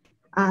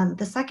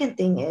 The second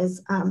thing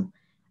is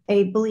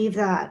I believe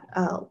that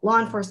law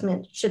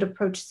enforcement should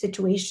approach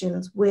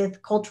situations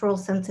with cultural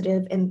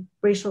sensitive and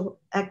racial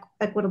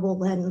equitable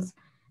lens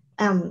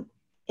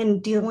in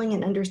dealing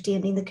and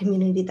understanding the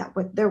community that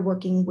they're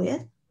working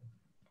with.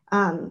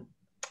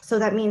 So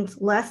that means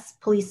less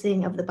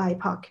policing of the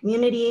BIPOC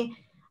community,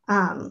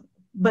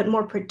 but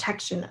more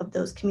protection of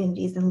those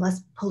communities and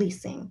less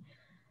policing.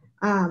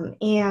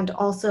 And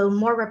also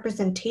more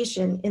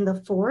representation in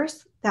the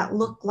force that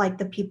look like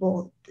the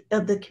people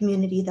of the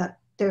community that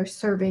they're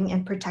serving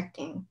and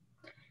protecting.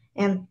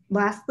 And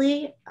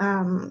lastly,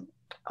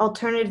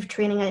 alternative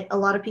training. A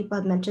lot of people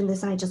have mentioned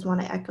this, and I just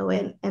want to echo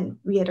it and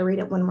reiterate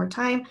it one more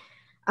time.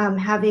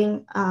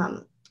 Having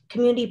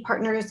community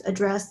partners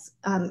address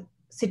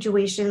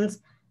situations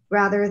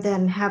rather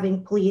than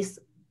having police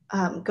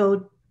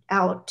go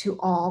out to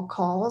all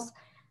calls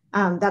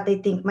that they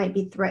think might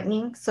be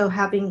threatening. So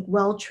having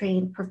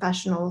well-trained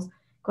professionals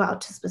go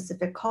out to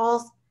specific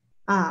calls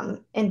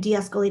and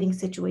de-escalating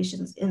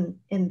situations in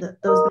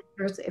those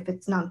matters if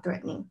it's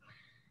non-threatening.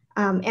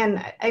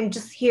 And I'm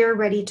just here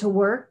ready to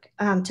work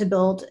to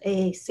build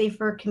a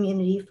safer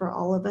community for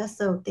all of us.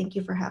 So thank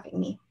you for having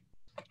me.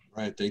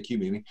 All right, thank you,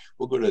 Mimi.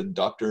 We'll go to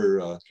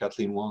Dr.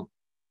 Kathleen Wong.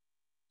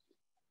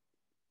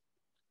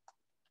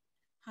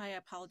 Hi, I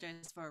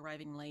apologize for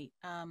arriving late.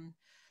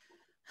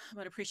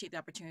 but appreciate the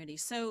opportunity.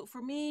 So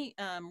for me,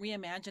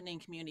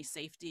 reimagining community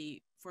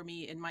safety, for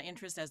me, in my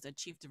interest as the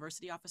Chief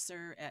Diversity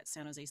Officer at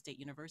San Jose State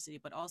University,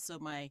 but also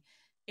my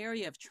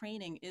area of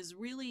training is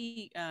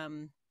really,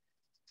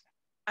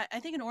 I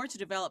think in order to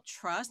develop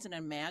trust and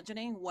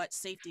imagining what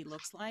safety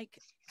looks like,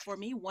 for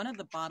me, one of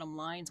the bottom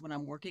lines when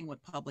I'm working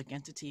with public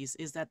entities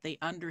is that they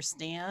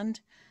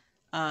understand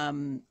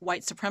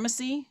white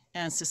supremacy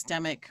and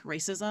systemic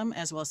racism,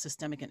 as well as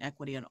systemic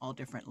inequity on all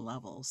different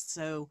levels.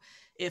 So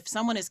if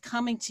someone is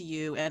coming to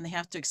you and they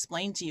have to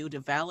explain to you to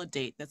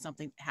validate that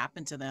something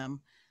happened to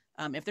them,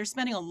 if they're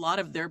spending a lot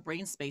of their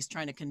brain space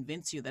trying to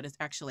convince you that it's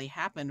actually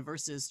happened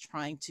versus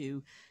trying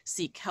to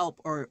seek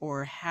help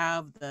or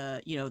have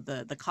the, you know,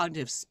 the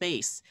cognitive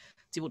space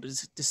to be able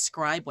to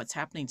describe what's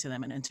happening to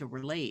them and to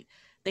relate,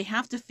 they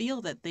have to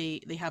feel that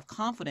they have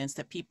confidence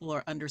that people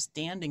are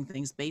understanding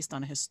things based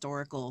on a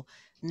historical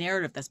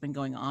narrative that's been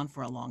going on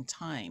for a long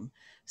time.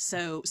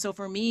 So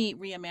for me,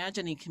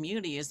 reimagining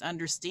community is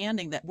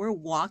understanding that we're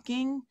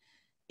walking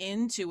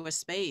into a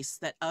space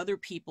that other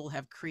people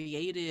have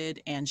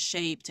created and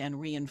shaped and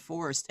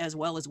reinforced, as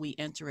well as we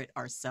enter it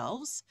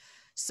ourselves.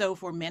 So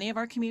for many of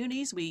our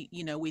communities, we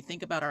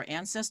think about our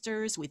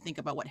ancestors, we think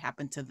about what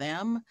happened to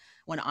them.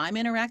 When I'm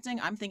interacting,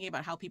 I'm thinking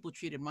about how people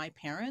treated my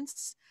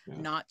parents,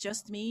 not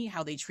just me,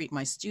 how they treat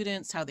my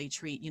students, how they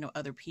treat,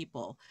 other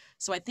people.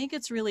 So I think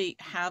it's really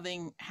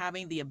having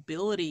the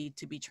ability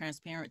to be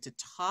transparent, to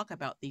talk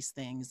about these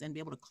things and be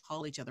able to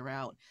call each other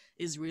out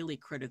is really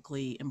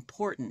critically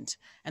important.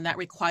 And that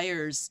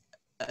requires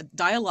a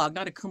dialogue,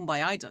 not a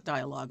kumbaya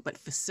dialogue, but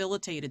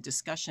facilitated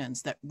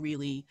discussions that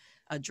really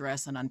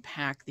address and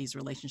unpack these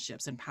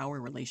relationships and power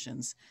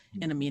relations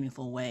in a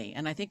meaningful way.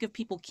 And I think if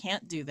people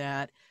can't do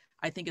that,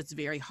 I think it's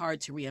very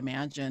hard to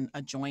reimagine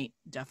a joint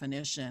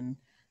definition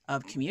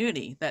of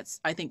community that's,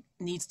 I think,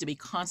 needs to be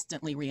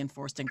constantly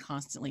reinforced and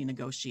constantly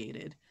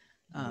negotiated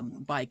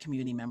by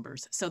community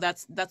members. So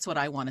that's what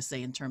I want to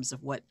say in terms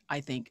of what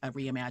I think a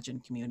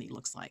reimagined community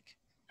looks like.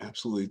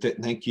 Absolutely.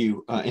 Thank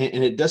you.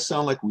 And it does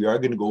sound like we are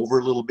going to go over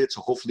a little bit, so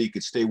hopefully you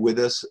could stay with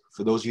us.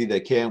 For those of you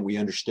that can, we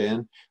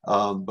understand.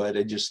 But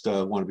I just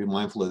want to be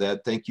mindful of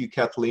that. Thank you,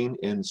 Kathleen.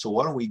 And so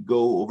why don't we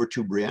go over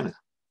to Brianna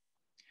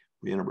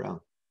Brown.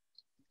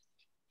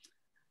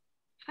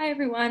 Hi,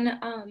 everyone.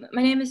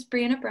 My name is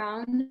Brianna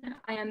Brown.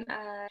 I am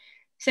a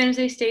San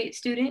Jose State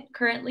student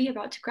currently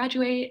about to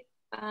graduate.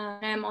 I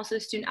am also a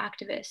student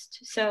activist.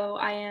 So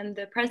I am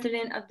the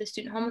president of the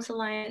Student Homeless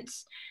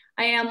Alliance.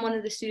 I am one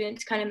of the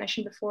students kind of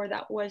mentioned before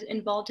that was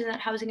involved in that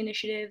housing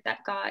initiative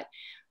that got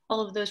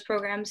all of those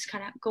programs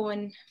kind of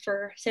going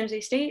for San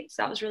Jose State.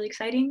 So that was really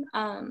exciting.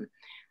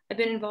 I've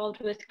been involved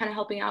with kind of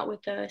helping out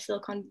with the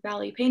Silicon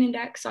Valley Pain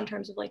Index on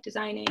terms of like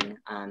designing,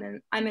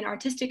 and I'm an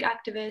artistic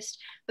activist,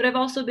 but I've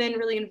also been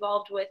really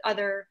involved with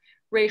other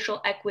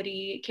racial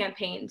equity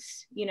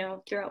campaigns,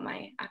 throughout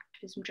my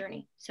activism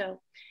journey.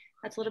 So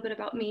that's a little bit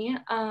about me.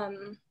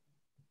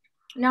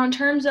 Now, in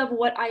terms of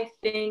what I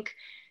think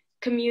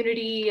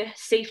community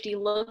safety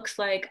looks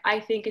like, I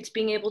think it's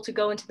being able to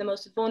go into the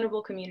most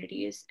vulnerable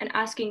communities and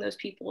asking those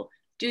people,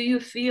 do you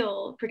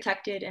feel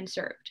protected and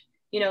served?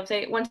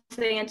 Once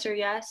they answer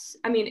yes,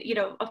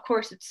 of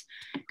course it's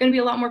going to be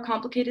a lot more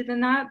complicated than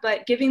that,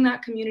 but giving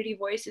that community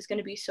voice is going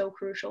to be so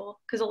crucial,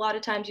 because a lot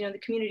of times, the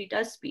community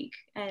does speak.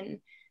 And,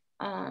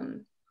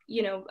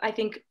 I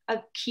think a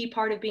key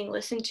part of being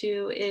listened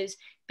to is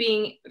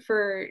being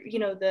for,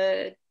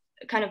 the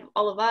kind of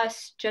all of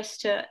us,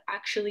 just to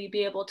actually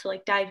be able to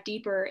like dive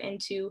deeper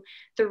into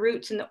the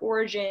roots and the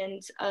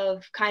origins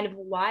of kind of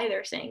why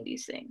they're saying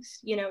these things.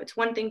 It's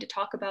one thing to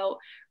talk about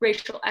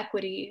racial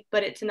equity,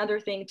 but it's another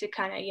thing to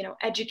kind of,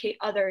 educate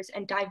others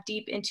and dive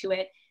deep into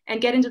it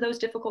and get into those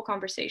difficult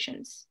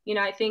conversations.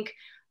 I think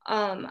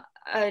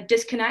a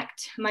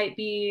disconnect might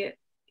be,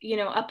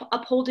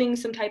 upholding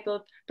some type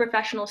of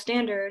professional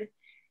standard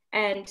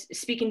and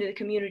speaking to the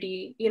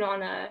community,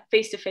 on a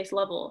face-to-face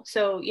level.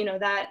 So,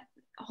 that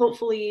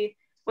hopefully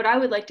what I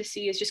would like to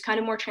see is just kind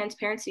of more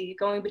transparency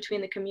going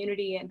between the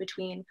community and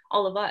between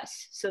all of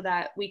us, so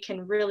that we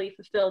can really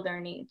fulfill their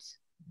needs.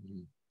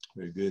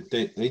 Very good.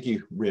 Thank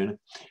you, Brianna.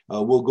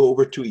 We'll go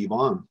over to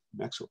Yvonne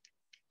Maxwell.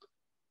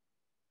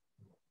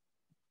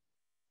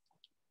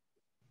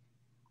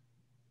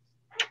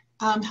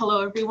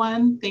 Hello,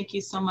 everyone. Thank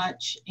you so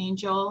much,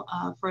 Angel,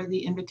 for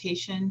the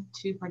invitation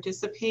to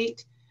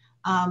participate.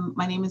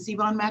 My name is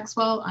Yvonne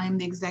Maxwell. I'm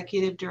the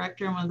executive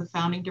director and one of the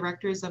founding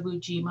directors of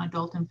Ujima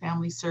Adult and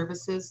Family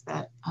Services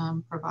that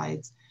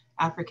provides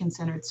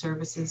African-centered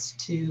services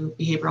to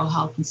behavioral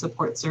health and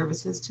support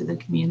services to the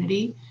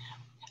community.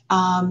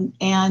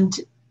 And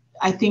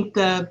I think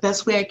the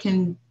best way I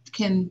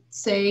can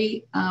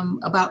say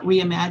about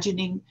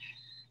reimagining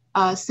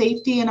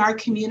safety in our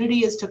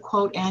community is to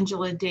quote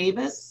Angela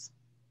Davis,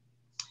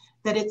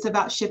 that it's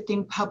about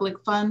shifting public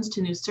funds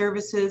to new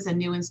services and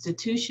new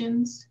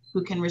institutions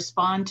who can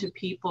respond to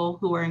people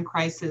who are in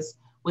crisis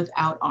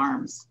without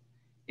arms.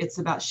 It's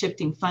about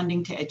shifting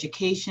funding to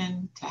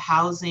education, to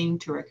housing,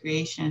 to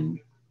recreation.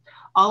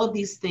 All of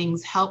these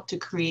things help to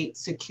create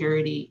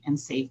security and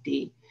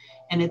safety.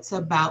 And it's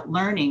about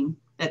learning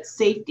that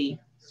safety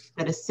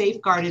that is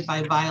safeguarded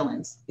by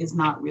violence is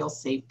not real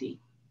safety.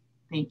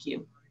 Thank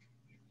you.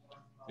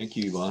 Thank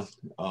you, Yvonne.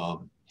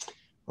 All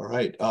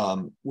right,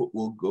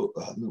 we'll go,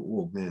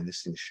 oh man,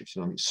 this thing shifts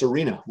on me.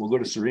 Serena, we'll go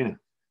to Serena.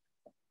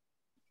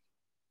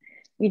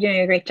 You're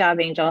doing a great job,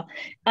 Angel.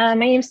 My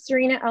name is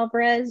Serena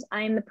Alvarez.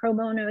 I am the Pro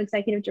Bono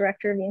Executive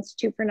Director of the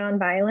Institute for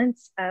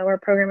Nonviolence. We're a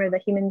program of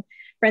the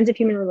Friends of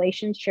Human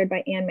Relations chaired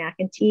by Ann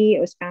McEntee. It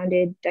was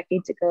founded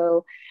decades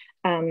ago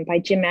by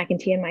Jim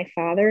McEntee and my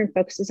father, and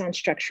focuses on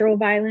structural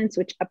violence,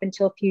 which up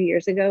until a few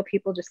years ago,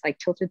 people just like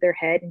tilted their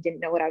head and didn't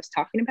know what I was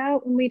talking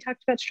about when we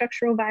talked about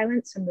structural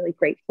violence. I'm really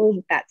grateful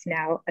that that's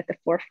now at the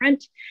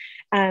forefront.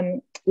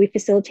 We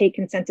facilitate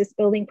consensus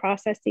building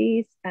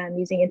processes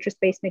using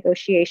interest-based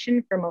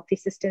negotiation for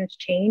multi-systems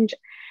change.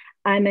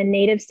 I'm a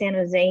native San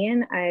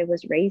Josean. I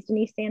was raised in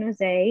East San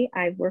Jose.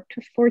 I've worked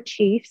with 4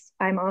 chiefs.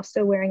 I'm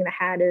also wearing the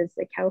hat as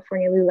the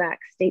California LULAC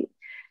State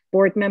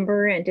Board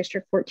member and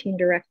District 14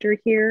 director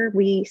here.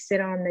 We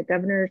sit on the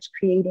governor's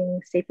Creating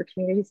Safer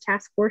Communities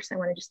Task Force. I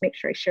want to just make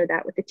sure I share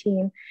that with the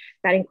team.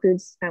 That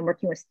includes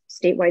working with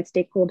statewide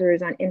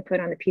stakeholders on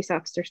input on the peace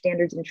officer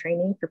standards and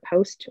training for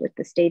post with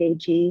the state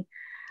AG,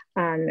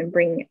 and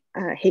bring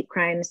hate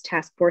crimes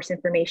task force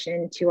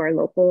information to our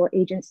local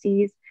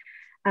agencies.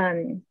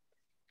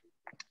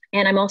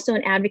 And I'm also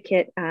an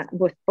advocate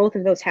with both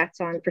of those hats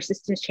on for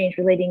systems change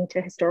relating to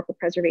historical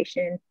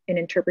preservation and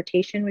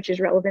interpretation, which is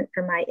relevant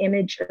for my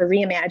image or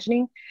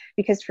reimagining,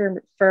 because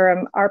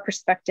from our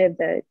perspective,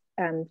 the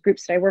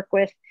groups that I work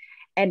with,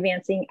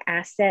 advancing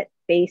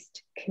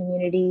asset-based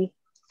community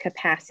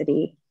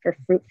capacity for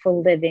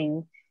fruitful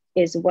living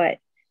is what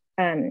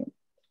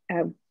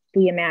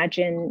we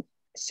imagine.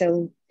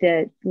 So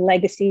the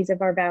legacies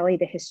of our valley,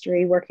 the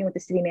history, working with the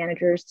city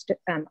managers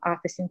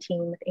office and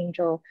team with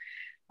Angel,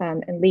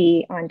 and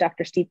Lee on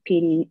Dr. Steve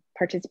Peedy,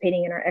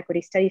 participating in our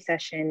equity study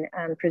session,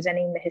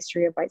 presenting the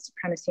history of white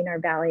supremacy in our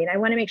valley. And I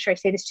want to make sure I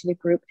say this to the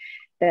group.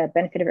 The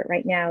benefit of it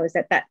right now is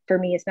that for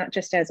me is not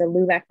just as a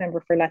LULAC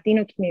member for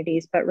Latino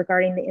communities, but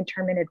regarding the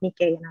internment of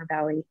Nikkei in our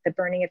valley, the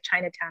burning of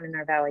Chinatown in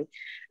our valley,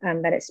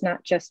 that it's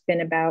not just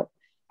been about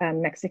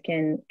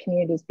Mexican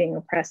communities being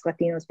oppressed,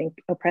 Latinos being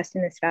oppressed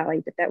in this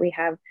valley, but that we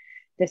have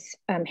this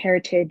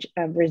heritage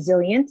of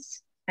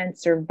resilience and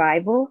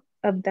survival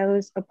of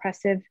those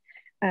oppressive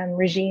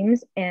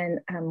regimes, and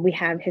we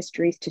have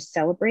histories to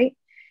celebrate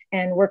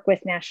and work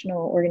with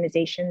national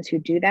organizations who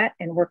do that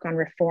and work on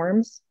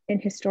reforms in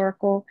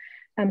historical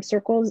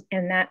circles.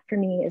 And that for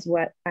me is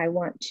what I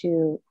want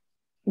to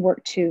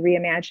work to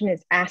reimagine,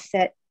 is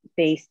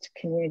asset-based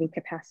community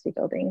capacity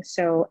building.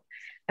 So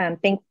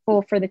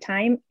thankful for the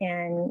time,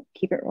 and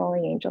keep it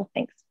rolling, Angel.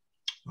 Thanks.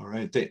 All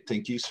right,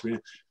 thank you,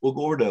 Serena. We'll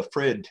go over to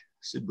Fred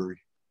Sidbury.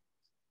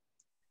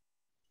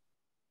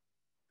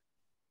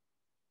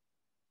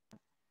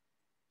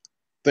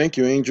 Thank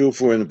you, Angel,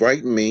 for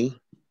inviting me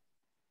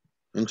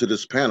into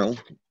this panel.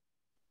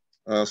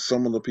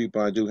 Some of the people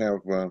I do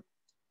have a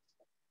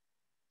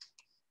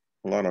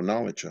lot of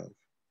knowledge of,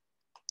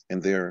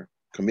 and their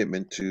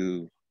commitment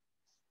to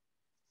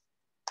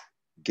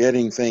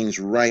getting things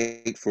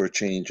right for a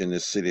change in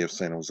this city of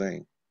San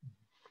Jose.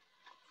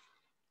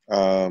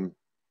 I've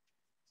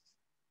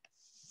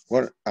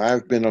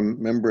been a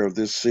member of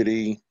this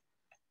city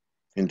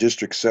in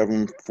District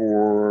 7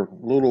 for a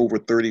little over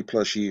 30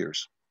 plus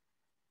years.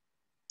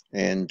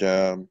 And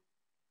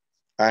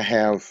I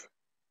have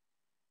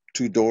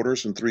 2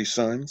 daughters and 3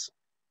 sons.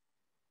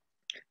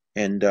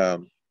 And I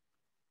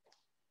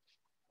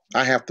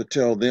have to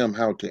tell them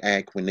how to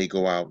act when they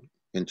go out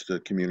into the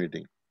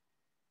community,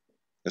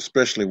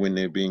 especially when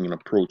they're being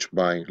approached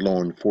by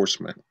law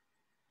enforcement.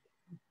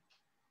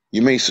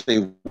 You may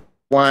say,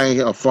 why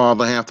a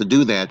father have to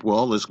do that?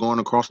 Well, it's going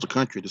across the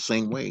country the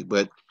same way,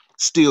 but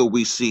still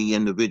we see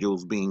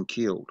individuals being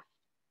killed.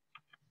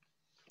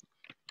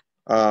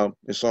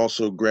 It's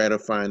also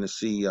gratifying to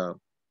see the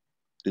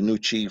new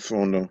chief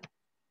on the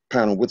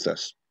panel with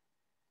us.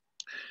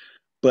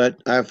 But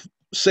I've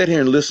sat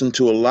here and listened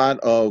to a lot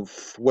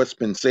of what's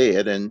been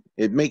said, and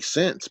it makes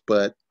sense.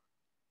 But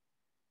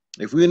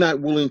if we're not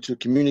willing to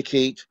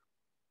communicate,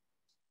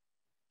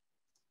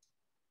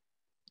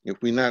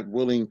 if we're not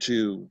willing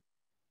to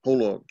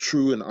hold a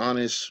true and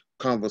honest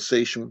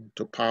conversation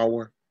to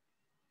power,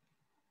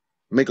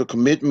 make a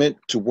commitment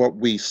to what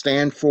we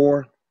stand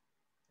for,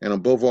 and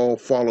above all,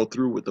 follow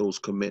through with those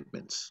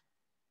commitments.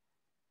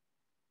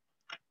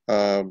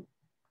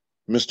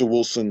 Mr.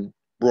 Wilson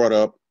brought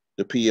up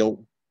the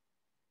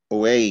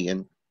POA,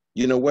 and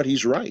you know what?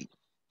 He's right.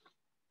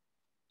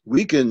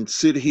 We can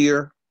sit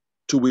here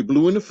till we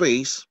blue in the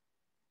face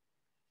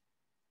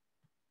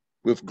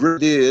with great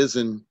ideas,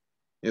 and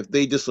if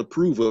they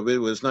disapprove of it,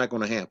 well, it's not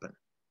going to happen.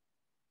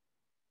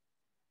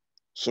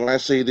 So I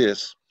say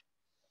this: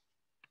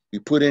 we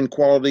put in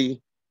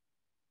quality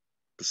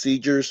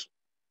procedures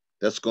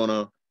that's going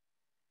to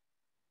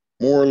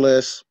more or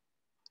less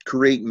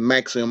create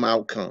maximum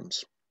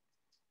outcomes.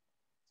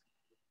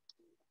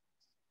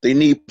 They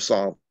need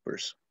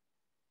solvers.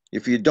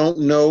 If you don't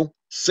know,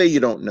 say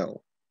you don't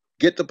know.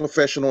 Get the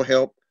professional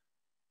help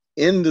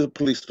in the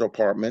police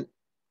department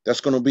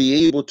that's going to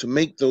be able to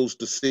make those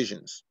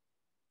decisions.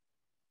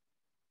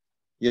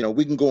 You know,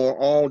 we can go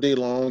all day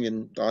long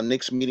and our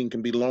next meeting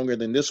can be longer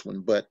than this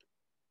one, but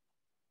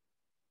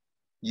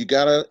you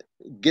got to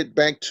get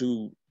back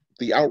to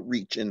the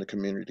outreach in the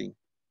community.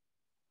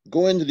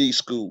 Go into these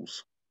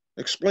schools.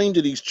 Explain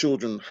to these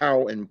children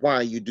how and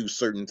why you do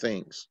certain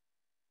things.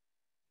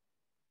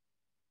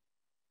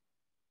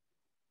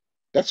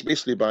 That's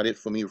basically about it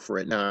for me for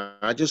right now.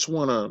 I just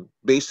want to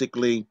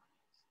basically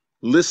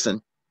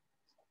listen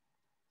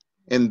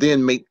and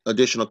then make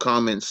additional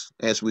comments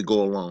as we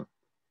go along.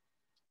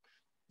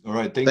 All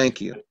right. Thank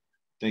you.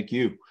 Thank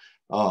you.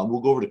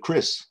 We'll go over to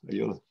Chris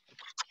Ariola.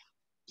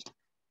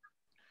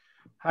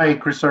 Hi,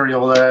 Chris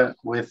Ariola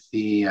with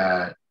the,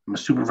 I'm a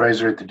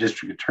supervisor at the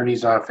District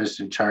Attorney's Office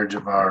in charge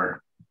of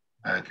our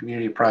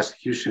Community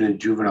Prosecution and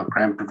Juvenile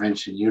Crime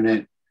Prevention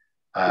Unit.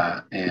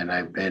 And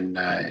I've been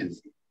around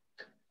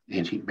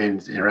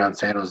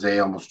San Jose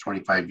almost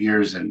 25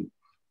 years. And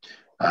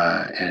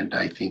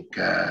I think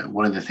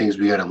one of the things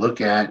we got to look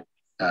at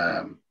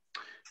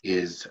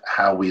is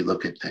how we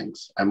look at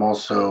things. I'm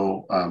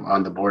also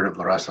on the board of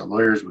La Raza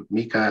Lawyers with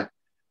Mika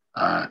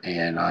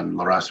and on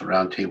La Raza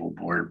Roundtable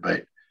board.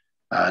 But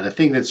the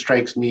thing that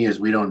strikes me is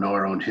we don't know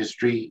our own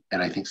history.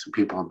 And I think some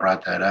people have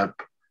brought that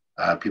up.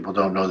 People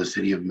don't know the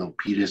city of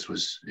Milpitas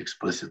was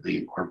explicitly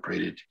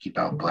incorporated to keep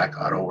out Black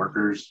auto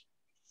workers.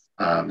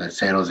 That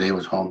San Jose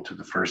was home to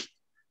the first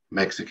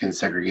Mexican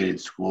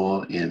segregated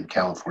school in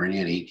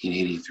California in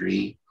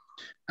 1883.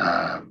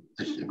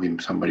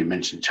 Somebody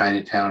mentioned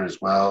Chinatown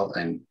as well.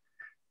 And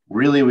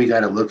really, we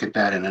got to look at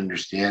that and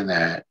understand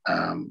that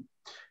and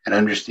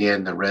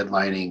understand the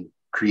redlining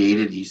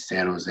created East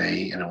San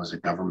Jose and it was a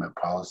government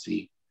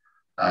policy.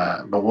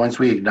 But once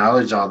we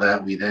acknowledge all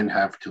that, we then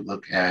have to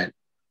look at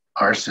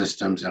our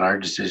systems and our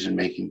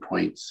decision-making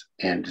points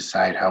and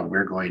decide how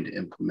we're going to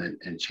implement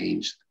and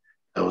change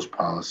those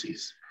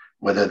policies,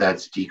 whether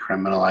that's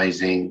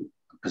decriminalizing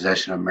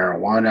possession of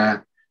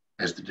marijuana,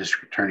 as the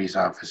district attorney's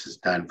office has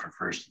done for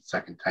first and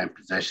second time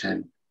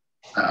possession,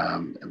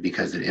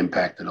 because it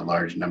impacted a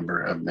large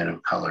number of men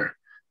of color,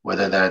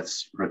 whether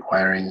that's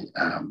requiring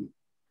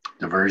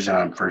diversion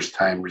on first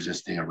time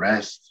resisting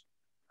arrest.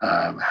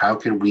 How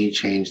can we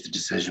change the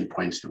decision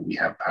points that we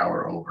have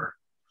power over?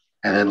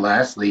 And then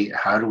lastly,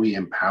 how do we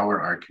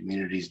empower our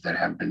communities that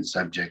have been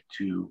subject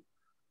to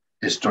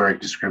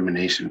historic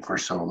discrimination for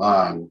so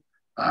long?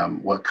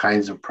 What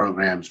kinds of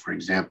programs, for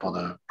example,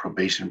 the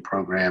probation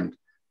program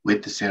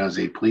with the San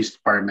Jose Police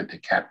Department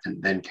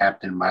that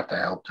Captain Mata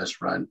helped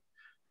us run,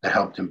 that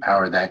helped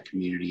empower that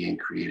community and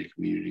create a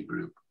community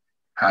group?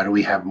 How do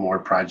we have more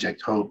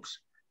Project Hopes?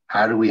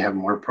 How do we have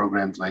more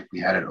programs like we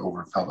had at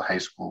Overfelt High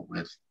School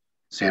with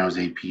San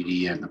Jose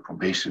PD and the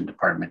probation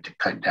department to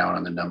cut down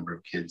on the number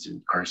of kids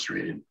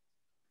incarcerated?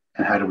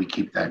 And how do we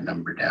keep that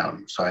number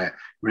down? So I'm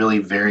really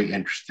very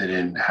interested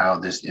in how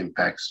this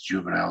impacts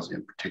juveniles,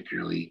 and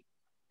particularly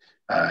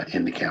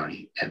in the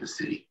county and the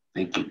city.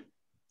 Thank you.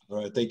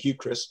 All right, thank you,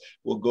 Chris.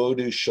 We'll go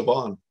to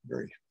Siobhan.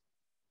 Mary.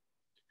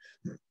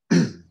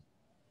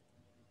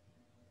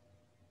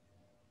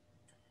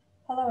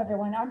 Hello,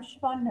 everyone. I'm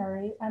Siobhan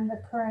Murray. I'm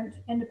the current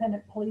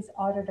independent police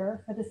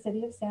auditor for the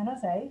city of San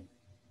Jose.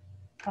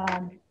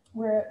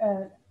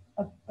 We're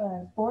a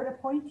board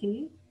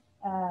appointee.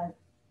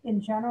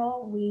 In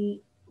general,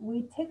 we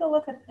take a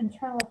look at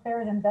internal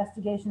affairs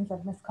investigations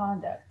of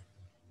misconduct.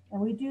 And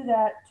we do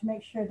that to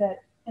make sure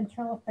that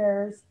internal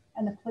affairs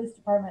and the police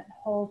department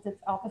holds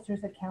its officers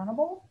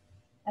accountable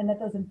and that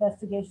those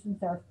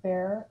investigations are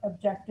fair,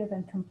 objective,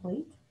 and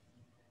complete.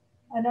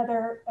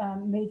 Another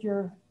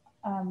major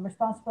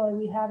responsibility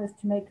we have is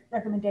to make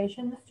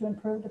recommendations to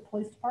improve the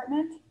police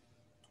department.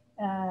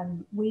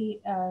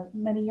 We,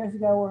 many years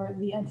ago, were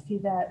the entity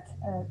that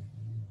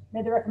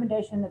made the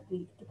recommendation that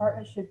the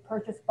department should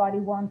purchase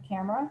body-worn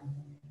camera.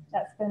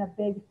 That's been a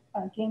big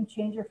game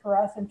changer for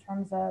us in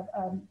terms of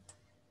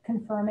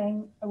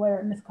confirming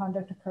whether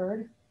misconduct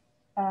occurred.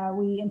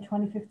 In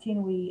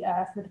 2015, we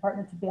asked the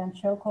department to ban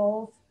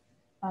chokeholds.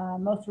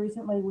 Most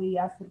recently, we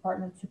asked the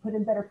department to put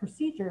in better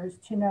procedures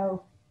to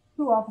know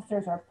who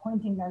officers are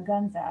pointing their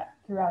guns at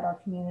throughout our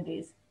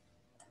communities.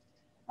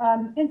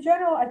 In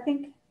general, I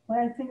think when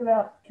I think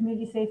about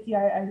community safety,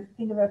 I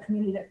think of a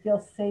community that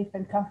feels safe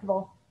and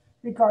comfortable,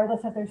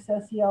 regardless of their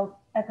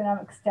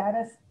socioeconomic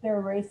status,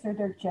 their race, or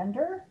their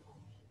gender,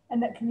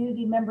 and that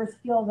community members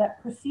feel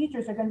that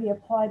procedures are going to be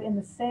applied in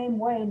the same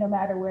way no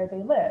matter where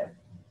they live.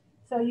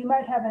 So you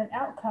might have an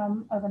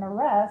outcome of an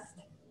arrest,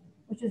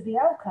 which is the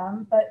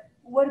outcome, but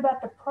what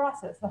about the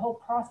process, the whole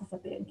process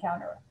of the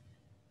encounter?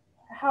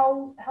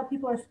 How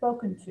people are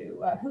spoken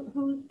to,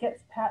 who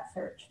gets pat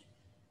searched,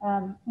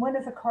 when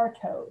is a car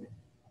towed?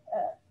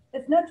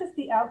 It's not just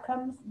the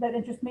outcomes that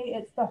interest me,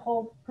 it's the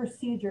whole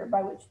procedure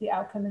by which the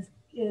outcome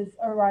is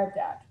arrived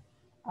at.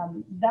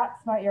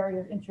 That's my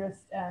area of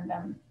interest, and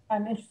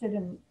I'm interested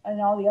in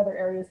all the other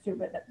areas too,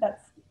 but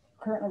that's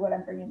currently what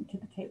I'm bringing to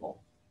the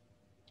table.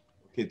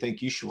 Okay,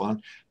 thank you,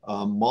 Siobhan.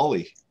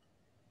 Molly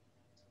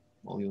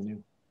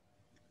O'Neill.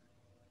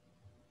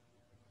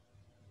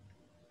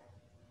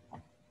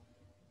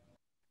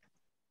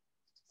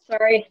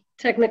 Sorry,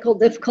 technical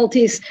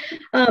difficulties.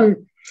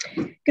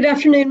 Good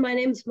afternoon. My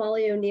name is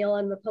Molly O'Neill.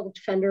 I'm the public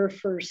defender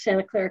for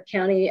Santa Clara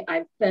County.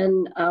 I've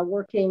been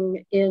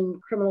working in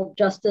criminal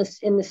justice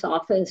in this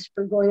office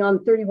for going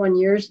on 31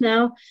 years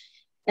now.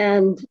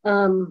 And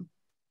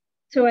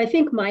so I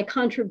think my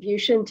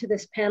contribution to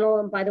this panel,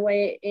 and by the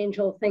way,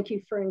 Angel, thank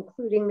you for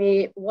including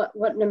me. What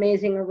an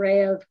amazing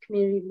array of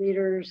community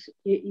leaders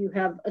you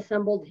have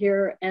assembled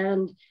here.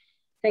 And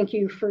thank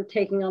you for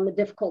taking on the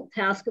difficult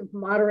task of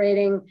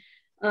moderating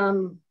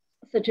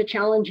such a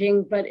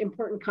challenging but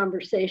important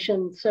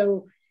conversation.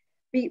 So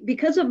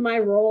because of my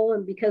role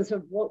and because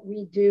of what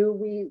we do,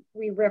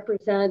 we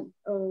represent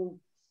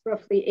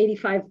roughly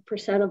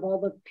 85% of all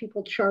the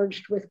people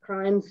charged with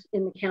crimes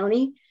in the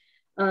county.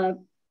 The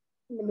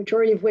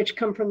majority of which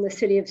come from the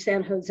city of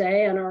San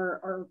Jose and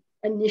are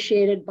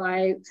initiated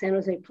by San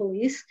Jose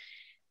police.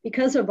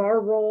 Because of our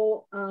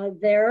role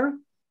there,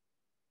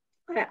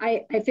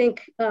 I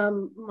think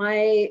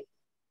my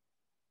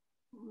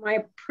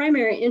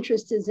primary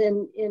interest is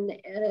in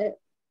a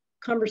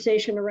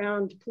conversation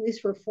around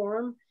police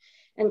reform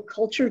and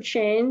culture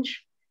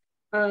change,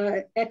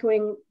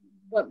 echoing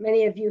what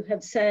many of you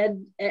have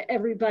said.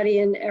 Everybody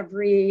in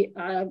every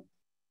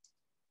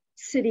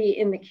city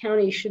in the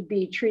county should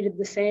be treated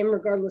the same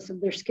regardless of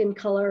their skin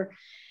color.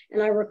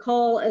 And I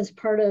recall as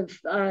part of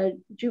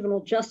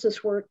juvenile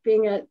justice work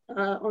being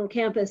on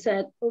campus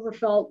at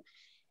Overfelt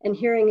and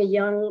hearing a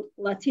young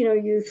Latino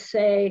youth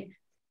say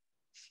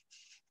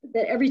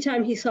that every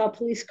time he saw a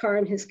police car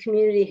in his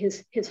community,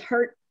 his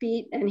heart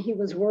beat and he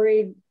was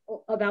worried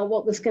about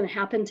what was going to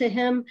happen to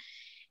him.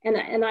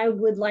 And I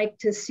would like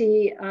to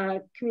see a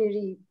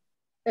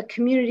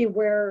community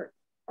where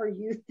our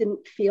youth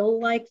didn't feel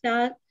like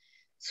that.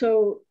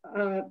 So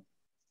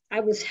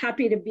I was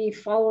happy to be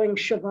following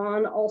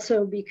Siobhan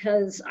also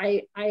because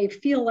I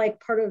feel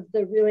like part of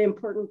the really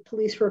important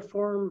police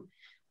reform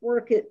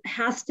work, it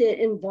has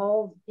to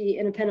involve the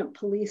independent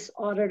police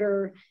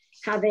auditor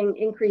having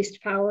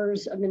increased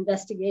powers of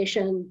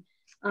investigation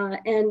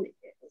and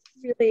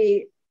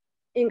really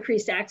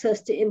increased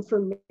access to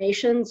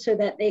information so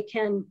that they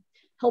can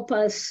help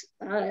us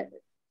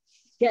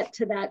get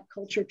to that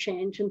culture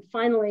change. And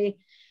finally,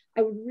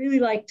 I would really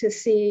like to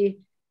see,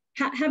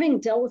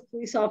 having dealt with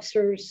police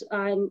officers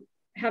and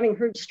having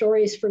heard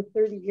stories for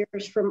 30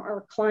 years from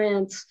our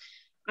clients,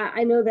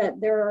 I know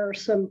that there are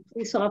some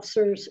police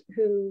officers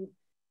who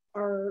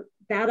are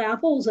bad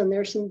apples and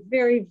there's some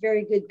very,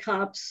 very good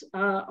cops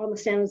on the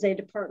San Jose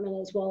department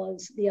as well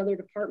as the other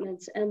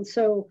departments. And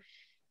so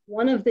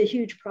one of the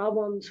huge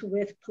problems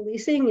with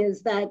policing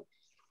is that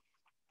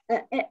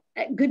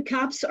good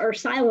cops are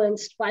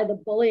silenced by the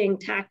bullying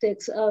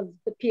tactics of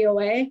the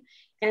POA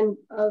and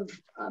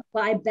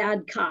by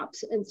bad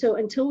cops. And so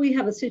until we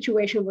have a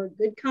situation where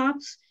good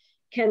cops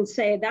can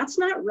say, that's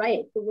not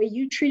right, the way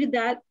you treated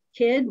that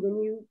kid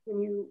when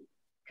you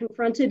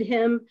confronted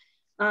him,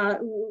 the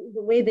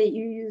way that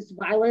you used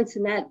violence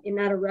in that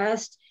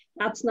arrest,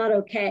 that's not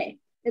okay.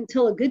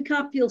 Until a good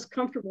cop feels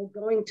comfortable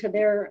going to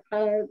their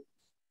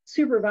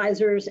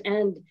supervisors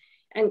and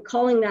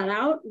calling that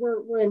out,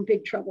 we're in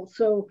big trouble.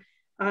 So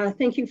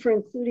thank you for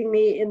including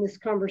me in this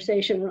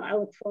conversation. And I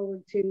look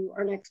forward to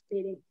our next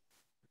meeting.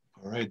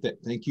 All right,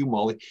 thank you,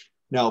 Molly.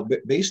 Now,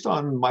 based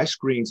on my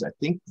screens, I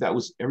think that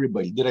was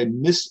everybody. Did I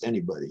miss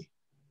anybody?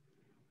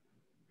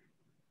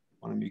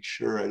 I want to make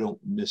sure I don't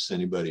miss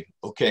anybody.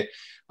 Okay,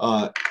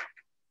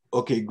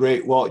 okay,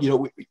 great. Well,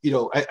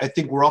 I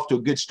think we're off to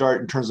a good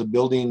start in terms of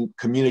building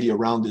community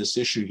around this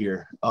issue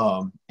here,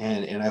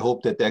 and I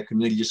hope that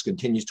community just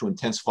continues to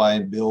intensify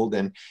and build,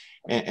 and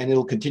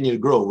it'll continue to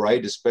grow,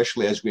 right?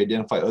 Especially as we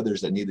identify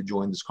others that need to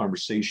join this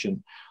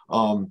conversation.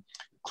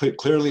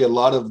 Clearly a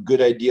lot of good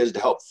ideas to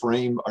help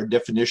frame our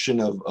definition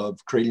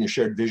of creating a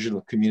shared vision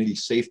of community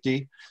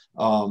safety.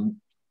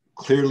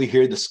 Clearly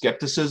hear the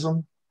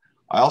skepticism.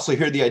 I also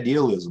hear the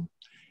idealism.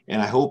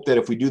 And I hope that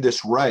if we do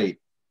this right,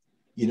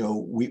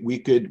 we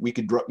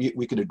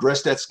could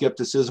address that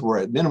skepticism, or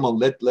at minimum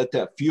let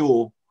that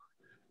fuel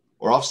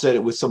or offset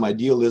it with some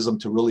idealism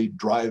to really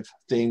drive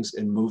things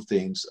and move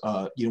things.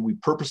 We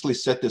purposely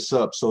set this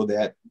up so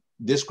that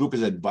this group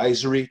is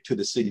advisory to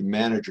the city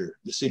manager.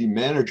 The city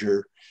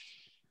manager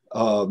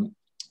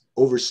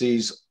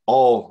oversees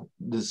all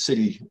the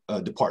city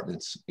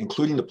departments,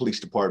 including the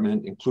police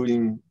department,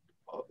 including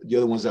the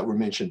other ones that were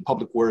mentioned,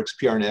 public works,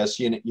 PRNS,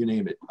 you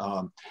name it.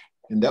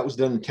 And that was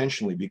done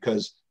intentionally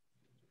because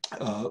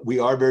we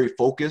are very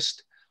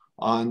focused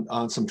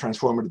on some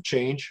transformative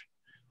change.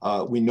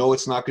 We know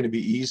it's not going to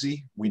be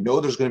easy. We know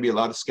there's going to be a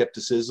lot of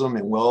skepticism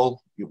and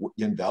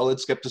invalid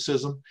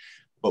skepticism.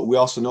 But we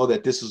also know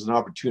that this is an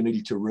opportunity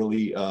to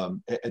really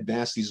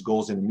advance these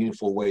goals in a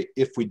meaningful way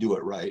if we do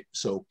it right.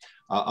 So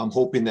I'm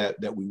hoping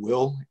that we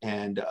will,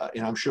 and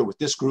I'm sure with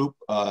this group,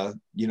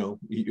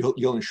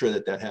 you'll ensure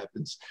that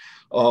happens.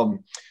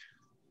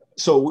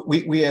 So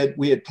we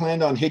had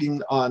planned on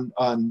hitting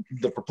on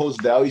the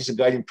proposed values and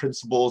guiding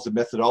principles and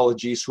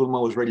methodology.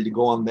 Sulma was ready to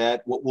go on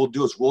that. What we'll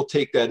do is we'll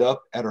take that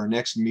up at our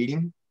next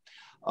meeting.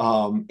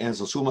 And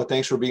so Suma,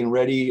 thanks for being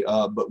ready,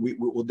 but we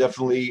will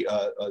definitely,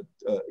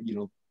 you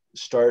know,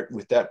 start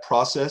with that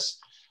process.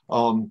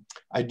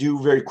 I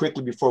do very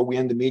quickly before we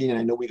end the meeting, and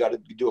I know we got to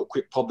do a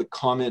quick public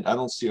comment. I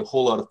don't see a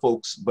whole lot of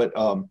folks, but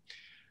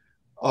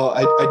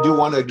I do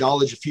want to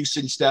acknowledge a few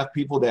city staff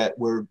people that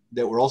were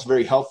also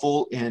very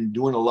helpful and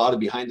doing a lot of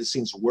behind the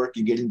scenes work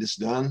in getting this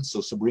done. So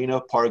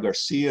Sabrina Par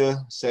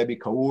Garcia, Sabi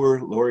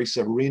Kaur, Lori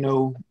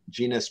Severino,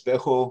 Gina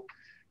Espejo,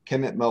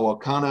 Kemet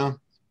Mawakana,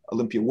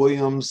 Olympia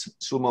Williams,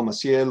 Suma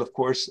Maciel, of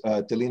course,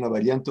 Telina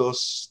Barrientos,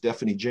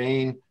 Stephanie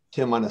Jane,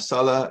 Tim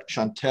Manasala,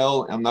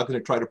 Chantel. I'm not going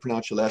to try to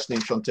pronounce your last name,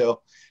 Chantel,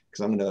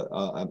 because I'm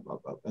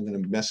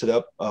going to mess it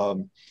up.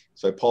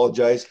 So I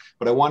apologize.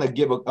 But I want to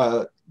give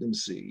let me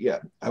see. Yeah,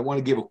 I want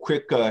to give a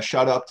quick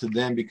shout out to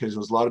them because there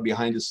was a lot of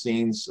behind the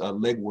scenes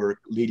legwork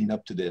leading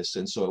up to this,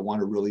 and so I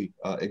want to really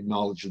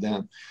acknowledge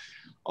them.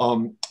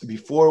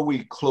 Before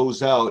we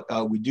close out,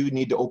 we do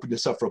need to open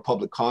this up for a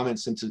public comment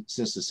since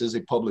this is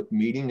a public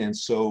meeting, and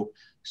so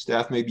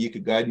staff, maybe you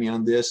could guide me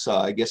on this.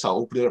 I guess I'll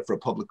open it up for a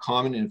public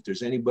comment, and if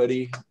there's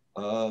anybody,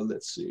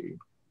 let's see,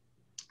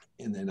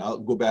 and then I'll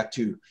go back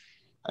to,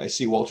 I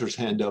see Walter's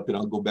hand up, and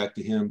I'll go back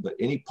to him, but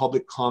any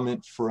public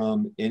comment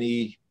from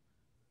anybody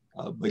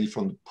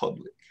from the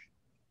public?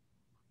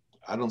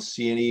 I don't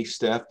see any.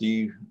 Staff,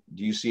 do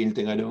you see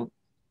anything I don't?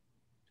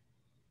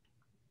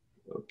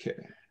 Okay.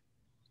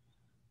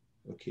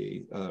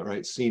 Okay, all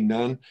right, seeing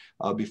none.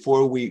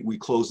 Before we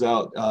close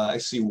out, I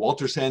see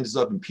Walter's hand is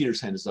up and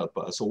Peter's hand is up.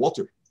 So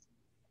Walter.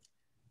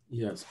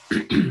 Yes,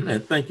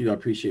 thank you, I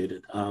appreciate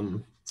it.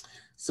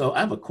 So I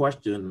have a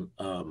question.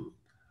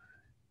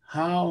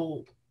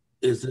 How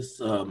is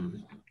this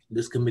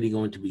this committee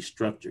going to be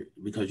structured?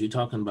 Because you're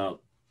talking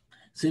about,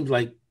 seems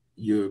like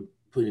you're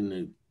putting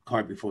the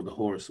cart before the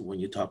horse when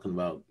you're talking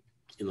about,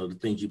 you know, the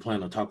things you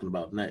plan on talking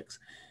about next.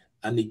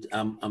 I'm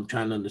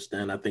trying to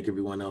understand. I think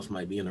everyone else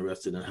might be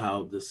interested in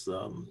how this.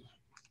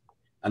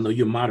 I know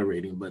you're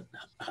moderating, but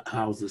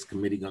how is this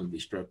committee going to be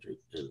structured?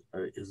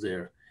 Is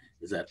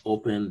that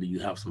open? Do you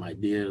have some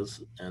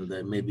ideas? And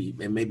then maybe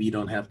you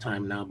don't have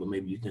time now, but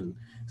maybe you can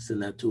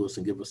send that to us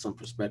and give us some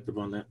perspective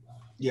on that.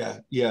 Yeah.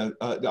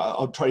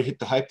 I'll try to hit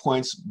the high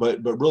points, but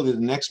really the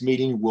next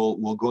meeting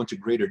we'll go into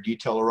greater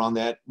detail around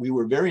that. We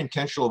were very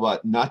intentional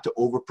about not to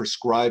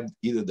overprescribe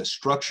either the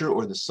structure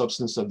or the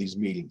substance of these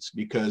meetings,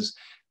 because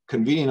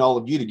convening all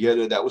of you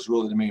together, that was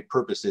really the main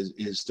purpose,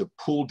 is to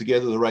pull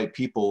together the right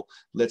people.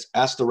 Let's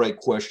ask the right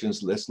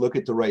questions. Let's look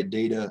at the right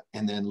data,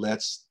 and then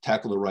let's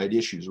tackle the right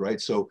issues,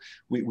 right? So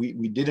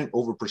we didn't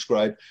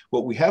overprescribe.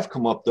 What we have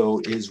come up,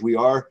 though, is we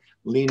are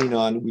leaning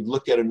on, we've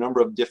looked at a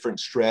number of different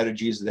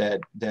strategies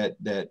that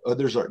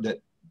others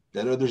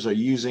are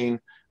using,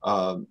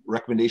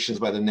 recommendations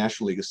by the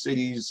National League of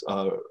Cities,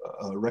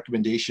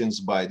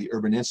 recommendations by the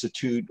Urban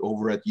Institute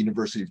over at the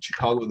University of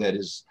Chicago that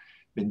has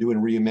been doing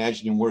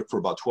reimagining work for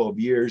about 12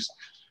 years.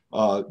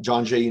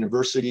 John Jay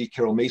University,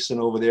 Carol Mason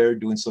over there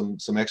doing some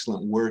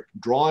excellent work.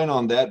 Drawing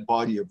on that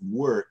body of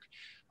work,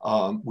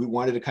 we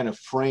wanted to kind of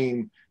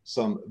frame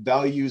some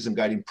values and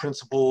guiding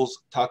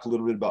principles, talk a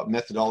little bit about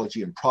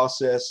methodology and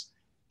process,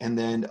 and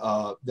then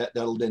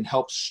that'll then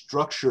help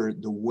structure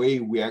the way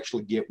we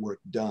actually get work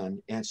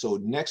done. And so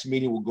next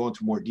meeting, we'll go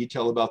into more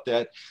detail about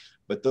that.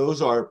 But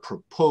those are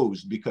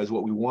proposed because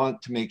what we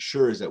want to make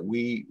sure is that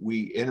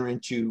we enter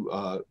into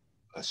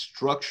a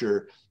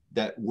structure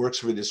that works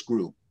for this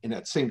group. And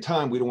at the same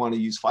time, we don't want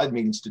to use 5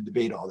 meetings to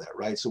debate all that,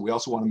 right? So we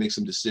also want to make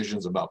some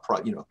decisions about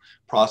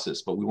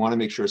process, but we want to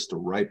make sure it's the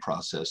right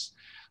process.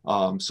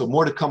 So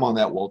more to come on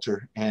that,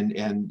 Walter.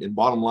 And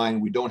bottom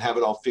line, we don't have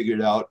it all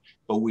figured out,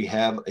 but we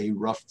have a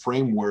rough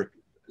framework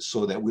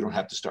so that we don't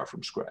have to start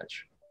from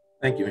scratch.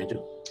 Thank you,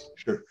 Angel.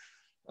 Sure.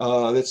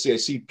 Let's see, I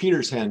see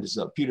Peter's hand is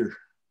up. Peter.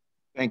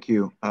 Thank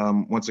you.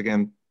 Once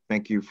again,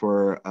 thank you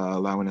for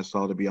allowing us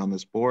all to be on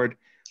this board.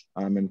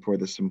 And for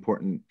this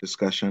important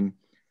discussion.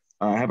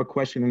 I have a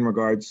question in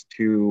regards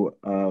to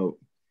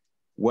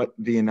what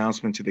the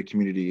announcement to the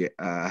community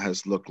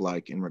has looked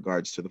like in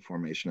regards to the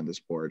formation of this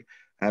board.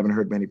 I haven't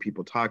heard many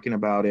people talking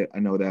about it. I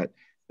know that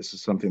this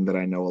is something that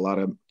I know a lot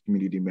of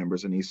community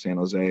members in East San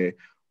Jose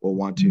will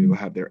want to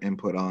have their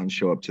input on,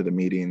 show up to the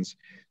meetings.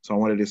 So I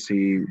wanted to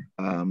see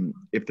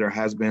if there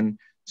has been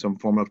some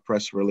form of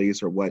press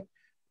release or what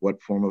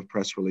form of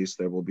press release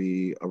there will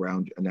be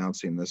around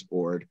announcing this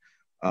board.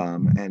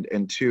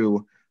 And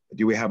two,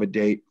 do we have a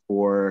date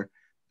for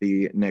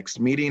the next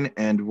meeting,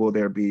 and will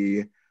there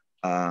be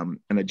an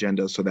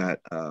agenda so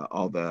that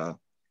all the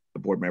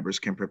board members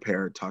can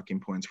prepare talking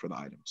points for the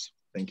items?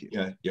 Thank you.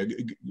 Yeah,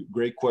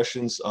 great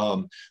questions.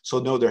 So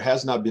no, there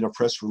has not been a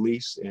press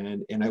release,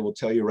 and I will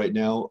tell you right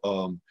now,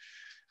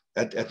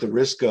 at the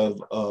risk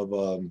of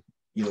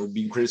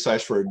being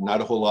criticized for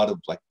not a whole lot of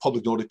like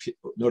public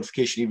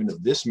notification even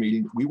of this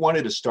meeting, we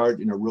wanted to start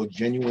in a real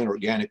genuine,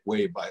 organic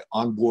way by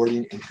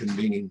onboarding and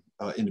convening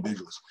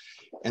individuals.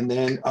 And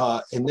then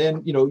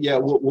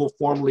we'll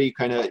formally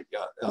kind of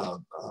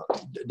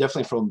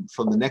definitely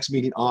from the next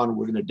meeting on,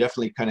 we're going to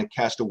definitely kind of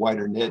cast a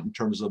wider net in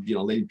terms of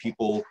letting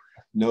people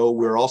know.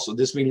 We're also,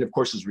 this meeting of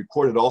course is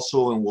recorded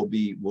also and will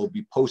be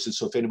posted.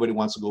 So if anybody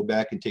wants to go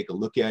back and take a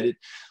look at it.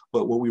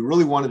 But what we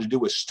really wanted to do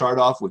was start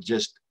off with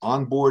just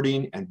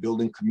onboarding and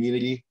building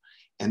community,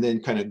 and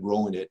then kind of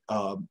growing it.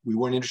 We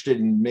weren't interested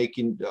in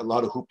making a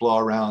lot of hoopla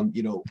around,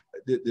 you know,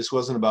 this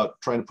wasn't about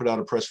trying to put out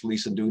a press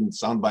release and doing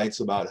sound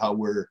bites about how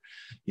we're,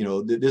 you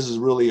know, this is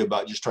really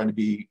about just trying to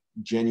be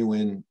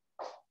genuine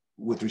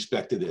with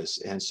respect to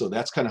this. And so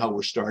that's kind of how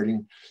we're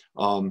starting.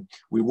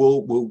 We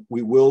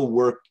will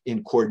work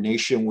in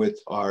coordination with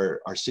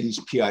our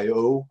city's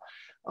PIO,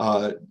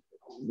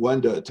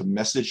 one to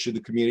message to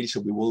the community.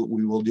 So we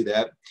will do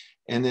that.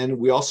 And then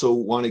we also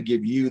want to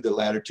give you the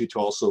latitude to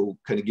also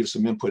kind of give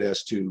some input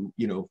as to,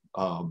 you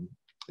know,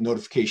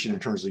 notification in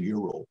terms of your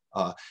role.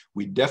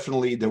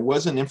 There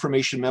was an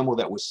information memo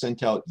that was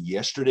sent out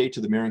yesterday to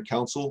the mayor and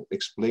council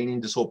explaining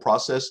this whole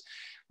process.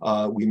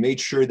 We made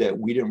sure that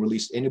we didn't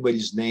release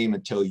anybody's name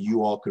until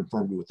you all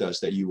confirmed with us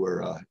that you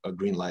were a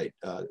green light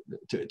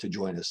to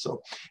join us.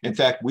 So in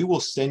fact, we will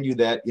send you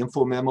that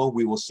info memo.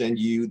 We will send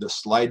you the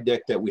slide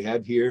deck that we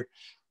have here.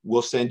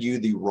 We'll send you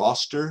the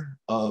roster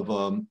of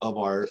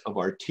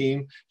our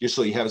team, just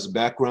so you have as a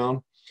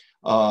background.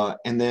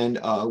 And then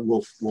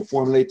we'll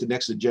formulate the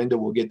next agenda.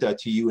 We'll get that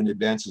to you in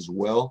advance as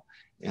well,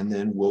 and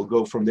then we'll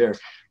go from there.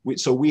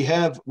 So we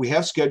have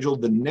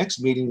scheduled the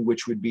next meeting,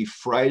 which would be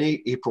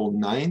Friday, April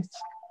 9th.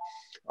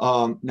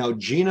 Now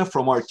Gina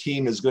from our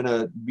team is going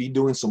to be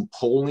doing some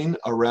polling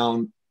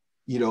around,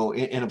 you know,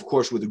 and of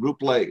course with a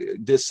group like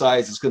this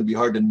size, it's going to be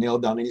hard to nail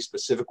down any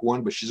specific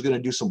one, but she's going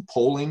to do some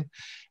polling,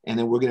 and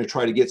then we're going to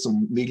try to get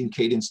some meeting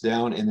cadence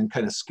down and then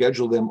kind of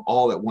schedule them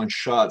all at one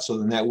shot. So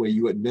then that way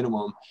you at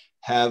minimum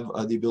have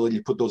the ability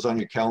to put those on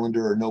your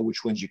calendar or know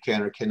which ones you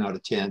can or cannot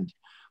attend.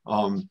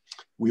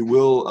 We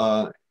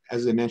will,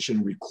 as I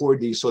mentioned,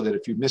 record these so that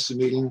if you miss a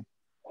meeting,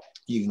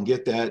 you can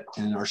get that.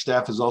 And our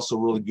staff is also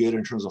really good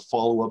in terms of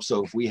follow-up.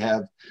 So if we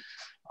have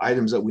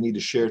items that we need to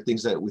share,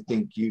 things that we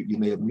think you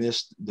may have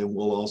missed, then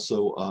we'll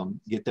also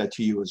get that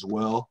to you as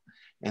well.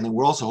 And then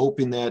we're also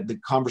hoping that the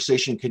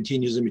conversation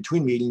continues in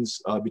between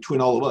meetings,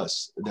 between all of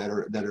us that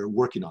are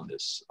working on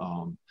this.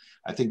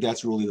 I think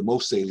that's really the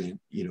most salient,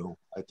 you know,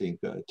 I think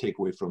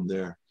takeaway from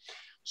there.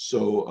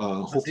 So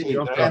hopefully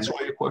that answers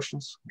all your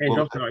questions. Hey,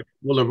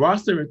 will the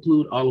roster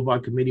include all of our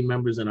committee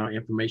members and our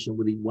information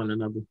with one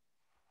another?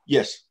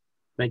 Yes.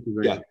 Thank you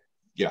very much.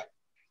 Yeah.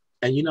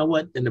 And you know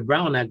what? And the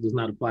Brown Act does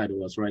not apply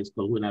to us, right?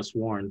 Because we're not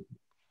sworn.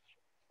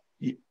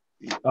 You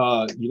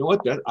know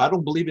what? I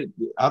don't believe it.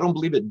 I don't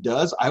believe it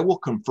does. I will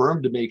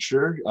confirm to make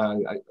sure.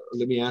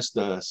 Let me ask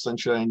the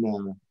Sunshine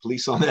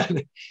Police on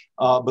that.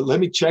 But let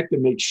me check to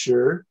make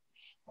sure.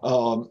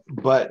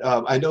 But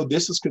I know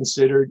this is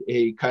considered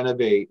a kind of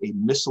a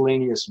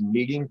miscellaneous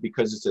meeting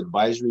because it's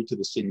advisory to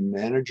the city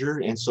manager,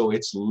 and so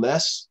it's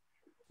less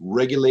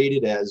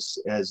regulated as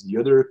the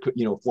other,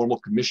 you know, formal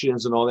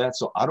commissions and all that.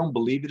 So I don't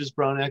believe it is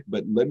Brown Act,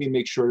 but let me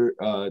make sure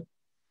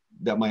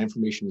that my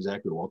information is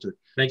accurate, Walter.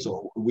 Thank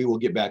you. We will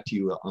get back to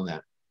you on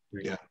that.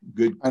 Great. Yeah,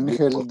 good.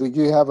 Angel, do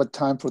you have a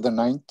time for the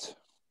 9th?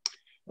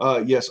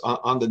 Yes,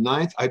 on the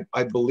 9th,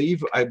 I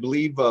believe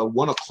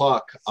 1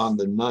 o'clock on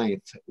the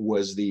 9th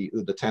was the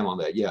time on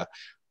that.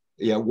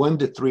 Yeah, 1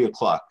 to 3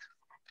 o'clock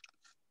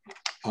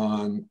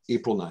on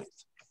April 9th.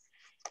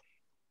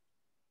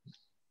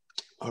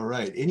 All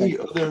right. Any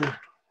other?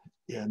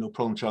 Yeah, no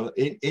problem,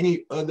 Charlie.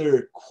 Any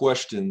other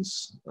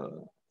questions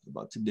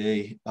about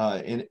today?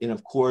 And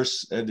of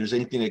course, if there's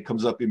anything that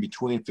comes up in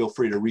between, feel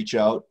free to reach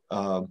out.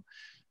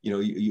 You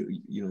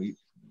know,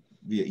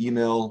 via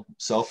email,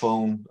 cell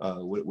phone,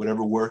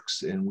 whatever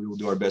works, and we will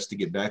do our best to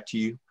get back to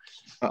you.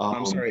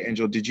 I'm sorry,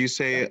 Angel, did you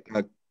say,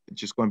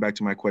 just going back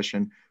to my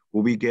question,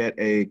 will we get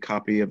a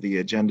copy of the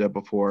agenda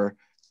before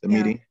the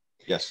meeting?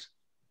 Yes.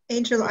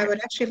 Angel, I would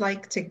actually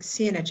like to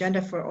see an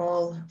agenda for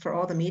all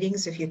the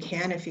meetings if you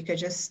can. If you could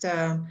just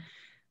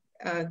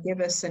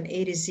give us an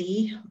A to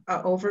Z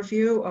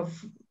overview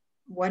of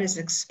what is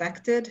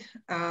expected,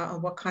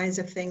 what kinds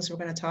of things we're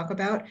going to talk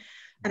about.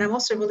 And I'm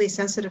also really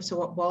sensitive to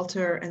what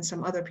Walter and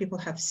some other people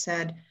have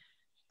said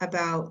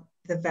about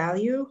the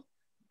value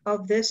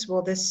of this.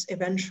 Will this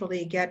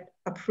eventually get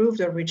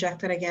approved or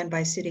rejected again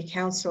by City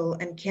Council?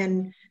 And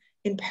can,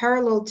 in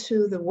parallel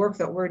to the work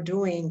that we're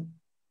doing,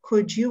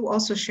 could you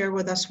also share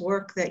with us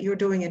work that you're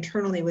doing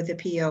internally with the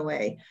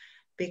POA?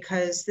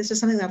 Because this is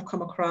something that I've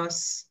come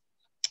across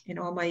in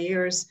all my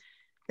years,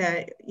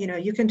 that, you know,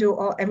 you can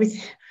do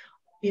everything,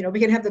 you know, we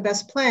can have the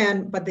best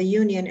plan, but the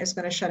union is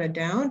going to shut it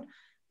down.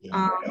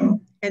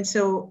 And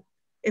so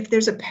if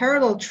there's a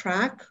parallel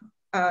track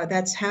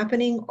that's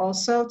happening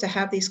also to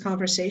have these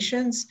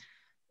conversations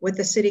with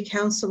the City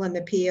Council and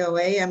the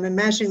POA, I'm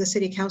imagining the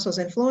City Council is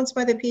influenced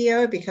by the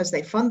POA because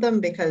they fund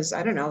them, because,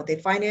 I don't know, they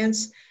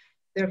finance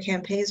their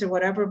campaigns or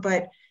whatever,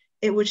 but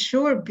it would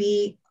sure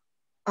be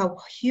a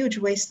huge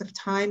waste of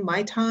time,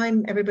 my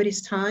time,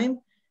 everybody's time,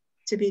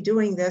 to be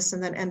doing this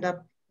and then end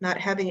up not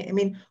having it. I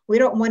mean, we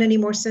don't want any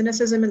more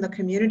cynicism in the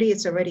community.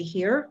 It's already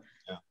here.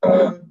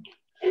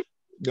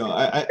 No,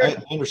 I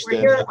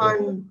understand. We're here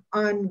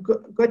on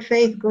good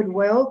faith,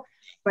 goodwill,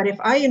 But if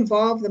I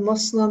involve the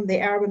Muslim, the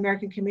Arab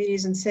American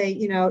communities and say,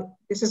 you know,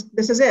 this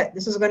is it.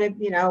 This is going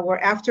to, you know, we're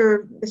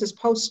after, this is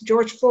post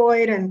George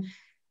Floyd, and,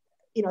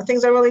 you know,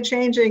 things are really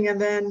changing,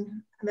 and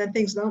then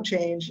things don't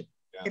change.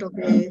 Yeah. It'll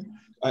be,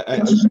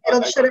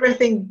 it'll shut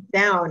everything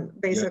down,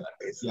 basically.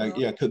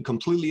 Yeah, could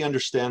completely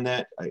understand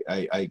that.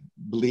 I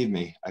believe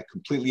me, I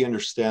completely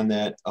understand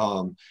that.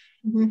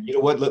 You know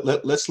what?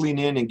 Let's lean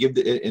in and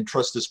and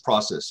trust this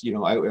process. You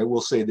know, I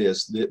will say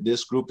this: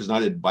 this group is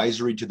not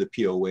advisory to the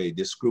POA.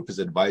 This group is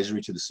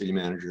advisory to the city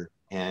manager,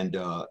 and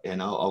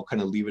I'll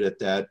kind of leave it at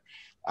that.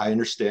 I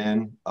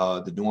understand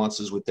the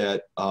nuances with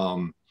that.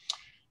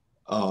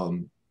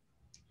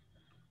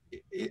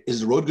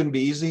 Is the road going to be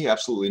easy?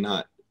 Absolutely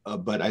not.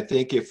 But I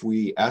think if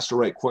we ask the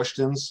right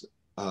questions,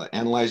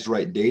 analyze the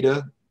right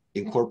data,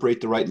 incorporate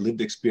the right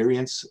lived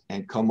experience,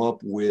 and come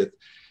up with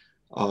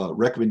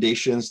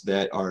recommendations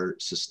that are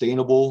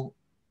sustainable,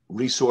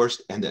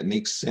 resourced, and that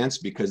make sense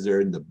because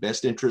they're in the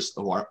best interest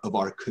of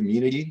our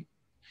community,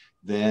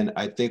 then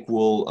I think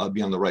we'll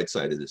be on the right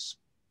side of this.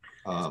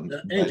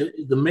 Angel,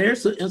 is the mayor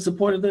in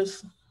support of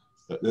this?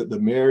 The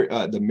mayor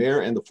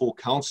and the full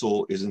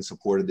council is in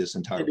support of this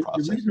entire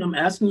process. The reason I'm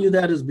asking you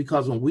that is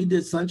because when we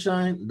did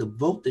Sunshine, the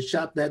vote that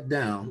shot that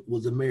down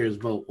was the mayor's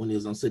vote when he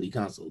was on city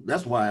council.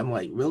 That's why I'm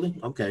like, really?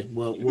 Okay,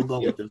 well, we'll go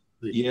with this.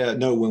 Yeah,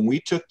 no, when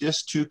we took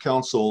this to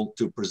council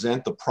to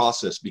present the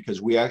process,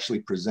 because we actually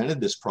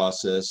presented this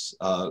process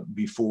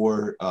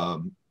before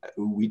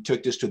we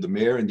took this to the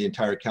mayor and the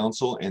entire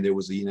council, and there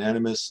was a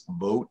unanimous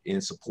vote in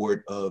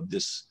support of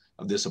this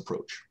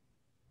approach.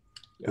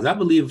 Because I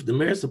believe if the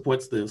mayor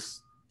supports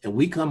this and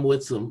we come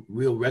with some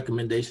real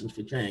recommendations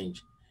for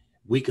change,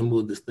 we can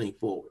move this thing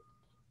forward.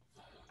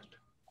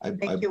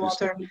 Thank you,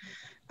 Walter.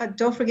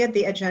 Don't forget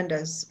the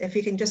agendas. If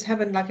you can just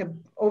have an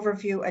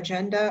overview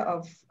agenda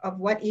of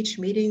what each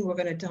meeting we're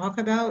going to talk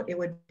about, it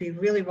would be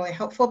really, really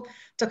helpful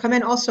to come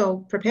in also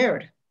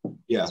prepared.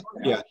 Yeah,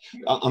 yeah.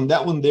 On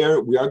that one there,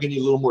 we are going to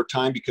need a little more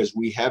time because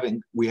we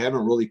haven't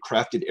really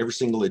crafted every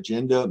single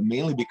agenda,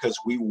 mainly because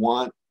we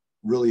want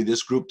really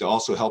this group to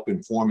also help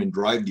inform and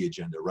drive the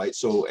agenda, right?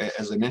 So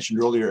as I mentioned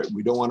earlier,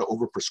 we don't want to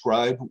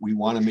overprescribe. We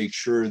want to make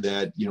sure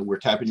that, you know, we're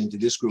tapping into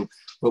this group.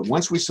 But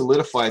once we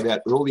solidify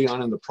that early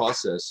on in the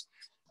process,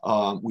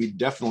 we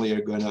definitely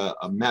are going to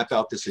map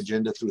out this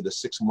agenda through the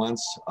 6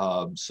 months.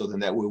 So then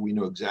that way we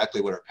know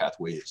exactly what our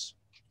pathway is.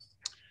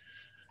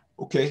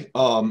 Okay,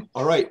 all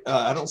right.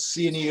 I don't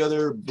see any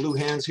other blue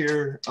hands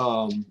here.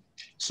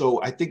 So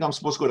I think I'm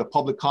supposed to go to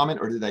public comment,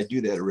 or did I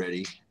do that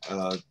already?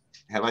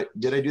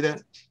 Did I do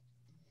that?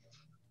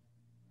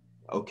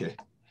 Okay,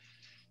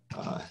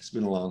 it's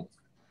been a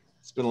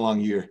long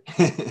year.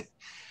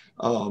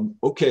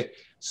 Okay,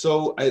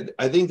 so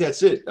I think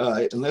that's it.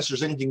 Unless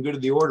there's anything good to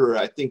the order,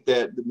 I think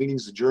that the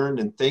meeting's adjourned,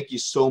 and thank you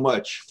so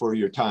much for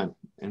your time.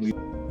 And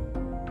we.